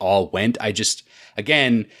that it all went. I just,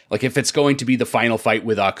 again, like if it's going to be the final fight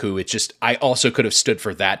with Aku, it's just, I also could have stood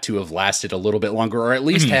for that to have lasted a little bit longer, or at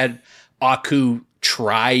least had Aku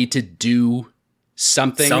try to do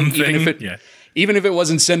something. Even if it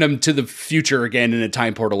wasn't send him to the future again in a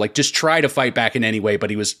time portal, like just try to fight back in any way,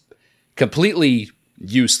 but he was completely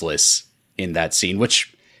useless in that scene,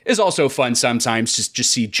 which is also fun sometimes to just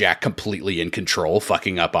see Jack completely in control,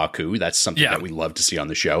 fucking up Aku. That's something that we love to see on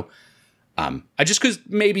the show. I just could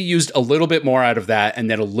maybe used a little bit more out of that and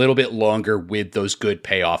then a little bit longer with those good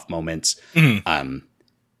payoff moments.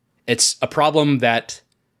 It's a problem that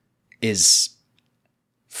is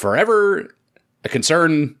forever a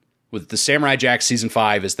concern with the Samurai Jack season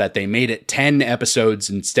 5 is that they made it 10 episodes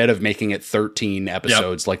instead of making it 13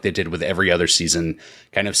 episodes like they did with every other season,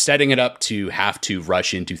 kind of setting it up to have to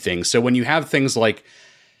rush into things. So when you have things like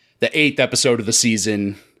the 8th episode of the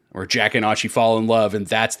season where Jack and Ashi fall in love and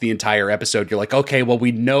that's the entire episode, you're like, okay, well,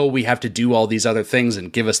 we know we have to do all these other things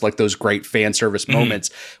and give us like those great fan service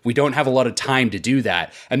moments. We don't have a lot of time to do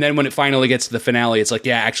that. And then when it finally gets to the finale, it's like,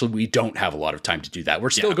 yeah, actually, we don't have a lot of time to do that. We're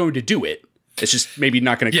still going to do it. It's just maybe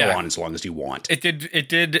not going to go on as long as you want. It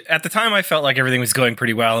did. At the time, I felt like everything was going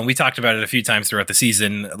pretty well. And we talked about it a few times throughout the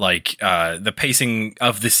season. Like the pacing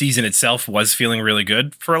of the season itself was feeling really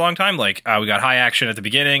good for a long time. Like we got high action at the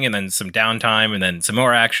beginning and then some downtime and then some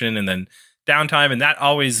more action and then downtime. And that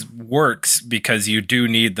always works because you do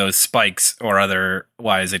need those spikes or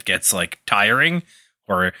otherwise it gets like tiring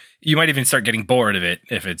or you might even start getting bored of it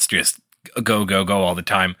if it's just go, go, go all the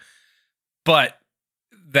time. But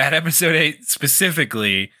that episode 8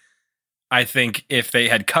 specifically, I think if they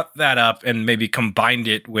had cut that up and maybe combined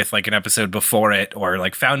it with like an episode before it or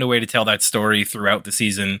like found a way to tell that story throughout the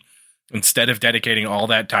season, instead of dedicating all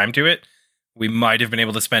that time to it, we might have been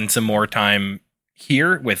able to spend some more time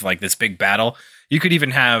here with like this big battle. You could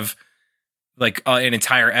even have like an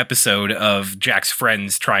entire episode of Jack's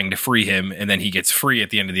friends trying to free him and then he gets free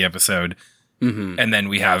at the end of the episode. And then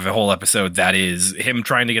we have a whole episode that is him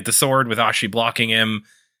trying to get the sword with Ashi blocking him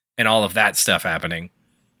and all of that stuff happening.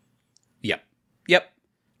 Yep.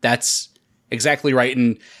 That's exactly right.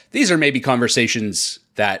 And these are maybe conversations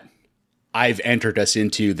that I've entered us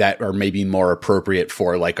into that are maybe more appropriate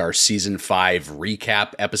for like our season 5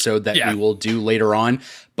 recap episode that we will do later on.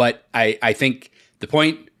 But I think the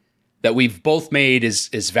point that we've both made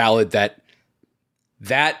is valid that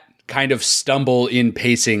kind of stumble in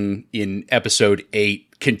pacing in episode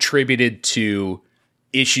 8 contributed to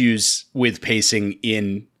issues with pacing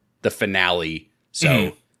in the finale.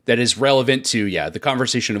 So that is relevant to, the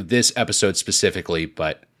conversation of this episode specifically.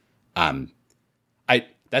 But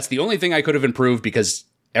that's the only thing I could have improved, because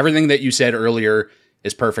everything that you said earlier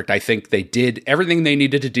is perfect. I think they did everything they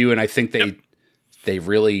needed to do, and I think they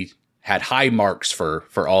really had high marks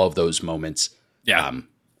for all of those moments. Yeah.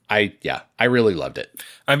 I really loved it.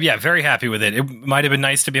 I'm very happy with it. It might have been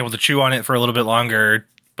nice to be able to chew on it for a little bit longer,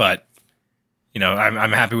 but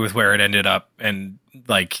I'm happy with where it ended up, and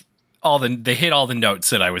like they hit all the notes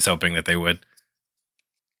that I was hoping that they would.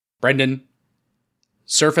 Brendan,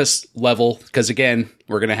 surface level, because again,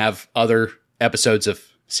 we're going to have other episodes of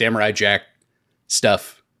Samurai Jack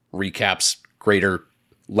stuff, recaps, greater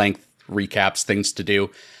length recaps, things to do.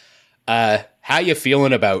 How you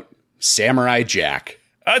feeling about Samurai Jack?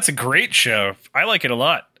 It's a great show. I like it a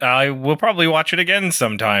lot. I will probably watch it again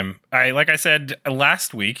sometime. Like I said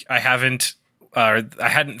last week, I hadn't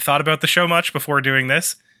thought about the show much before doing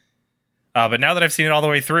this. But now that I've seen it all the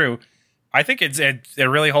way through, I think it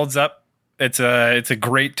really holds up. It's a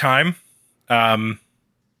great time. There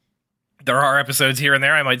are episodes here and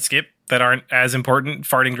there I might skip that aren't as important,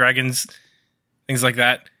 farting dragons, things like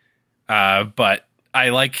that. But I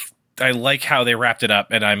like how they wrapped it up,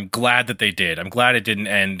 and I'm glad that they did. I'm glad it didn't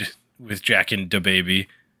end with Jack and DaBaby.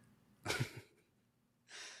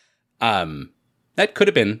 That could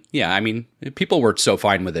have been, I mean, people were so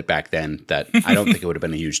fine with it back then that I don't think it would have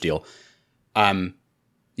been a huge deal. I'm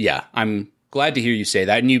glad to hear you say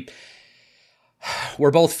that. And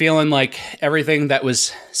we're both feeling like everything that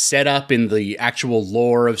was set up in the actual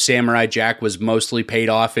lore of Samurai Jack was mostly paid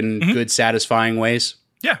off in good, satisfying ways.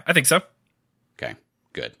 Yeah, I think so. Okay,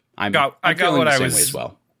 good. I got what I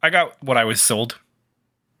was sold.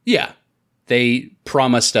 Yeah. They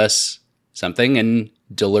promised us something and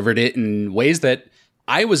delivered it in ways that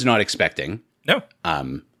I was not expecting. No.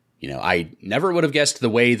 I never would have guessed the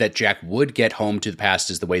way that Jack would get home to the past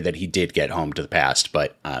is the way that he did get home to the past,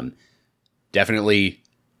 but definitely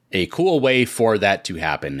a cool way for that to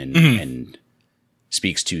happen, and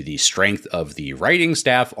speaks to the strength of the writing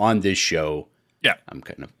staff on this show. Yeah. I'm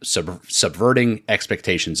kind of subverting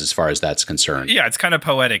expectations as far as that's concerned. Yeah, it's kind of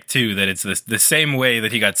poetic, too, that it's the same way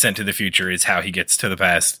that he got sent to the future is how he gets to the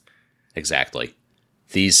past. Exactly.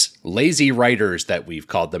 These lazy writers that we've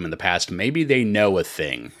called them in the past, maybe they know a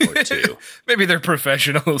thing or two. Maybe they're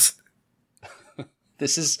professionals.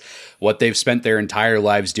 This is what they've spent their entire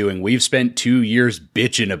lives doing. We've spent 2 years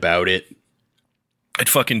bitching about it. I'd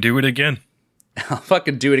fucking do it again. I'll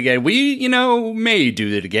fucking do it again. We, may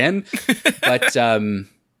do it again. But,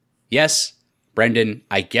 yes, Brendan,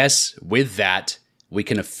 I guess with that, we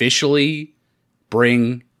can officially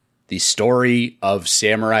bring the story of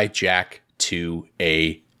Samurai Jack to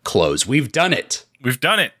a close. We've done it. We've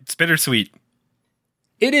done it. It's bittersweet.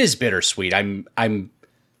 It is bittersweet. I'm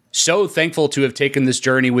so thankful to have taken this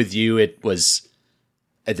journey with you. This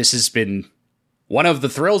has been one of the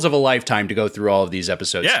thrills of a lifetime to go through all of these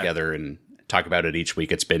episodes together and talk about it each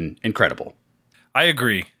week. It's been incredible. I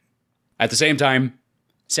agree. At the same time,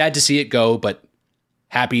 sad to see it go, but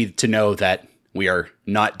happy to know that we are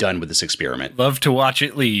not done with this experiment. Love to watch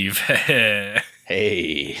it leave.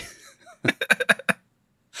 Hey.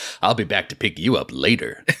 I'll be back to pick you up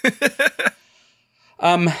later.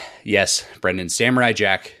 Yes, Brendan, Samurai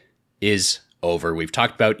Jack is over. We've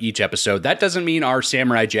talked about each episode. That doesn't mean our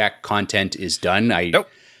Samurai Jack content is done. I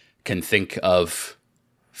can think of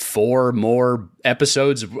 4 more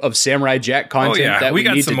episodes of Samurai Jack content that we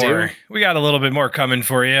need to do. We got a little bit more coming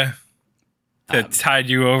for you to tide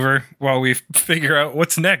you over while we figure out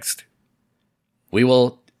what's next. We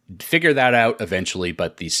will figure that out eventually,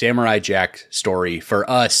 but the Samurai Jack story for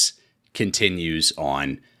us continues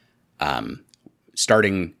on,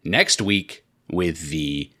 starting next week with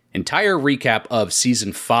the entire recap of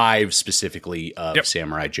season 5, specifically of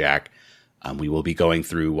Samurai Jack. We will be going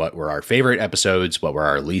through what were our favorite episodes, what were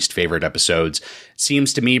our least favorite episodes. It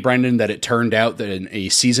seems to me, Brendan, that it turned out that in a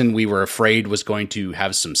season we were afraid was going to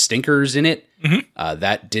have some stinkers in it.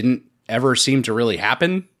 That didn't ever seem to really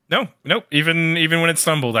happen. No. Even when it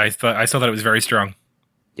stumbled, I still thought it was very strong.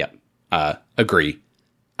 Yep. Agree.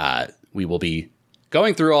 We will be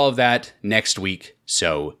going through all of that next week.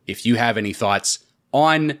 So if you have any thoughts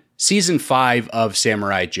on season 5 of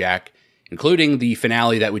Samurai Jack, including the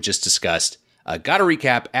finale that we just discussed, gotta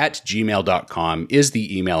recap at gmail.com is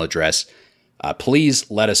the email address. please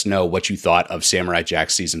let us know what you thought of Samurai Jack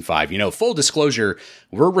Season 5. Full disclosure,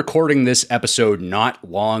 we're recording this episode not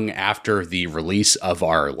long after the release of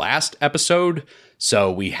our last episode,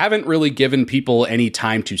 so we haven't really given people any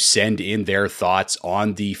time to send in their thoughts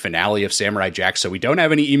on the finale of Samurai Jack, so we don't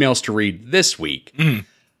have any emails to read this week.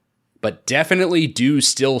 But definitely do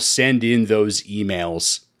still send in those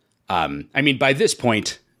emails. By this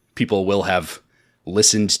point, people will have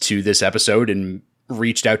listened to this episode and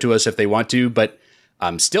reached out to us if they want to, but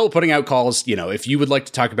still putting out calls. If you would like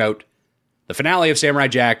to talk about the finale of Samurai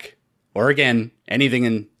Jack, or again, anything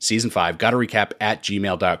in season 5,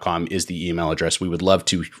 gottarecap@gmail.com is the email address. We would love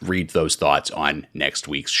to read those thoughts on next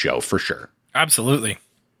week's show for sure. Absolutely.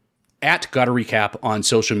 At gottarecap on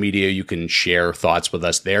social media, you can share thoughts with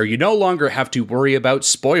us there. You no longer have to worry about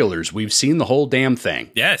spoilers. We've seen the whole damn thing.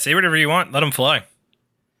 Yeah, say whatever you want. Let them fly.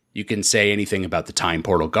 You can say anything about the Time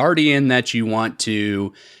Portal Guardian that you want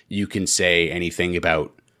to. You can say anything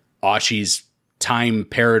about Ashi's time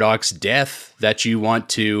paradox death that you want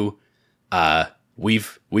to.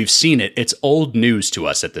 We've seen it. It's old news to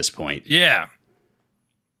us at this point. Yeah.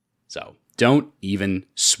 So don't even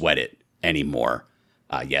sweat it anymore.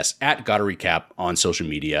 Yes, at Gotta Recap on social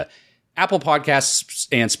media. Apple Podcasts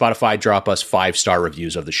and Spotify drop us 5-star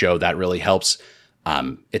reviews of the show. That really helps.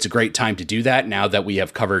 It's a great time to do that now that we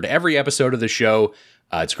have covered every episode of the show.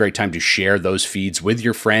 It's a great time to share those feeds with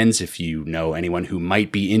your friends. If you know anyone who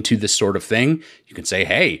might be into this sort of thing, you can say,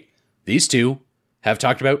 hey, these two have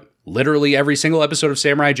talked about literally every single episode of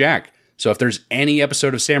Samurai Jack. So if there's any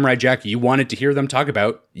episode of Samurai Jack you wanted to hear them talk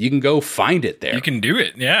about, you can go find it there. You can do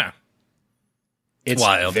it, yeah. It's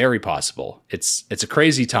wild. Very possible. It's a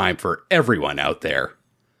crazy time for everyone out there,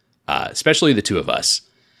 especially the two of us.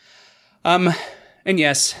 And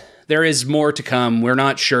yes, there is more to come. We're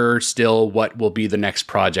not sure still what will be the next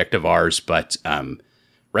project of ours, but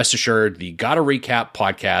rest assured, the Gotta Recap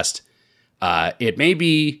podcast, it may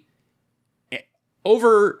be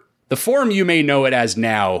over the form you may know it as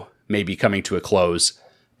now, may be coming to a close,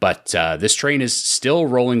 but this train is still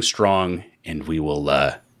rolling strong, and we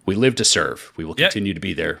live to serve. We will continue to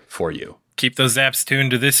be there for you. Keep those apps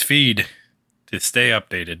tuned to this feed to stay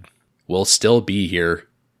updated. We'll still be here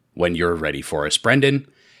when you're ready for us. Brendan,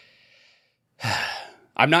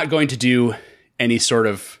 I'm not going to do any sort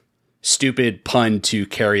of stupid pun to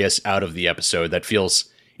carry us out of the episode. That feels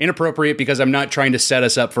inappropriate because I'm not trying to set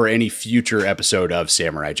us up for any future episode of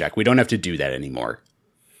Samurai Jack. We don't have to do that anymore.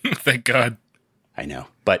 Thank God. I know.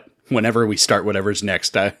 But whenever we start whatever's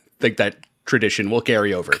next, I think that tradition will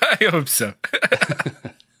carry over. I hope so.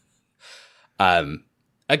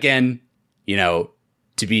 Again,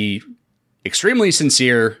 to be extremely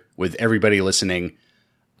sincere with everybody listening,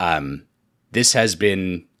 this has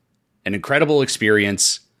been an incredible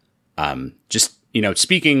experience. Just,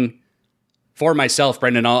 speaking for myself,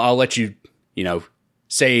 Brendan, I'll let you,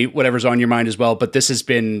 say whatever's on your mind as well. But this has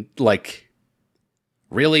been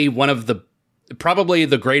really one of probably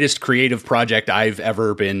the greatest creative project I've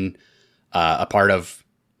ever been a part of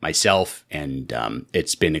myself. And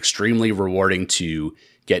it's been extremely rewarding to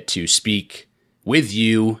get to speak with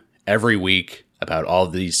you every week about all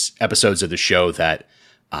of these episodes of the show that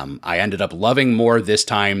I ended up loving more this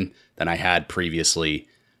time than I had previously.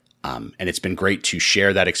 And it's been great to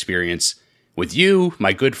share that experience with you,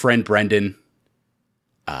 my good friend Brendan,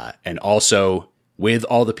 and also with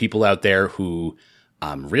all the people out there who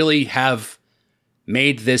really have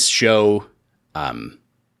made this show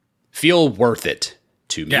feel worth it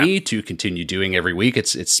to me to continue doing every week.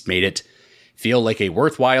 It's made it feel like a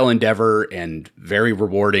worthwhile endeavor and very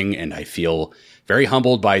rewarding. And I feel very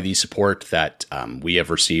humbled by the support that we have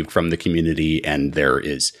received from the community. And there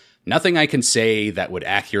is nothing I can say that would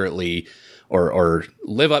accurately or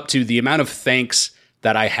live up to the amount of thanks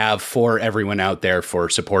that I have for everyone out there for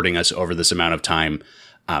supporting us over this amount of time.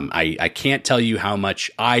 I can't tell you how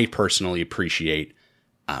much I personally appreciate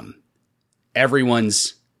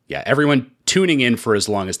everyone tuning in for as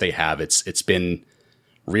long as they have. It's been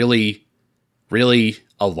really, really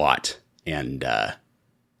a lot. And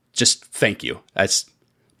just thank you. That's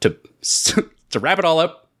to wrap it all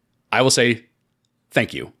up. I will say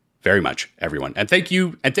thank you very much, everyone. And thank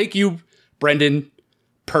you, Brendan,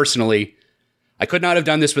 personally. I could not have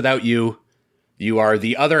done this without you. You are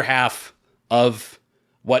the other half of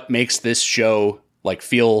what makes this show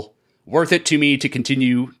feel worth it to me to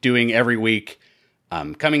continue doing every week.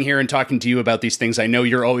 Coming here and talking to you about these things, I know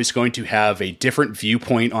you're always going to have a different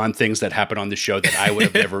viewpoint on things that happen on the show that I would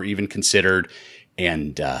have never even considered.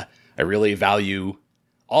 And I really value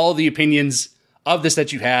all the opinions of this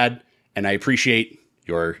that you had, and I appreciate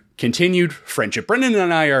your continued friendship. Brendan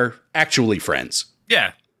and I are actually friends.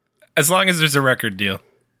 Yeah. As long as there's a record deal.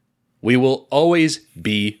 We will always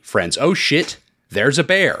be friends. Oh shit, there's a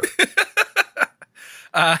bear.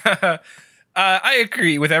 I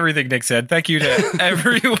agree with everything Nick said. Thank you to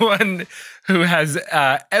everyone who has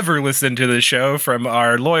ever listened to the show, from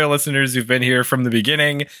our loyal listeners who've been here from the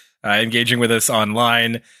beginning, engaging with us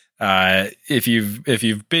online. If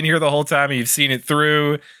you've been here the whole time and you've seen it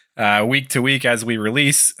through week to week as we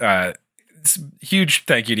release, huge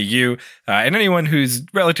thank you to you. And anyone who's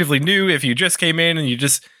relatively new, if you just came in and you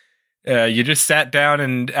just sat down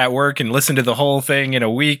and at work and listened to the whole thing in a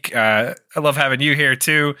week. I love having you here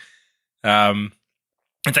too. And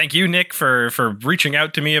thank you, Nick, for reaching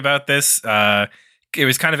out to me about this. It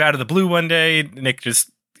was kind of out of the blue one day. Nick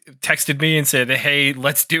just texted me and said, "Hey,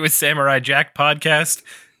 let's do a Samurai Jack podcast."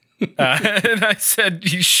 And I said,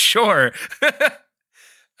 "Sure."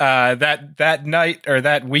 That night or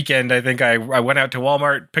that weekend, I think I went out to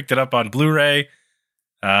Walmart, picked it up on Blu-ray,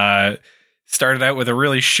 started out with a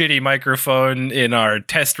really shitty microphone in our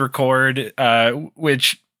test record,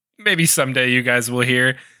 which maybe someday you guys will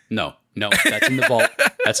hear. No, that's in the vault.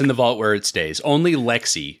 That's in the vault where it stays. Only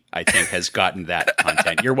Lexi, I think, has gotten that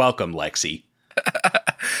content. You're welcome, Lexi.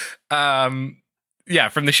 Yeah,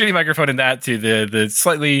 from the shitty microphone in that to the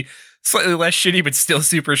slightly less shitty but still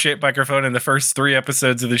super shit microphone in the first 3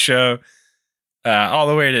 episodes of the show, all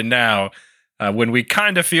the way to now, when we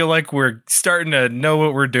kind of feel like we're starting to know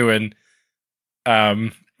what we're doing.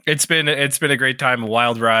 It's been a great time, a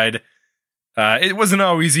wild ride. It wasn't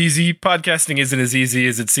always easy. Podcasting isn't as easy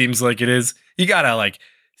as it seems like it is. You gotta like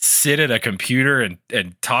sit at a computer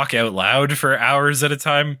and talk out loud for hours at a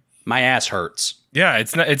time. My ass hurts. Yeah,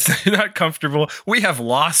 it's not comfortable. We have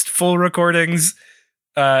lost full recordings.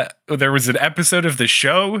 There was an episode of the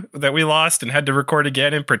show that we lost and had to record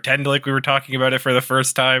again and pretend like we were talking about it for the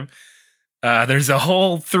first time. There's a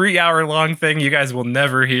whole 3-hour long thing you guys will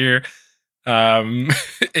never hear in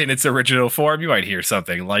its original form. You might hear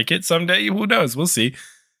something like it someday. Who knows? We'll see.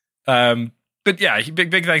 But yeah,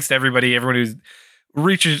 big thanks to everyone who's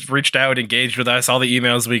reached out, engaged with us, all the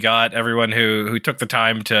emails we got, everyone who took the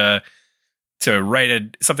time to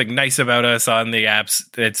write something nice about us on the apps.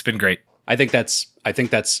 It's been great. I think that's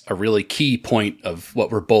a really key point of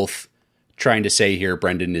what we're both trying to say here,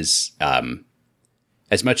 Brendan, is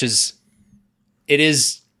as much as it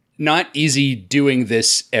is not easy doing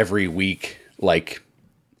this every week, like,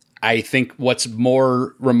 I think what's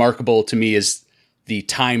more remarkable to me is the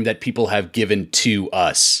time that people have given to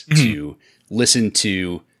us to listen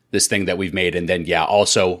to this thing that we've made, and then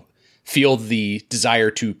also feel the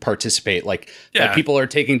desire to participate. Like, that people are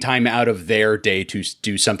taking time out of their day to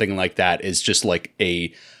do something like that is just like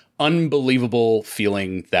a unbelievable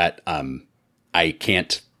feeling that I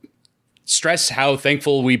can't stress how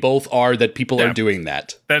thankful we both are that people are doing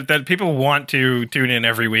that. That people want to tune in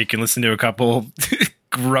every week and listen to a couple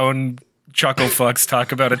grown chuckle fucks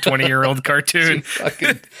talk about a 20-year-old cartoon.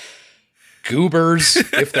 Fucking goobers,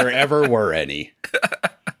 if there ever were any.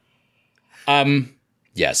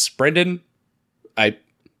 Yes, Brendan,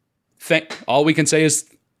 all we can say is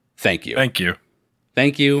thank you. Thank you.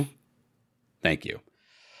 Thank you. Thank you.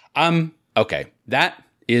 Okay, that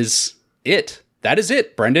is it. That is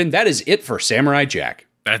it, Brendan. That is it for Samurai Jack.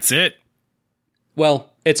 That's it.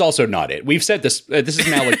 Well, it's also not it. We've said this. This is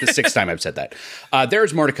now like the 6th time I've said that.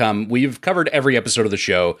 There's more to come. We've covered every episode of the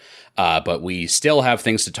show, but we still have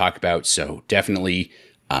things to talk about. So definitely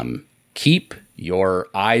keep your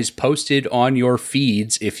eyes posted on your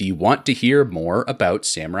feeds if you want to hear more about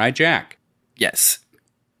Samurai Jack. Yes.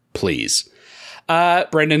 Please.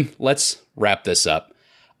 Brendan, let's wrap this up.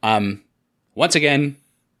 Once again,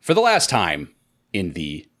 for the last time in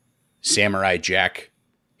the Samurai Jack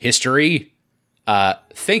history,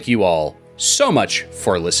 thank you all so much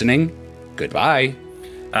for listening. Goodbye.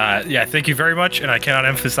 Thank you very much, and I cannot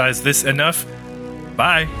emphasize this enough.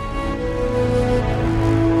 Bye.